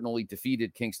said Orton only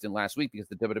defeated Kingston last week because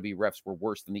the WWE refs were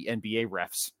worse than the NBA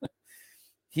refs.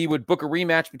 He would book a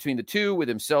rematch between the two with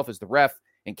himself as the ref,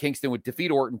 and Kingston would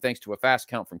defeat Orton thanks to a fast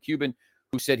count from Cuban,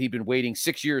 who said he'd been waiting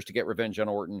 6 years to get revenge on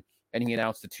Orton, and he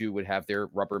announced the two would have their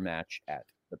rubber match at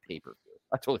the pay-per-view.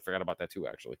 I totally forgot about that too,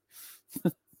 actually.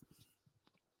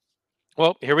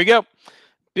 Well, here we go.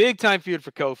 Big time feud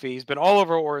for Kofi. He's been all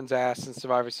over Orton's ass since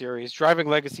Survivor Series, driving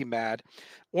Legacy mad.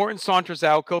 Orton saunters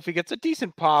out. Kofi gets a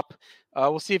decent pop.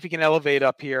 We'll see if he can elevate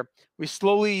up here. We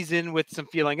slowly ease in with some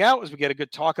feeling out as we get a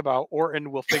good talk about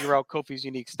Orton. We'll figure out Kofi's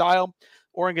unique style.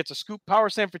 Orton gets a scoop power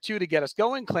slam for 2 to get us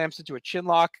going, clamps into a chin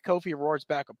lock. Kofi roars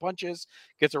back with punches,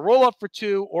 gets a roll up for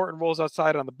 2. Orton rolls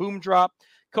outside on the boom drop.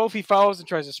 Kofi follows and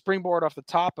tries to springboard off the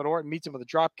top, but Orton meets him with a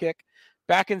drop kick.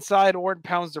 Back inside, Orton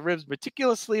pounds the ribs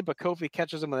meticulously, but Kofi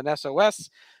catches him with an SOS.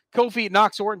 Kofi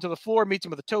knocks Orton to the floor, meets him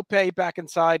with a tope. Back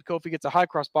inside, Kofi gets a high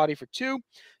cross body for 2.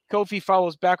 Kofi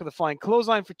follows back with a flying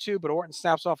clothesline for 2, but Orton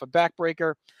snaps off a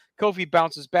backbreaker. Kofi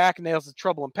bounces back, nails the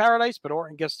Trouble in Paradise, but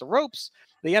Orton gets the ropes.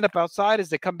 They end up outside. As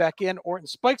they come back in, Orton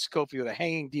spikes Kofi with a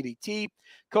hanging DDT.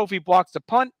 Kofi blocks the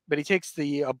punt, but he takes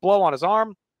the blow on his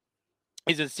arm.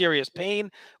 He's in serious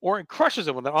pain. Orton crushes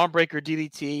him with an armbreaker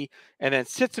DDT and then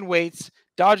sits and waits,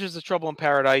 dodges the Trouble in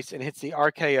Paradise, and hits the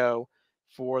RKO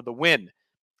for the win.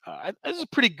 This is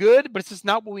pretty good, but it's just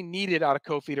not what we needed out of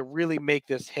Kofi to really make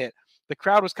this hit. The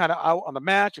crowd was kind of out on the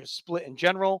match. It was split in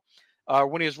general.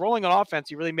 When he was rolling on offense,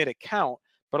 he really made it count,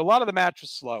 but a lot of the match was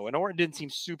slow, and Orton didn't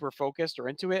seem super focused or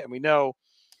into it, and we know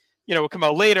would come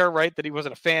out later, right, that he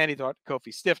wasn't a fan. He thought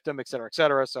Kofi stiffed him, et cetera, et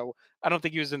cetera. So I don't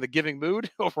think he was in the giving mood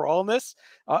overall in this.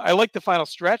 I like the final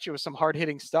stretch. It was some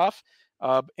hard-hitting stuff.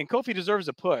 And Kofi deserves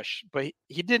a push, but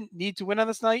he didn't need to win on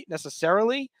this night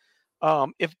necessarily.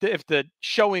 If the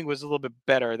showing was a little bit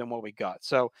better than what we got.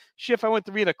 So Schiff, I went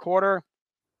 3 1/4.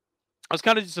 I was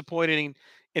kind of disappointed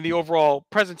in the overall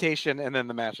presentation and then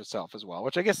the match itself as well,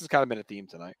 which I guess has kind of been a theme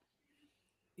tonight.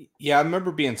 Yeah, I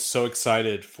remember being so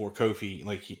excited for Kofi,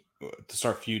 to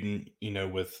start feuding,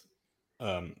 with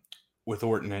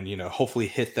Orton and, hopefully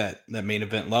hit that main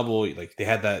event level. Like they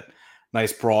had that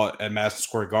nice brawl at Madison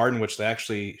Square Garden, which they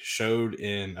actually showed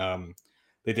in,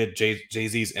 they did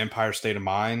Jay-Z's Empire State of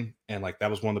Mind. And that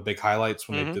was one of the big highlights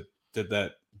when they did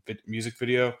that music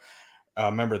video. I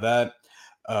remember that.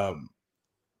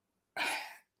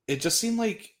 It just seemed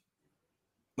like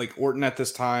Orton at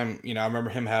this time, I remember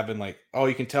him having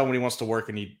you can tell when he wants to work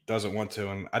and he doesn't want to.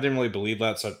 And I didn't really believe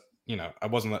that. So, I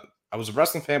was a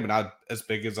wrestling fan, but not as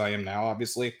big as I am now,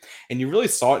 obviously. And you really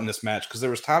saw it in this match because there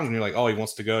was times when you're like, oh, he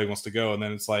wants to go. And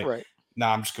then it's like, right.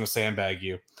 Nah, I'm just going to sandbag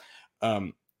you.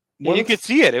 You could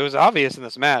see it. It was obvious in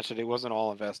this match that he wasn't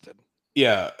all invested.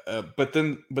 Yeah. But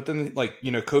then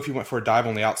Kofi went for a dive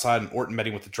on the outside and Orton met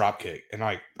him with the drop kick. And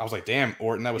I was like, damn,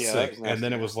 Orton, that was sick. That was nice, and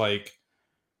then it was like,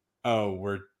 oh,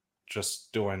 we're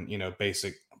just doing,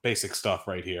 basic stuff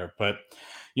right here. But,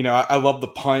 I love the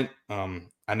punt.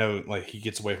 I know he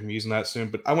gets away from using that soon,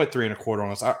 but I went 3 1/4 on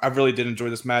this. I really did enjoy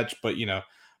this match, but,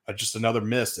 just another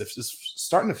miss. It's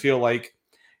starting to feel like,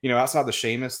 outside the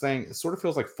Sheamus thing, it sort of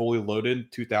feels like Fully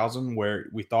Loaded 2000, where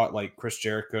we thought Chris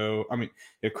Jericho,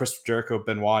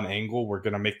 Benoit, and Angle were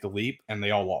going to make the leap, and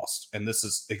they all lost. And this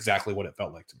is exactly what it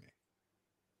felt like to me.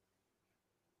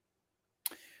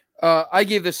 I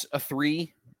gave this a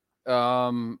 3.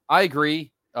 I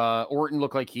agree. Orton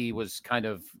looked like he was kind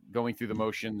of going through the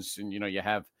motions, and you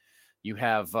have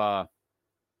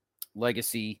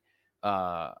Legacy,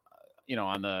 on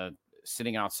the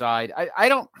sitting outside. I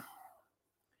don't.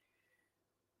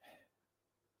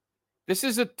 This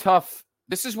is a tough.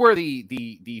 This is where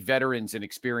the veterans and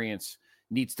experience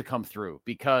needs to come through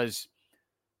because,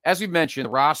 as we've mentioned, the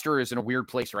roster is in a weird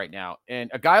place right now,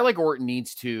 and a guy like Orton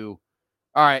needs to.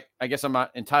 All right, I guess I'm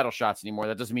not in title shots anymore.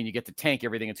 That doesn't mean you get to tank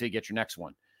everything until you get your next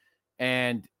one.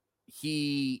 And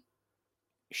he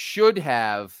should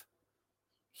have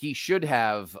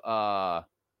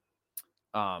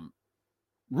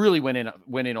really went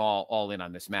in all in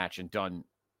on this match and done,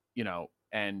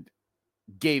 and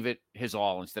gave it his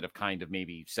all instead of kind of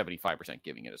maybe 75%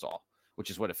 giving it his all, which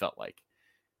is what it felt like.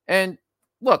 And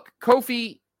look,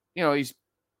 Kofi, he's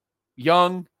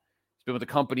young. He's been with the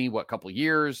company, a couple of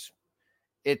years.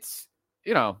 It's,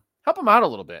 help him out a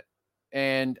little bit.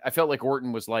 And I felt like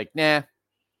Orton was like, nah,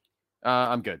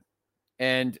 I'm good.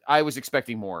 And I was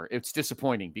expecting more. It's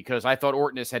disappointing because I thought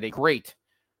Orton has had a great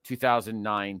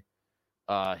 2009.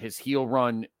 His heel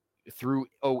run through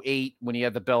 2008 when he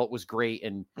had the belt was great.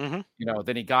 And,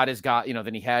 then he got his guy,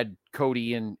 then he had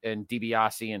Cody and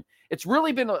DiBiase. And it's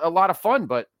really been a lot of fun,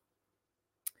 but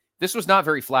this was not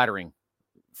very flattering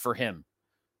for him.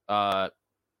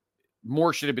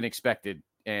 More should have been expected.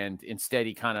 And instead,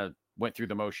 he kind of went through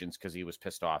the motions because he was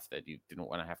pissed off that he didn't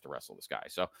want to have to wrestle this guy.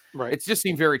 So It just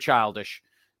seemed very childish,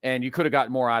 and you could have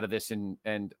gotten more out of this.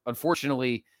 And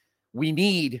unfortunately, we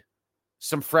need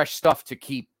some fresh stuff to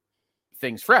keep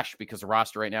things fresh because the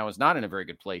roster right now is not in a very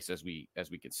good place, as we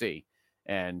can see.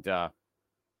 And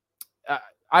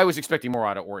I was expecting more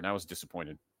out of Orton. I was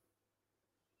disappointed.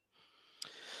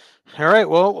 All right,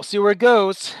 well, we'll see where it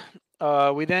goes.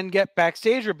 We then get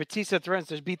backstage where Batista threatens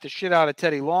to beat the shit out of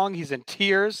Teddy Long. He's in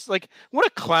tears. What a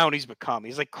clown he's become.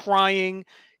 He's crying.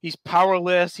 He's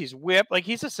powerless. He's whipped.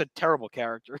 He's just a terrible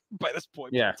character by this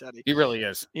point. Yeah, Teddy. He really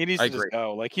is. He needs to just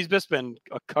go. He's just been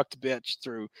a cucked bitch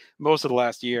through most of the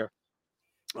last year.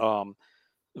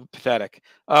 Pathetic.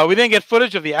 We then get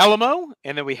footage of the Alamo,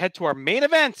 and then we head to our main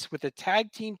event with the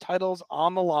tag team titles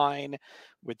on the line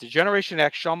with the Generation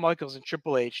X, Shawn Michaels and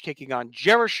Triple H taking on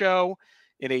Jericho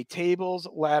in a tables,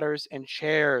 ladders, and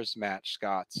chairs match.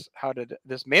 Scott, how did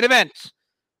this main event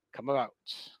come about?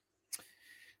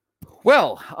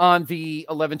 Well, on the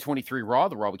 11/23 Raw,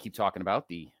 the Raw we keep talking about,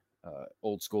 the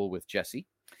old school with Jesse,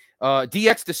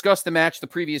 DX discussed the match the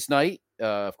previous night.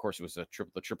 Of course, it was the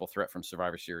triple threat from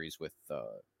Survivor Series with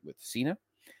Cena,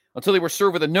 until they were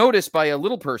served with a notice by a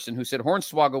little person who said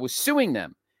Hornswoggle was suing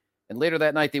them. And later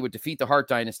that night, they would defeat the Hart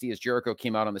Dynasty as Jericho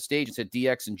came out on the stage and said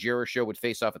DX and Jericho would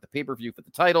face off at the pay-per-view for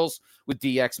the titles, with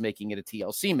DX making it a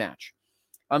TLC match.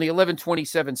 On the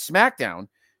 11/27 SmackDown,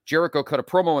 Jericho cut a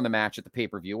promo in the match at the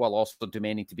pay-per-view while also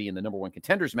demanding to be in the number 1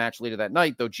 contenders match later that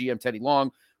night, though GM Teddy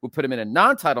Long would put him in a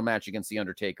non-title match against The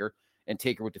Undertaker, and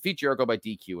Taker would defeat Jericho by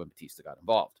DQ, and Batista got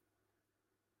involved.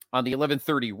 On the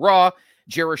 11:30 Raw,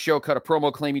 Jericho cut a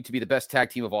promo claiming to be the best tag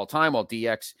team of all time, while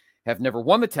DX have never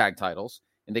won the tag titles,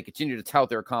 and they continue to tout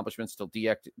their accomplishments till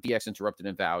DX interrupted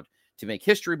and vowed to make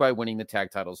history by winning the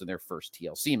tag titles in their first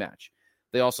TLC match.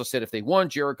 They also said if they won,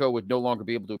 Jericho would no longer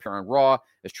be able to appear on Raw,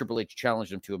 as Triple H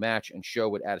challenged him to a match, and Show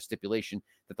would add a stipulation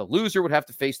that the loser would have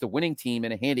to face the winning team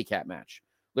in a handicap match.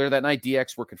 Later that night,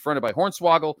 DX were confronted by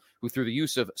Hornswoggle, who through the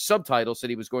use of subtitles said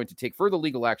he was going to take further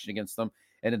legal action against them,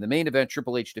 and in the main event,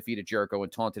 Triple H defeated Jericho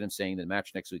and taunted him, saying the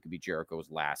match next week could be Jericho's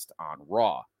last on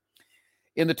Raw.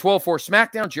 In the 12-4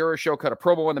 SmackDown, Jericho cut a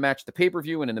promo on the match at the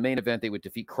pay-per-view, and in the main event, they would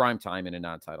defeat Crime Time in a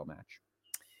non-title match.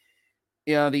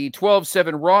 In the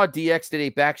 12-7 Raw, DX did a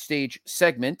backstage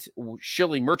segment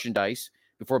shilling merchandise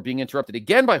before being interrupted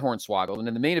again by Hornswoggle. And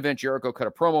in the main event, Jericho cut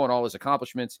a promo on all his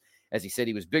accomplishments, as he said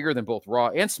he was bigger than both Raw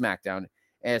and SmackDown,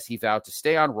 as he vowed to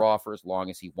stay on Raw for as long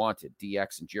as he wanted.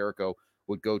 DX and Jericho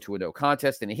would go to a no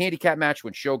contest in a handicap match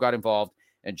when Show got involved,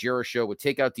 and Jericho would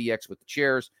take out DX with the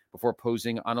chairs before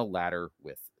posing on a ladder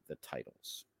with the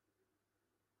titles.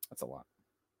 That's a lot.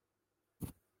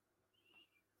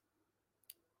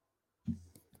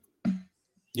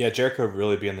 Yeah, Jericho would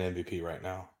really be in the MVP right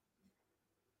now,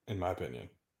 in my opinion.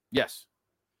 Yes,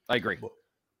 I agree.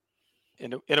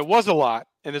 And it was a lot.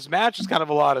 And this match is kind of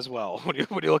a lot as well when you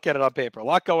look at it on paper. A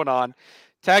lot going on.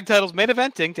 Tag titles main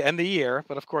eventing to end the year,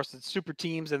 but of course it's super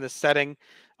teams in this setting.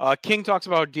 King talks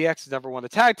about DX has never won the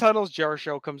tag titles.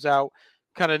 Jericho comes out,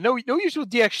 kind of no usual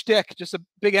DX shtick, just a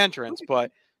big entrance,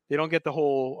 but they don't get the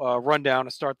whole rundown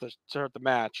to start the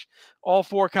match. All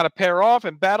four kind of pair off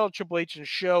and battle. Triple H and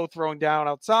Show throwing down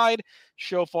outside.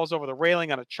 Show falls over the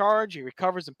railing on a charge. He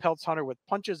recovers and pelts Hunter with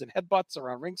punches and headbutts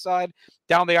around ringside.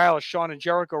 Down the aisle, Shawn and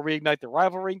Jericho reignite the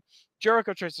rivalry.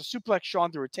 Jericho tries to suplex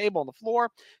Shawn through a table on the floor.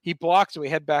 He blocks, so we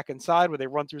head back inside where they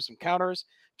run through some counters.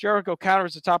 Jericho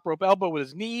counters the top rope elbow with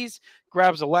his knees,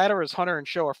 grabs a ladder as Hunter and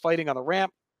Show are fighting on the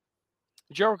ramp.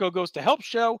 Jericho goes to help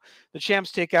Show. The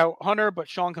champs take out Hunter, but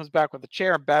Shawn comes back with a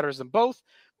chair and batters them both.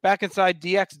 Back inside,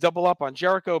 DX double up on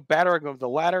Jericho, battering him with the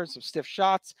ladder and some stiff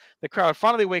shots. The crowd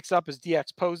finally wakes up as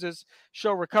DX poses.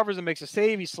 Show recovers and makes a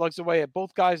save. He slugs away at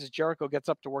both guys as Jericho gets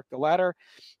up to work the ladder.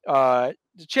 The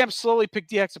champs slowly pick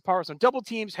DX apart with some double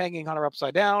teams, hanging Hunter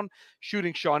upside down,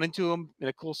 shooting Shawn into him in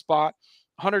a cool spot.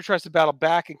 Hunter tries to battle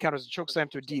back and counters a chokeslam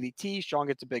to a DDT. Shawn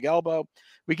gets a big elbow.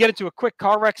 We get into a quick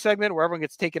car wreck segment where everyone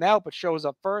gets taken out, but Show is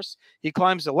up first. He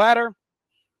climbs the ladder.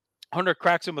 Hunter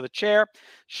cracks him with a chair.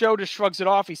 Show just shrugs it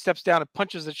off. He steps down and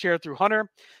punches the chair through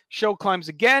Hunter. Show climbs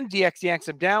again. DX yanks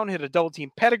him down, hit a double team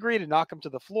pedigree to knock him to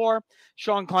the floor.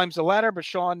 Shawn climbs the ladder, but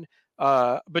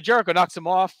Jericho knocks him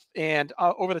off and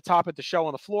over the top at the Show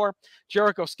on the floor.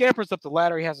 Jericho scampers up the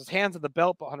ladder. He has his hands on the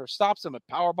belt, but Hunter stops him and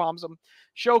power bombs him.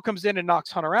 Show comes in and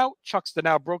knocks Hunter out, chucks the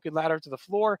now broken ladder to the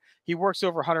floor. He works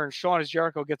over Hunter and Shawn as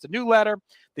Jericho gets a new ladder.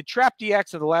 They trap DX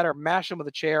to the ladder, mash him with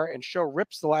a chair, and Show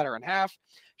rips the ladder in half.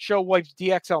 Show wipes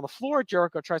DX on the floor.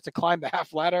 Jericho tries to climb the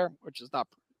half ladder, which is not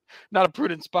a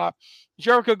prudent spot.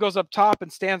 Jericho goes up top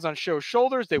and stands on Show's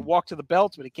shoulders. They walk to the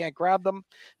belts, but he can't grab them.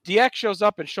 DX shows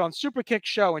up and Shawn super kicks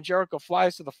Show, and Jericho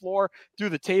flies to the floor through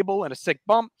the table in a sick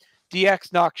bump.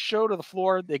 DX knocks Show to the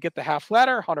floor. They get the half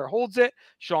ladder. Hunter holds it.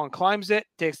 Shawn climbs it,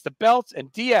 takes the belts,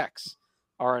 and DX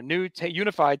are a new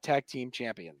unified tag team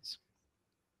champions.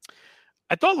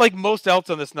 I thought, like most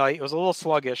else on this night, it was a little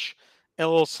sluggish and a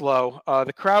little slow.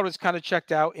 The crowd was kind of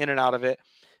checked out, in and out of it.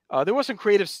 There was some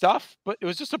creative stuff, but it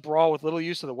was just a brawl with little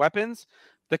use of the weapons.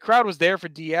 The crowd was there for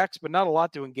DX, but not a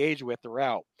lot to engage with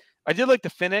throughout. I did like the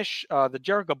finish. The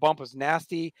Jericho bump was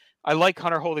nasty. I like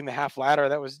Hunter holding the half ladder.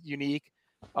 That was unique.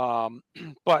 But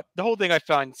the whole thing I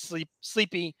found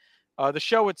sleepy. The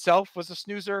show itself was a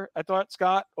snoozer, I thought,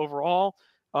 Scott, overall.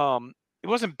 It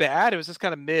wasn't bad. It was just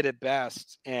kind of mid at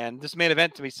best. And this main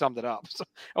event to me summed it up. So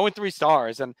I went 3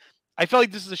 stars. And I felt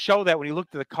like this is a show that when you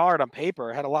looked at the card on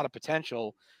paper, had a lot of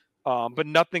potential. But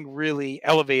nothing really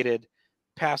elevated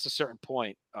past a certain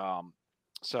point.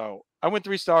 So I went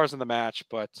 3 stars in the match,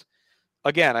 but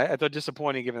again, I thought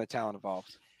disappointing given the talent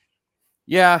involved.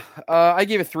 Yeah, I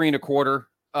gave it 3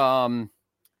 1/4.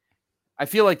 I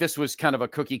feel like this was kind of a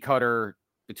cookie cutter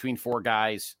between 4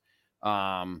 guys.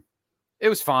 It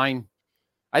was fine.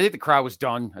 I think the crowd was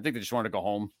done. I think they just wanted to go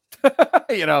home,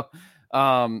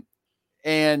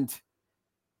 and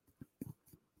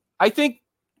I think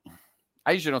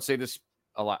I usually don't say this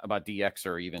a lot about DX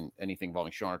or even anything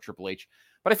involving Shawn or Triple H,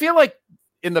 but I feel like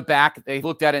in the back, they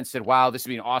looked at it and said, wow, this would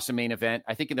be an awesome main event.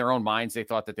 I think in their own minds, they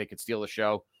thought that they could steal the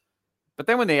show. But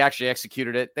then when they actually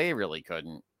executed it, they really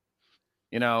couldn't.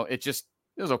 It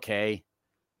was okay.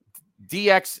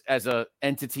 DX as a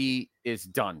entity is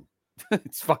done.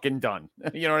 It's fucking done.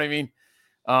 You know what I mean?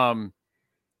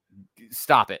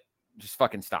 Stop it. Just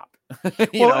fucking stop.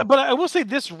 But I will say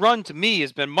this run to me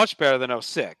has been much better than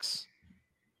 06.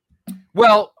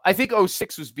 Well, I think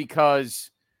 06 was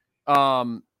because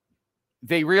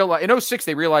they realized in 06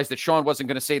 they realized that Shawn wasn't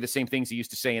going to say the same things he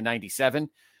used to say in 97,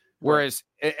 whereas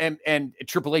and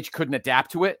Triple H couldn't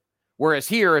adapt to it. Whereas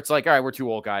here it's like, all right, we're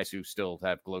two old guys who still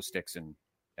have glow sticks and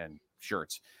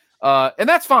shirts, and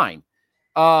that's fine.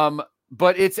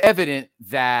 But it's evident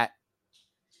that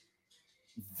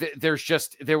there was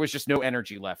just no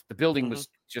energy left. The building was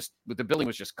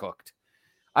just cooked.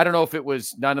 I don't know if it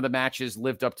was none of the matches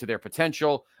lived up to their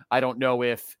potential. I don't know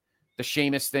if the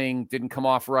Sheamus thing didn't come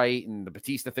off right and the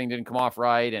Batista thing didn't come off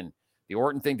right and the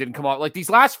Orton thing didn't come off. Like these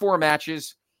last 4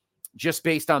 matches, just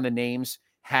based on the names,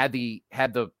 had the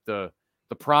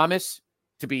promise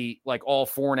to be like all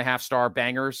 4.5-star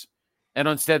bangers. And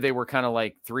instead they were kind of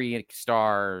like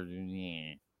 3-star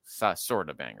sort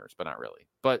of bangers, but not really.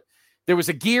 But there was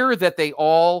a gear that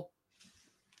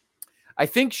I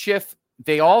think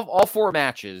all 4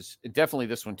 matches, definitely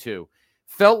this one too,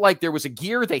 felt like there was a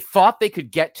gear they thought they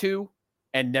could get to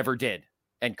and never did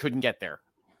and couldn't get there.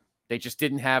 They just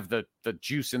didn't have the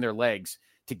juice in their legs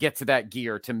to get to that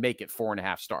gear to make it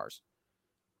 4.5 stars.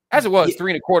 As it was,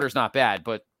 3.25 is not bad,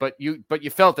 but you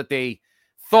felt that they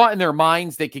thought in their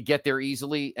minds they could get there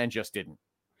easily and just didn't.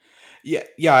 Yeah.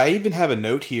 I even have a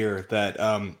note here that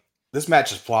this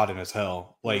match is plotted as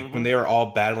hell. Like when they were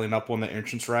all battling up on the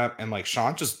entrance ramp and like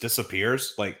Shawn just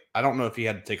disappears. Like, I don't know if he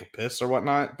had to take a piss or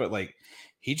whatnot, but like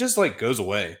he just like goes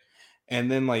away.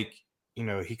 And then like,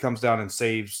 he comes down and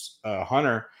saves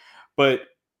Hunter. But,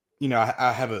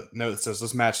 I have a note that says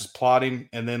this match is plotting.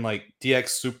 And then like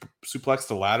DX suplexed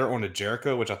the ladder onto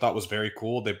Jericho, which I thought was very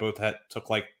cool. They both took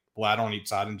like ladder on each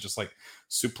side and just like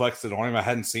suplexed it on him. I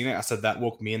hadn't seen it. I said that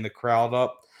woke me and the crowd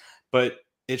up. But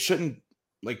it shouldn't.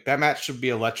 Like that match should be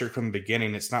electric from the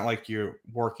beginning. It's not like you're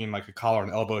working like a collar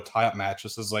and elbow tie-up match.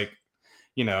 This is like,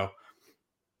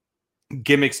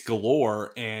 gimmicks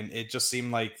galore. And it just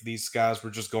seemed like these guys were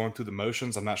just going through the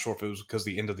motions. I'm not sure if it was because of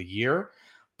the end of the year,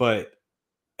 but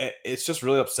it's just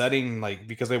really upsetting. Like,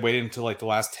 because they waited until like the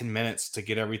last 10 minutes to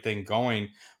get everything going,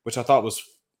 which I thought was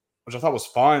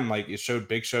fun. Like it showed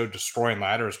Big Show destroying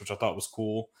ladders, which I thought was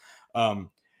cool.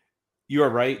 You are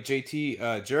right,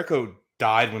 JT. Jericho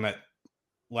died when that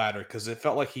ladder, because it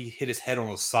felt like he hit his head on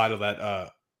the side of that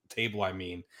table. I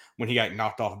mean, when he got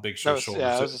knocked off Big Show's shoulder.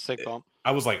 Yeah, it was a sick bump.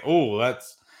 I was like, oh,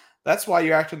 that's why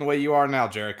you're acting the way you are now,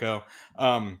 Jericho.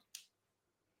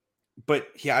 But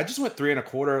yeah, I just went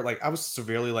 3.25. Like I was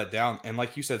severely let down. And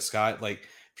like you said, Scott, like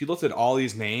if you looked at all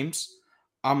these names,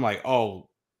 I'm like, oh,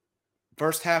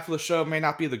 first half of the show may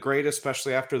not be the greatest,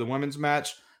 especially after the women's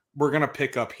match. We're going to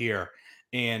pick up here.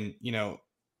 And,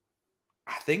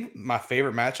 I think my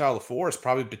favorite match out of the 4 is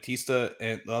probably Batista,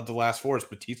 and the last 4 is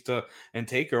Batista and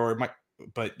Taker.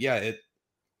 But yeah,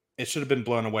 it should have been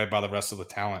blown away by the rest of the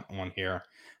talent on here.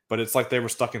 But it's like they were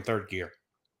stuck in third gear,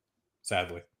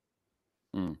 sadly.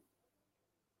 All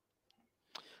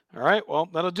right, well,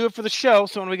 that'll do it for the show.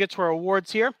 So when we get to our awards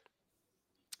here,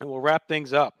 and we'll wrap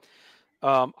things up.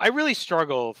 I really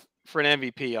struggled for an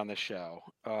MVP on this show.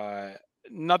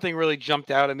 Nothing really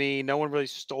jumped out at me. No one really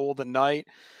stole the night.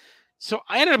 So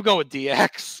I ended up going with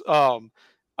DX.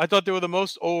 I thought they were the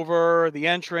most over. The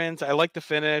entrance, I like the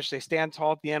finish. They stand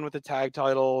tall at the end with the tag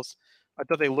titles. I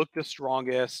thought they looked the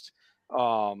strongest.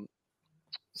 So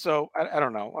I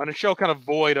don't know. On a show kind of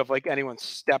void of like anyone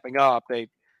stepping up, they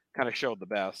kind of showed the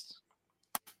best.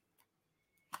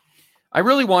 I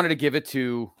really wanted to give it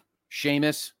to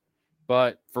Sheamus,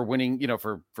 but for winning,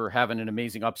 for having an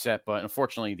amazing upset. But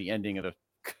unfortunately, the ending of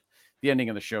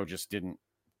the show just didn't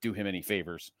do him any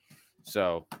favors.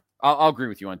 So I'll agree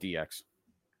with you on DX.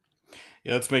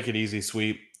 Yeah, let's make it easy,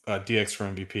 sweep. DX for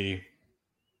MVP.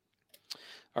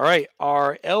 All right.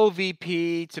 Our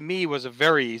LVP, to me, was a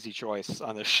very easy choice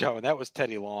on this show, and that was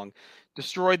Teddy Long.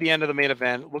 Destroyed the end of the main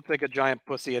event. Looked like a giant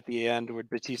pussy at the end where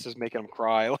Batista's making him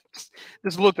cry.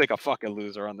 This looked like a fucking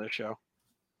loser on this show.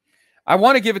 I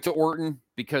want to give it to Orton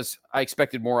because I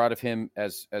expected more out of him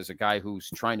as a guy who's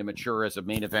trying to mature as a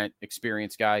main event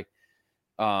experienced guy.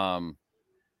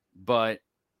 But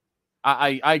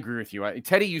I agree with you.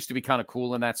 Teddy used to be kind of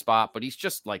cool in that spot, but he's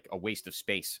just like a waste of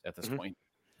space at this point.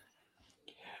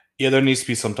 Yeah, there needs to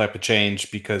be some type of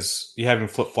change because you have him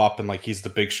flip-flopping like he's the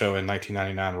Big Show in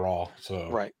 1999 Raw.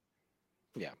 So right.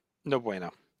 Yeah. No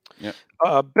bueno. Yeah.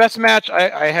 Best match,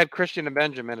 I had Christian and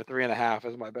Benjamin at 3.5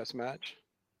 as my best match.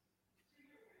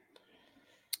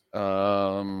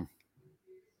 Let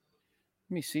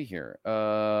me see here.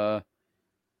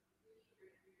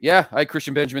 Yeah, I had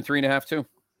Christian Benjamin 3.5 too.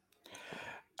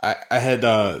 I had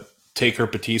Taker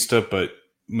Batista, but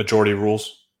majority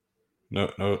rules. No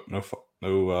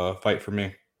fight for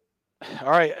me.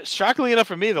 All right. Shockingly enough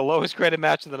for me, the lowest graded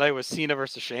match of the night was Cena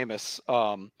versus Sheamus.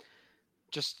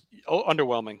 Just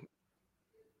underwhelming.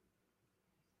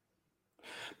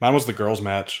 Mine was the girls'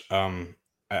 match.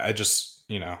 I just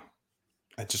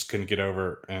couldn't get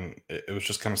over, and it was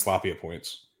just kind of sloppy at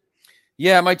points.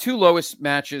 Yeah, my two lowest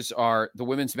matches are the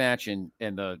women's match and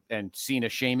Cena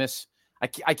Sheamus. I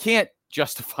can't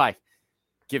justify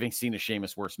giving Cena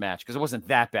Sheamus worst match because it wasn't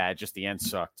that bad. Just the end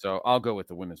sucked. So I'll go with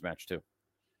the women's match too.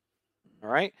 All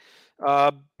right.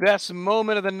 Best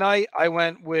moment of the night, I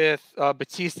went with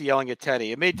Batista yelling at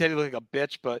Teddy. It made Teddy look like a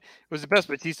bitch, but it was the best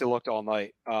Batista looked all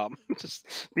night. Just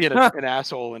being an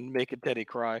asshole and making Teddy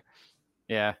cry.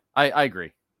 Yeah, I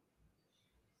agree.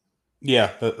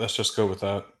 Yeah, let's just go with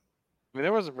that. I mean,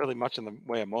 there wasn't really much in the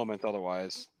way of moments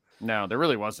otherwise. No, there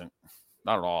really wasn't.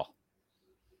 Not at all.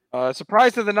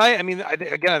 Surprise of the night. I mean, I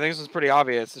think this is pretty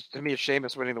obvious. To me, it's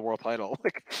Sheamus winning the world title.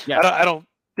 Yeah. I don't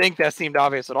think that seemed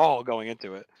obvious at all going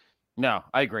into it. No,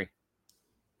 I agree.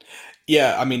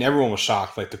 Yeah, I mean, everyone was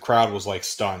shocked. Like, the crowd was, like,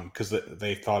 stunned because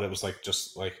they thought it was, like,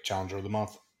 just, like, Challenger of the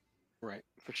Month. Right,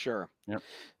 for sure. Yep.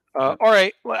 All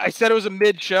right. Well, I said it was a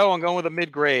mid show. I'm going with a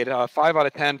mid grade. 5 out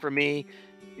of 10 for me.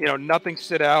 Nothing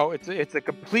stood out. It's a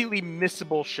completely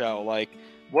missable show. Like,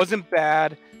 wasn't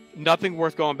bad. Nothing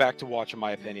worth going back to watch, in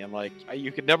my opinion. Like,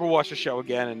 you could never watch the show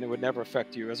again, and it would never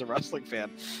affect you as a wrestling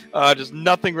fan. Just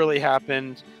nothing really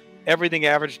happened. Everything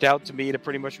averaged out to me to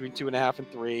pretty much between 2.5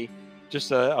 and 3.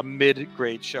 Just a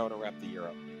mid-grade show to wrap the year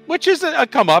up, which is a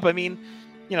come up. I mean,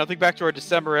 think back to our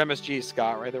December MSG,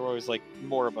 Scott. Right, they were always like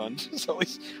moribund. So at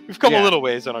least we've come a little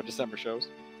ways on our December shows.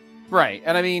 Right,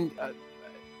 and I mean,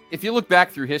 if you look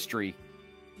back through history,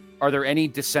 are there any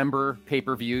December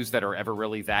pay-per-views that are ever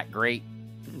really that great?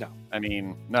 No. I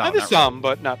mean, no. There's some,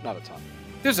 but not a ton.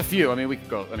 There's a few. I mean, we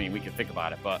could think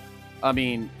about it, but I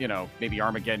mean, maybe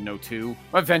Armageddon 02,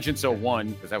 Vengeance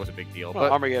 01, because that was a big deal. Well,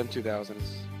 but Armageddon 2000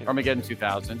 is Armageddon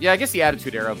 2000. Yeah, I guess the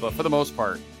Attitude Era, but for the most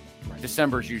part,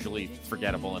 December is usually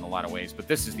forgettable in a lot of ways. But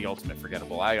this is the ultimate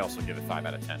forgettable. I also give it 5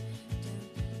 out of 10.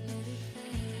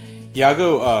 Yeah, I'll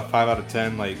go 5 out of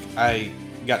 10. Like, I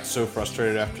got so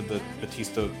frustrated after the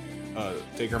Batista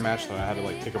Taker match that I had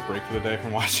to take a break for the day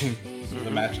from watching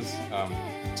the matches.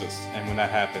 And when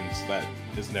that happens, that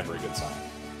is never a good sign.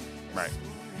 Right.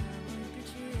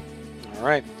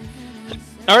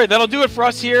 All right, that'll do it for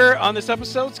us here on this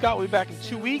episode. Scott will be back in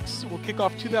 2 weeks. We'll kick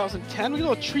off 2010. We got a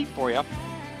little treat for you.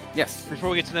 Yes. Before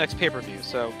we get to the next pay-per-view.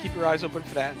 So keep your eyes open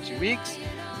for that in 2 weeks.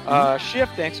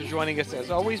 Shift, thanks for joining us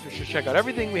as always. Be sure to check out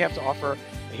everything we have to offer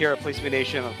here at PlayStation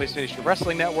Nation on the PlayStation Nation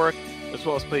Wrestling Network, as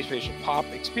well as PlayStation Nation Pop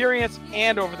Experience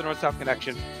and over the North-South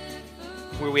Connection,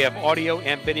 where we have audio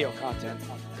and video content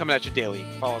coming at you daily.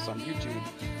 Follow us on YouTube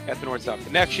at the North-South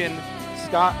Connection.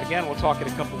 Scott, again, we'll talk in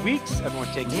a couple weeks. Everyone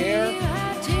take care. Do you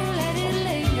have to let it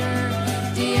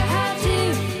linger? Do you have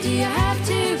to? Do you have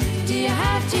to? Do you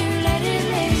have to let it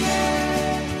linger?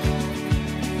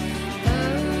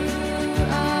 Oh,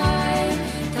 I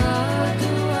thought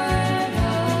the world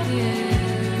of you.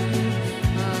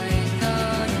 I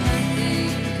thought nothing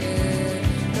could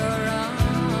go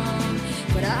wrong,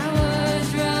 but I was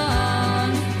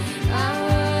wrong. I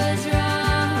was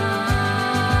wrong.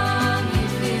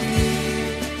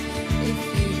 If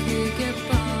you could get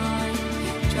by,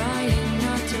 trying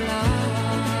not to lie,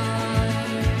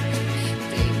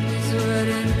 things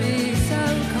wouldn't be so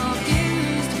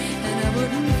confused, and I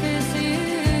wouldn't feel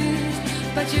used.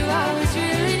 But you always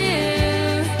really